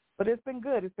it's been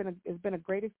good. It's been a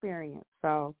great experience.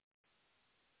 So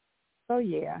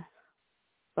yeah.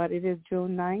 But it is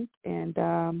June 9th,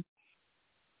 and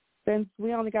since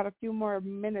we only got a few more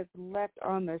minutes left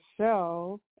on the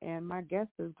show, and my guest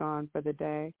is gone for the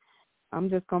day, I'm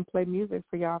just going to play music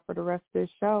for y'all for the rest of this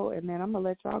show, and then I'm going to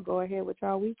let y'all go ahead with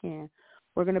y'all weekend.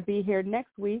 We're going to be here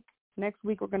next week. Next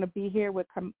week we're going to be here with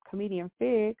comedian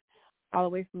Fig, all the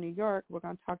way from New York. We're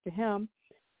going to talk to him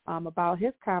about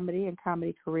his comedy and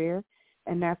comedy career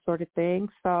and that sort of thing.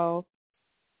 So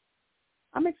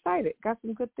I'm excited. Got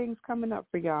some good things coming up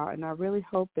for y'all, and I really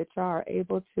hope that y'all are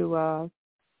able to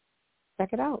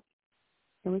check it out.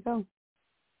 Here we go.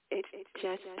 It's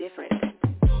just different.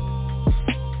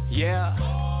 Yeah,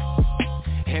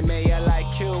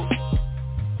 M-A-L-I-Q.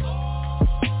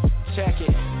 Check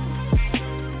it.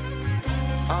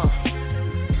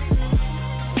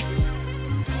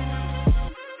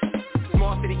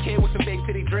 Small city kid with some big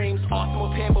city dreams. Awesome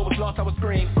was pain, but was lost, I was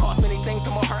scream. Cost many things,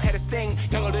 so my heart had to sing.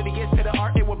 Younger than it gets to the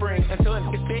art it will bring. Until it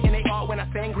gets fit in they art when I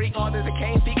sing. Greek authors that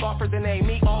came, speak offers the name.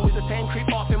 Me always the same,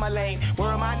 creep off in my lane.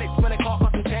 Where are my niggas when they cost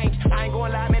some change? I ain't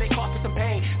going lie, man, it cost me some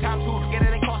pain. Time to forget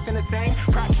it ain't costing the same.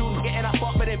 Pride to forgetting I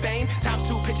fought but in vain. Time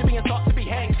to picture being sought to be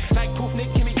hanged. Like proof,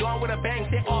 Nick can be gone with a bang.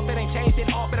 Sit off, it ain't changed,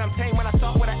 it off, but I'm tame. When I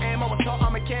saw what I am, I was taught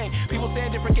I'm a king. People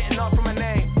saying different, getting off from my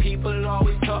name. People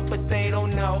always talk, but they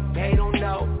don't know, they don't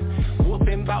know.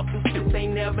 Whooping bout some shit they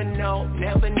never know,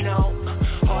 never know.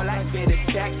 All I said is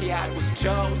Jackie, I was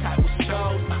chose.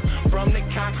 From the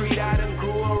concrete I done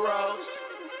grew a rose.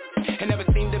 It never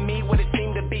seemed to me what it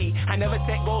seemed to be. I never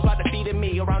set goals by defeating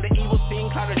me. Around the evil scene,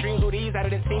 cloud of dreams with ease. I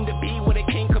didn't seem to be what a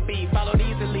king could be. Followed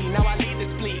easily, now I lead this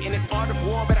fleet. And it's art of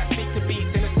war, but I speak to beats.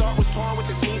 And the start was torn, what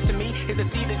this means to me is a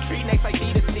seed that tree next like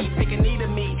D to C. Take a knee to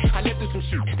me, I lived through some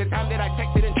shit. The time that I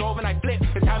texted and drove and I flipped.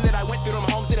 The time that I went through them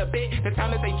homes in a bit. The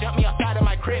time that they jumped me outside of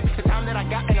my crib. The time that I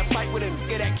got in a fight with a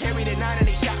nigga that carried a 9 and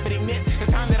they shot but he missed. The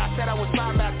time that I said I was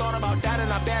fine but I thought about that and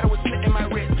I bad I was slitting my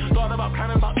wrist. Thought about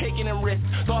climbing, about taking them risks.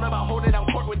 Thought about holding down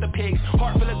court with the pigs.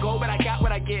 Heart full of gold but I got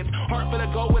what I give. Heart full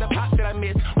of gold with a pop that I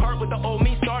miss. Heart with the old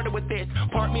me started with this.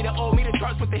 Part me the old me the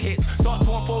charts with the hits. Thoughts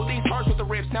to unfold these hearts with the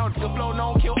rips. Now it's good flow,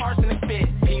 no kill arson and spit.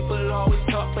 People always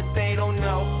talk but they don't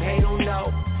know, they don't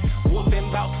know.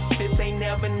 Whooping bout shit they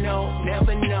never know,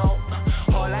 never know.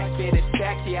 All I said is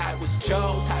Jackie, I was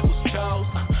chose.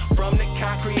 From the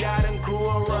concrete I done grew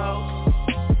a rose.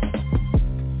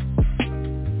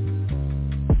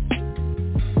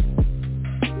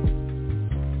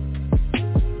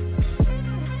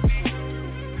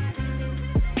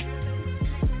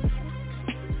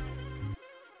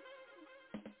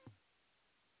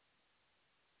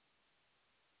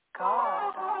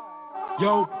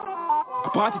 Yo, a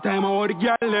party time, I want the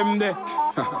girl them there.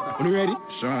 Are you ready?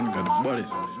 Sean got the body.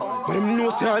 But them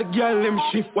know say all the girl them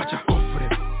shift. Watch out, go for them.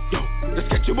 Yo, let's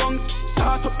get you bunk.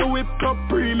 Start up the whip club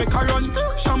pre, make a run.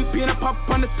 Champagne a pop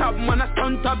on the top, man a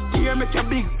stunt up tier, make a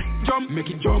big jump, make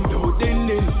it jump. Yo, then.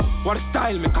 What a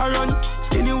style, make a run.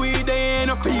 Skinny way, they ain't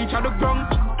no feature the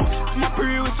ground. My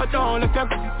pre with so down like a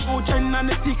Ocean and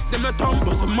the sticks, them the tongue,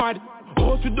 but some mad.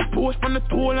 Go to the post on the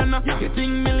toll and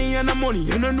getting million of money,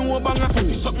 you don't know a banger.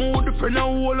 Something with the friend and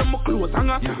all of my clothes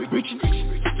hanger. Rich,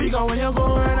 figure when you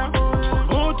go right.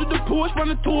 Go to the post on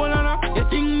the toll and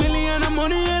getting million of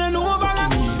money, you don't know a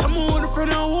banger. Something with the friend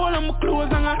and all of my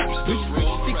clothes hanger. Rich,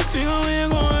 six figure when you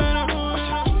go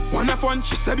right. One of one,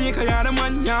 she said because you're the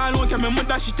man. Yeah, I don't care me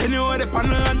that she tell you what the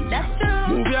panel on.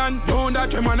 Move your hand, down that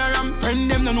trim and a ram.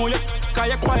 Friend them don't know you, cause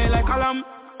you quiet like a lamb.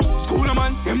 School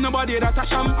man, them nobody that a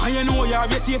sham. And you know you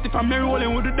have your safety from me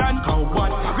rolling with the Dan.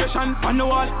 Cowboy, aggression on the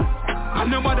wall.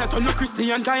 And nobody turn no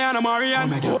Christian, Diana, Marian.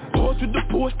 Go to the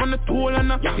post on the toll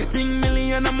and getting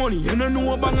million of money, you don't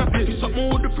know a banger. Something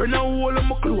with the friend and all of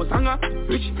my clothes hanger.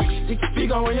 Rich, six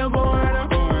figure when you go right.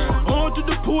 Go to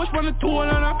the post on the toll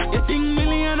and getting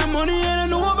million of money, you don't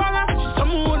know a banger.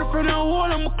 Something with the friend and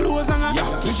all of my clothes hanger.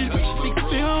 Rich, six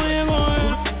figure when you go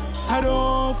right. I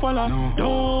don't follow,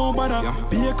 don't bother.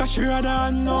 Be a cashier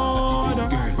than no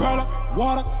other. Brother,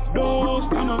 water,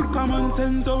 don't stand up. Common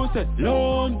sense, so we say,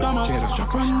 Lord, come on.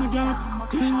 Shop on the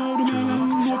gap, clean out the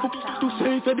melon. No for to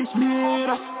say for this made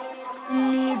us.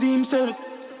 Need himself.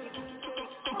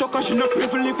 talk and she not pray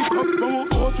for live it up.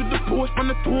 Go to the post on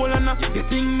the toll and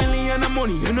getting million of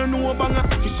money, you don't know a banger.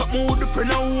 She suck me with the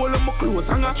friend and all of my clothes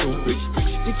hanger. Rich,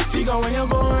 six figure when you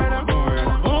go right.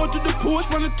 Go to the post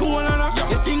on the toll and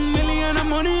getting million of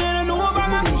money, you don't know a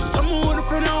banger. She suck me with the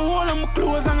friend and all of my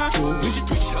clothes hanger. Rich,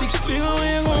 six figure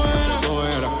when you go right.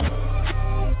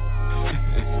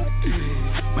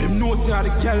 But them know how to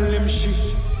kill them shit.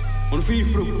 On feel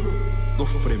through, go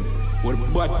for them. What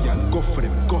bad girl, go for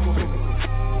them, go for them.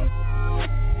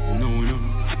 No.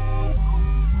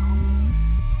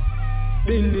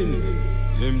 Din,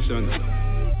 them son,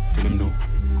 tell them no.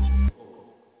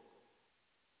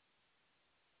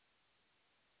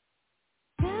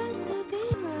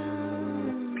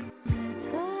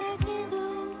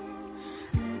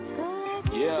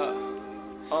 Yeah,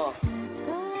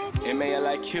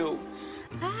 M-A-L-I-Q,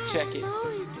 check it.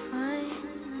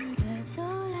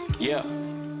 Yeah.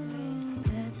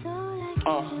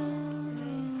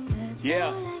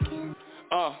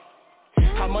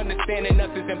 I'm understanding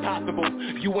nothing's impossible.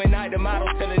 You and I, the model,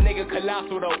 still a nigga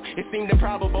colossal though. It seemed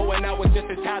improbable when I was just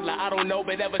a toddler. I don't know,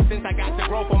 but ever since I got to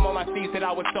grow from all my seeds that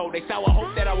I was sold, they sour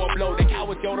hope that I will blow. The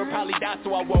cowards Yoda probably die,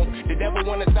 so I won't. The devil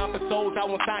wanna sign for souls, I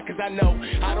won't sign cause I know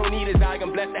I don't need his eye,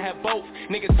 I'm blessed to have both.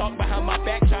 Niggas talk behind my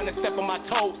back, trying to step on my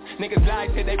toes. Niggas lie,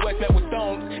 say they was met with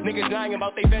stones. Niggas lying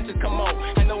about they ventures, come on.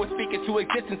 I know it's speaking to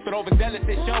existence, but overzealous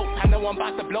it shows. I know I'm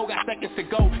about to blow, got seconds to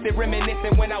go. They're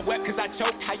reminiscing when I wept cause I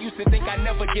choked. I used to think I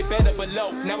never get better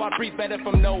below. Now I breathe better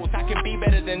from those. I can be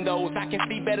better than those. I can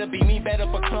see better, be me better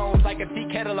for clones. Like a tea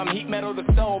kettle, I'm heat metal to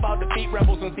stove. I'll defeat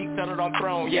rebels when seats settled on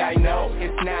throne. Yeah, I know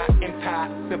it's not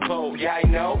impossible. Yeah, I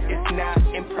know it's not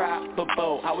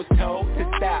improbable. I was told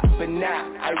to stop, but not.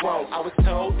 I won't. I was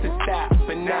told to stop,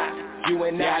 but not. You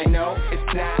and I know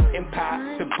it's not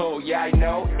impossible. Yeah, I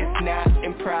know it's not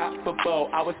improbable.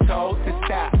 I was told to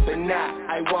stop, but not.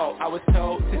 I won't. I was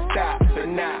told to stop, but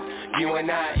not. You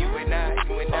and I, you and I,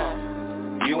 you and I,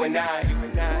 you and I, you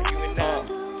and I, you and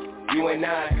I, you and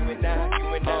I, you and I,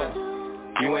 you and I,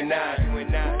 you and I, you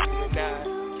and I, you and I,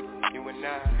 you and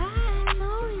I.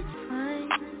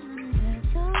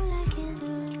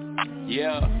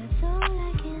 Yeah,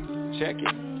 check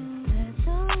it.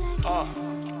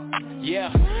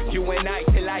 Yeah, you and I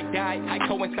till I die. I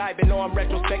coincide, but know I'm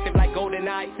retrospective like golden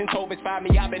eye. Since Hope inspired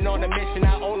me, I've been on a mission,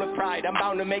 I own the pride. I'm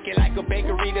bound to make it like a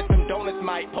bakery that some donuts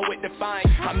might. Poet defined,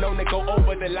 I'm known to go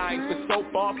over the lines. But so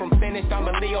far from finished, I'm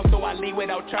a Leo, so I lead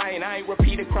without trying. I ain't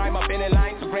repeat a crime, I've been in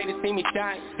line, so great to see me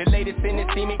shine. The latest in it,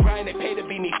 see me grind, they pay to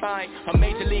be me fine. A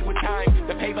major league with time,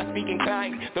 the pave I speak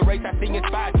inclined. The race I sing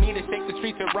inspires me to shake the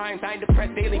streets with rhymes. I ain't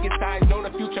depressed, daily get signs, know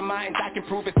the future minds. I can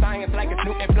prove it's science like it's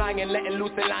Newton flying and letting loose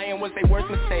the lion was their worst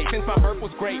mistake. Since my birth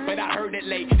was great, but I heard it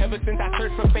late. Ever since I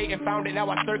searched for fate and found it, now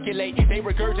I circulate. They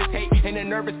regurgitate in a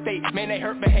nervous state. Man, they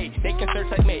hurt but hate. They can search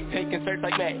like me, they can search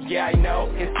like me. Yeah, I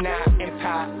know it's not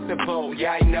impossible.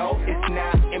 Yeah, I know it's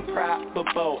not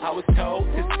improbable. I was told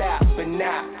to stop, but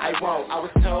not. I won't. I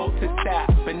was told to stop,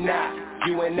 but not.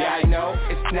 You and I know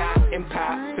it's not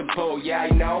impossible. Yeah, I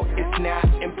know it's not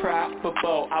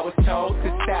improbable. I was told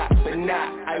to stop, but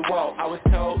not. I won't. I was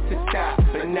told to stop,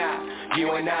 but not.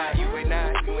 You and I, you and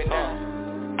I, you and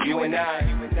I, you and I,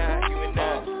 you and I,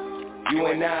 you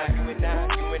and I, you and I, you and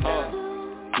I,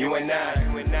 you and I,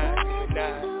 you and I, you and I,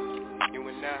 you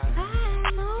and I,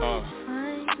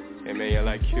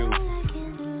 M-A-L-I-Q.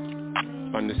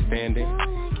 Understanding,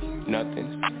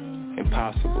 nothing's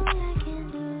impossible.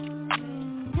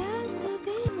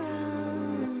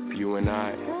 You and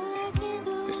I,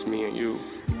 it's me and you.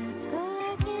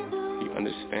 You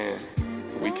understand,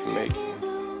 we can make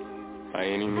it. By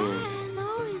any means,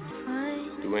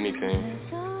 do anything.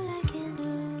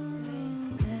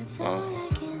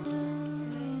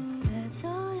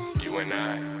 You and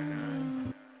I.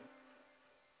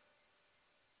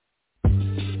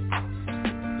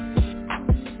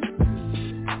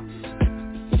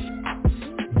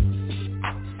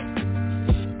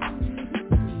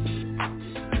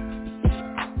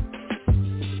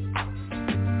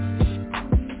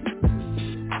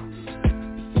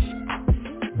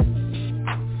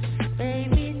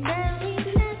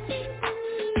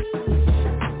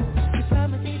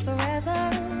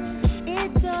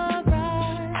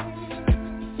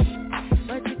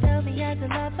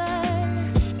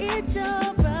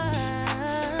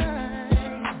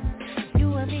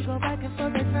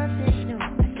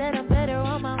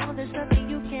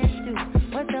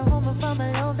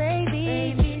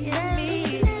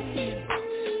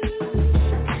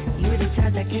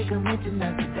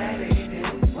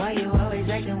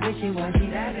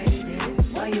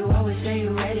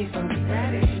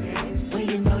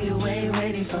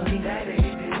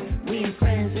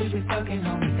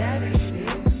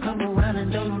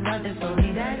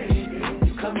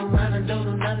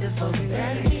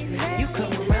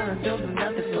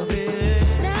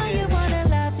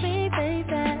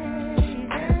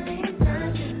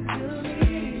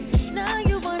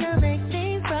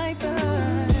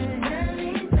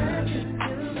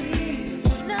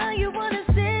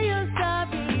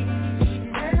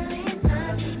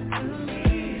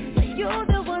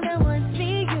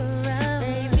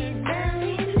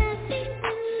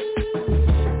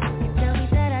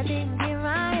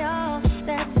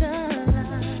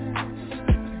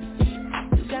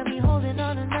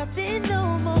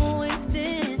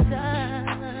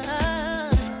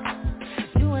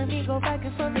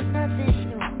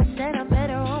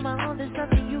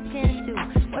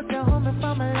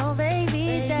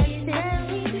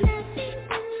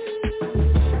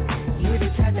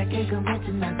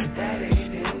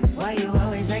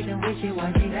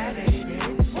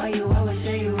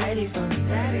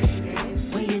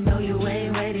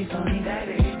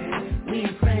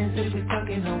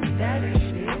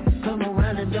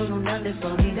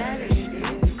 me that.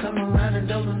 You come around and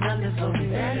don't do nothing for me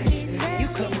that. You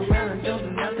come around and don't do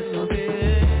nothing for me.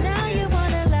 Now you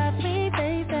wanna love me,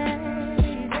 baby.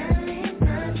 That means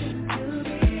nothing to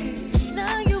me.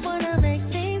 Now you wanna make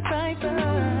things right, but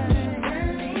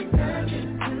that means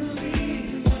nothing to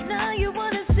me. Now you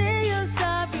wanna say you're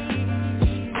sorry.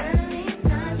 That means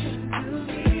nothing to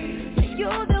me.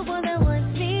 You're the one that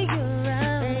wants me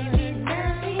around, baby.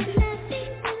 That means nothing.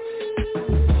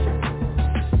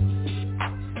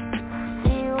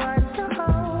 He wants to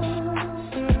hold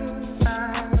me,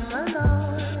 I'm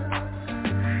alone.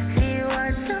 He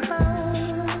wants to hold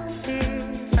me,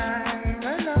 I'm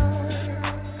alone.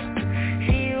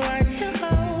 He wants to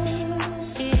hold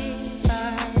me,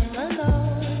 I'm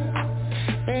alone.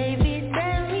 Baby,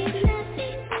 tell me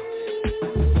nothing.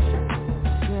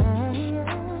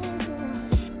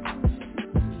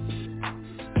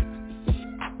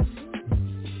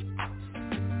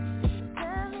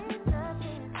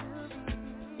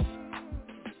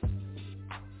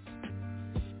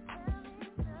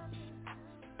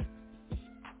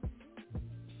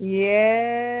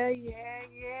 Yeah.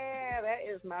 That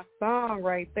is my song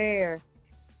right there.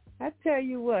 I tell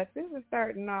you what, this is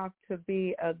starting off to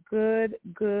be a good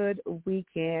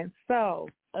weekend. So,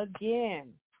 again,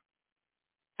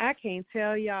 I can't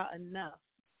tell y'all enough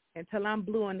until I'm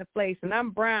blue in the face. And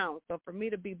I'm brown, so for me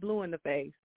to be blue in the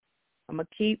face, I'm going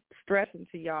to keep stressing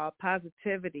to y'all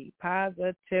positivity.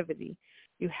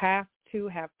 You have to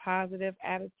have positive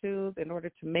attitudes in order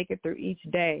to make it through each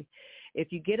day.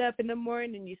 If you get up in the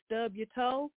morning and you stub your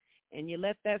toe and you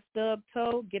let that stub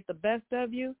toe get the best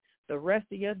of you, the rest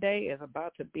of your day is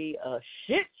about to be a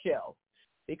shit show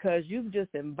because you've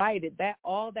just invited that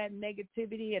all that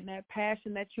negativity and that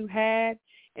passion that you had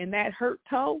and that hurt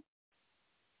toe,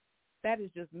 that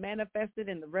is just manifested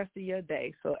in the rest of your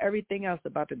day. So everything else is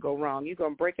about to go wrong. You're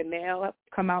going to break a nail up,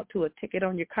 come out to a ticket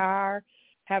on your car,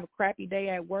 have a crappy day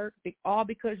at work, all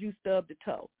because you stubbed a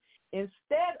toe.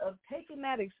 Instead of taking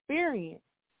that experience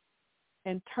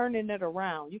and turning it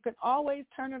around, you can always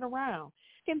turn it around.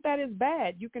 If that is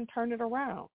bad, you can turn it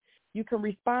around. You can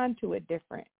respond to it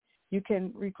different. You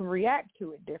can react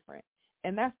to it different.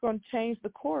 And that's going to change the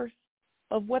course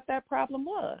of what that problem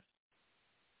was.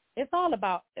 It's all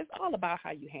about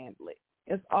how you handle it.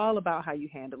 It's all about how you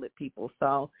handle it, people.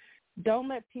 So don't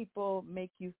let people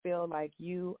make you feel like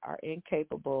you are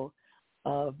incapable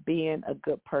of being a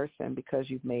good person because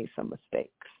you've made some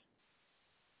mistakes.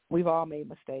 We've all made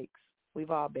mistakes. We've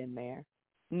all been there.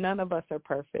 None of us are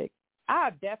perfect.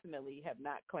 I definitely have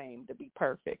not claimed to be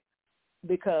perfect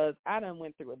because I done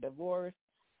went through a divorce.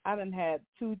 I done had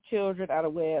 2 children out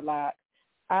of wedlock.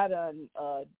 I done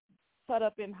cut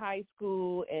up in high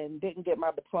school and didn't get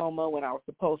my diploma when I was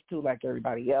supposed to, like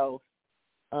everybody else.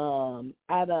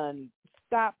 I done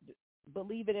stopped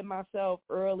believing in myself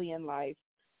early in life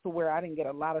to where I didn't get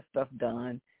a lot of stuff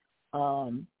done.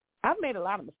 I've made a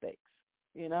lot of mistakes,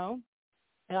 and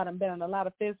I done been in a lot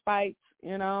of fist fights,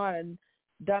 and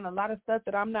done a lot of stuff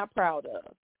that I'm not proud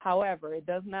of. However, it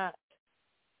does not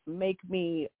make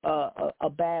me a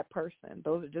bad person.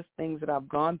 Those are just things that I've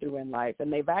gone through in life,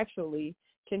 and they've actually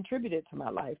contributed to my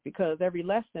life because every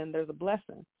lesson, there's a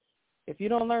blessing. If you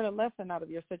don't learn a lesson out of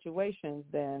your situations,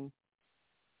 then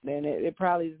it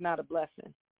probably is not a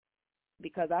blessing.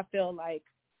 Because I feel like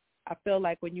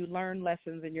when you learn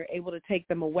lessons and you're able to take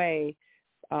them away,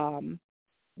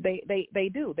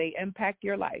 they impact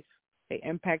your life. They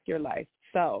impact your life.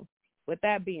 So with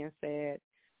that being said,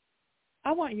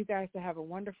 I want you guys to have a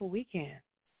wonderful weekend.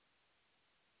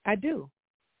 I do.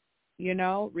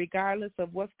 Regardless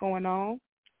of what's going on,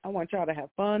 I want y'all to have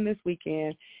fun this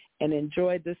weekend and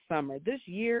enjoy this summer. This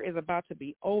year is about to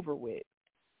be over with.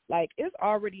 Like, it's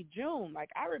already June. Like,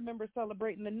 I remember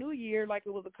celebrating the new year like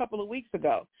it was a couple of weeks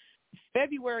ago.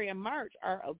 February and March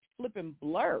are a flipping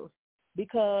blur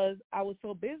because I was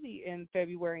so busy in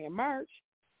February and March,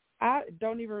 I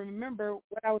don't even remember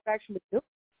what I was actually doing.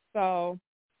 So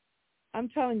I'm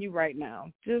telling you right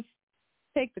now, just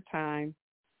take the time.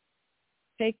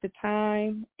 Take the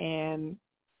time and,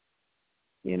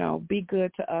 be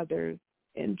good to others.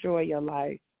 Enjoy your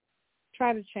life.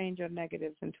 Try to change your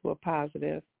negatives into a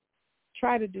positive.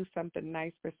 Try to do something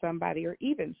nice for somebody or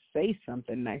even say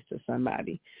something nice to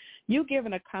somebody. You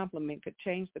giving a compliment could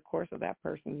change the course of that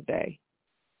person's day.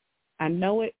 I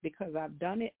know it because I've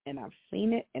done it and I've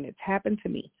seen it and it's happened to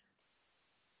me.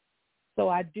 So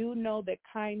I do know that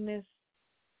kindness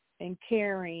and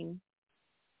caring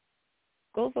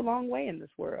goes a long way in this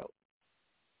world.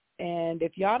 And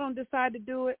if y'all don't decide to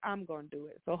do it, I'm going to do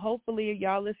it. So hopefully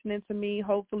y'all listening to me,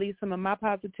 hopefully some of my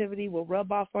positivity will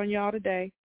rub off on y'all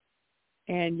today.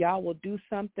 And y'all will do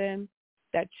something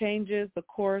that changes the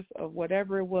course of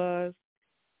whatever it was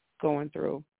going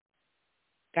through.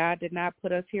 God did not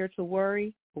put us here to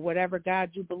worry. Whatever God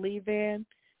you believe in,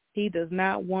 he does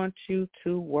not want you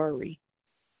to worry.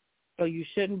 So you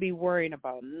shouldn't be worrying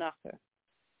about nothing.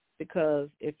 Because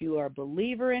if you are a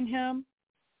believer in him,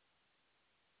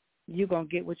 you're going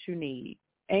to get what you need.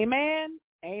 Amen?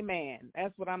 Amen.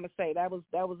 That's what I'm going to say. That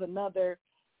was another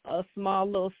small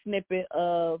little snippet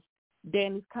of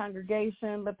Dany's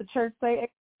congregation. Let the church say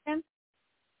amen.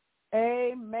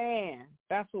 Amen.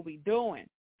 That's what we doing.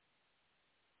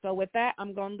 So with that,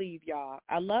 I'm going to leave y'all.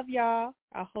 I love y'all.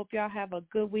 I hope y'all have a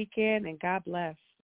good weekend, and God bless.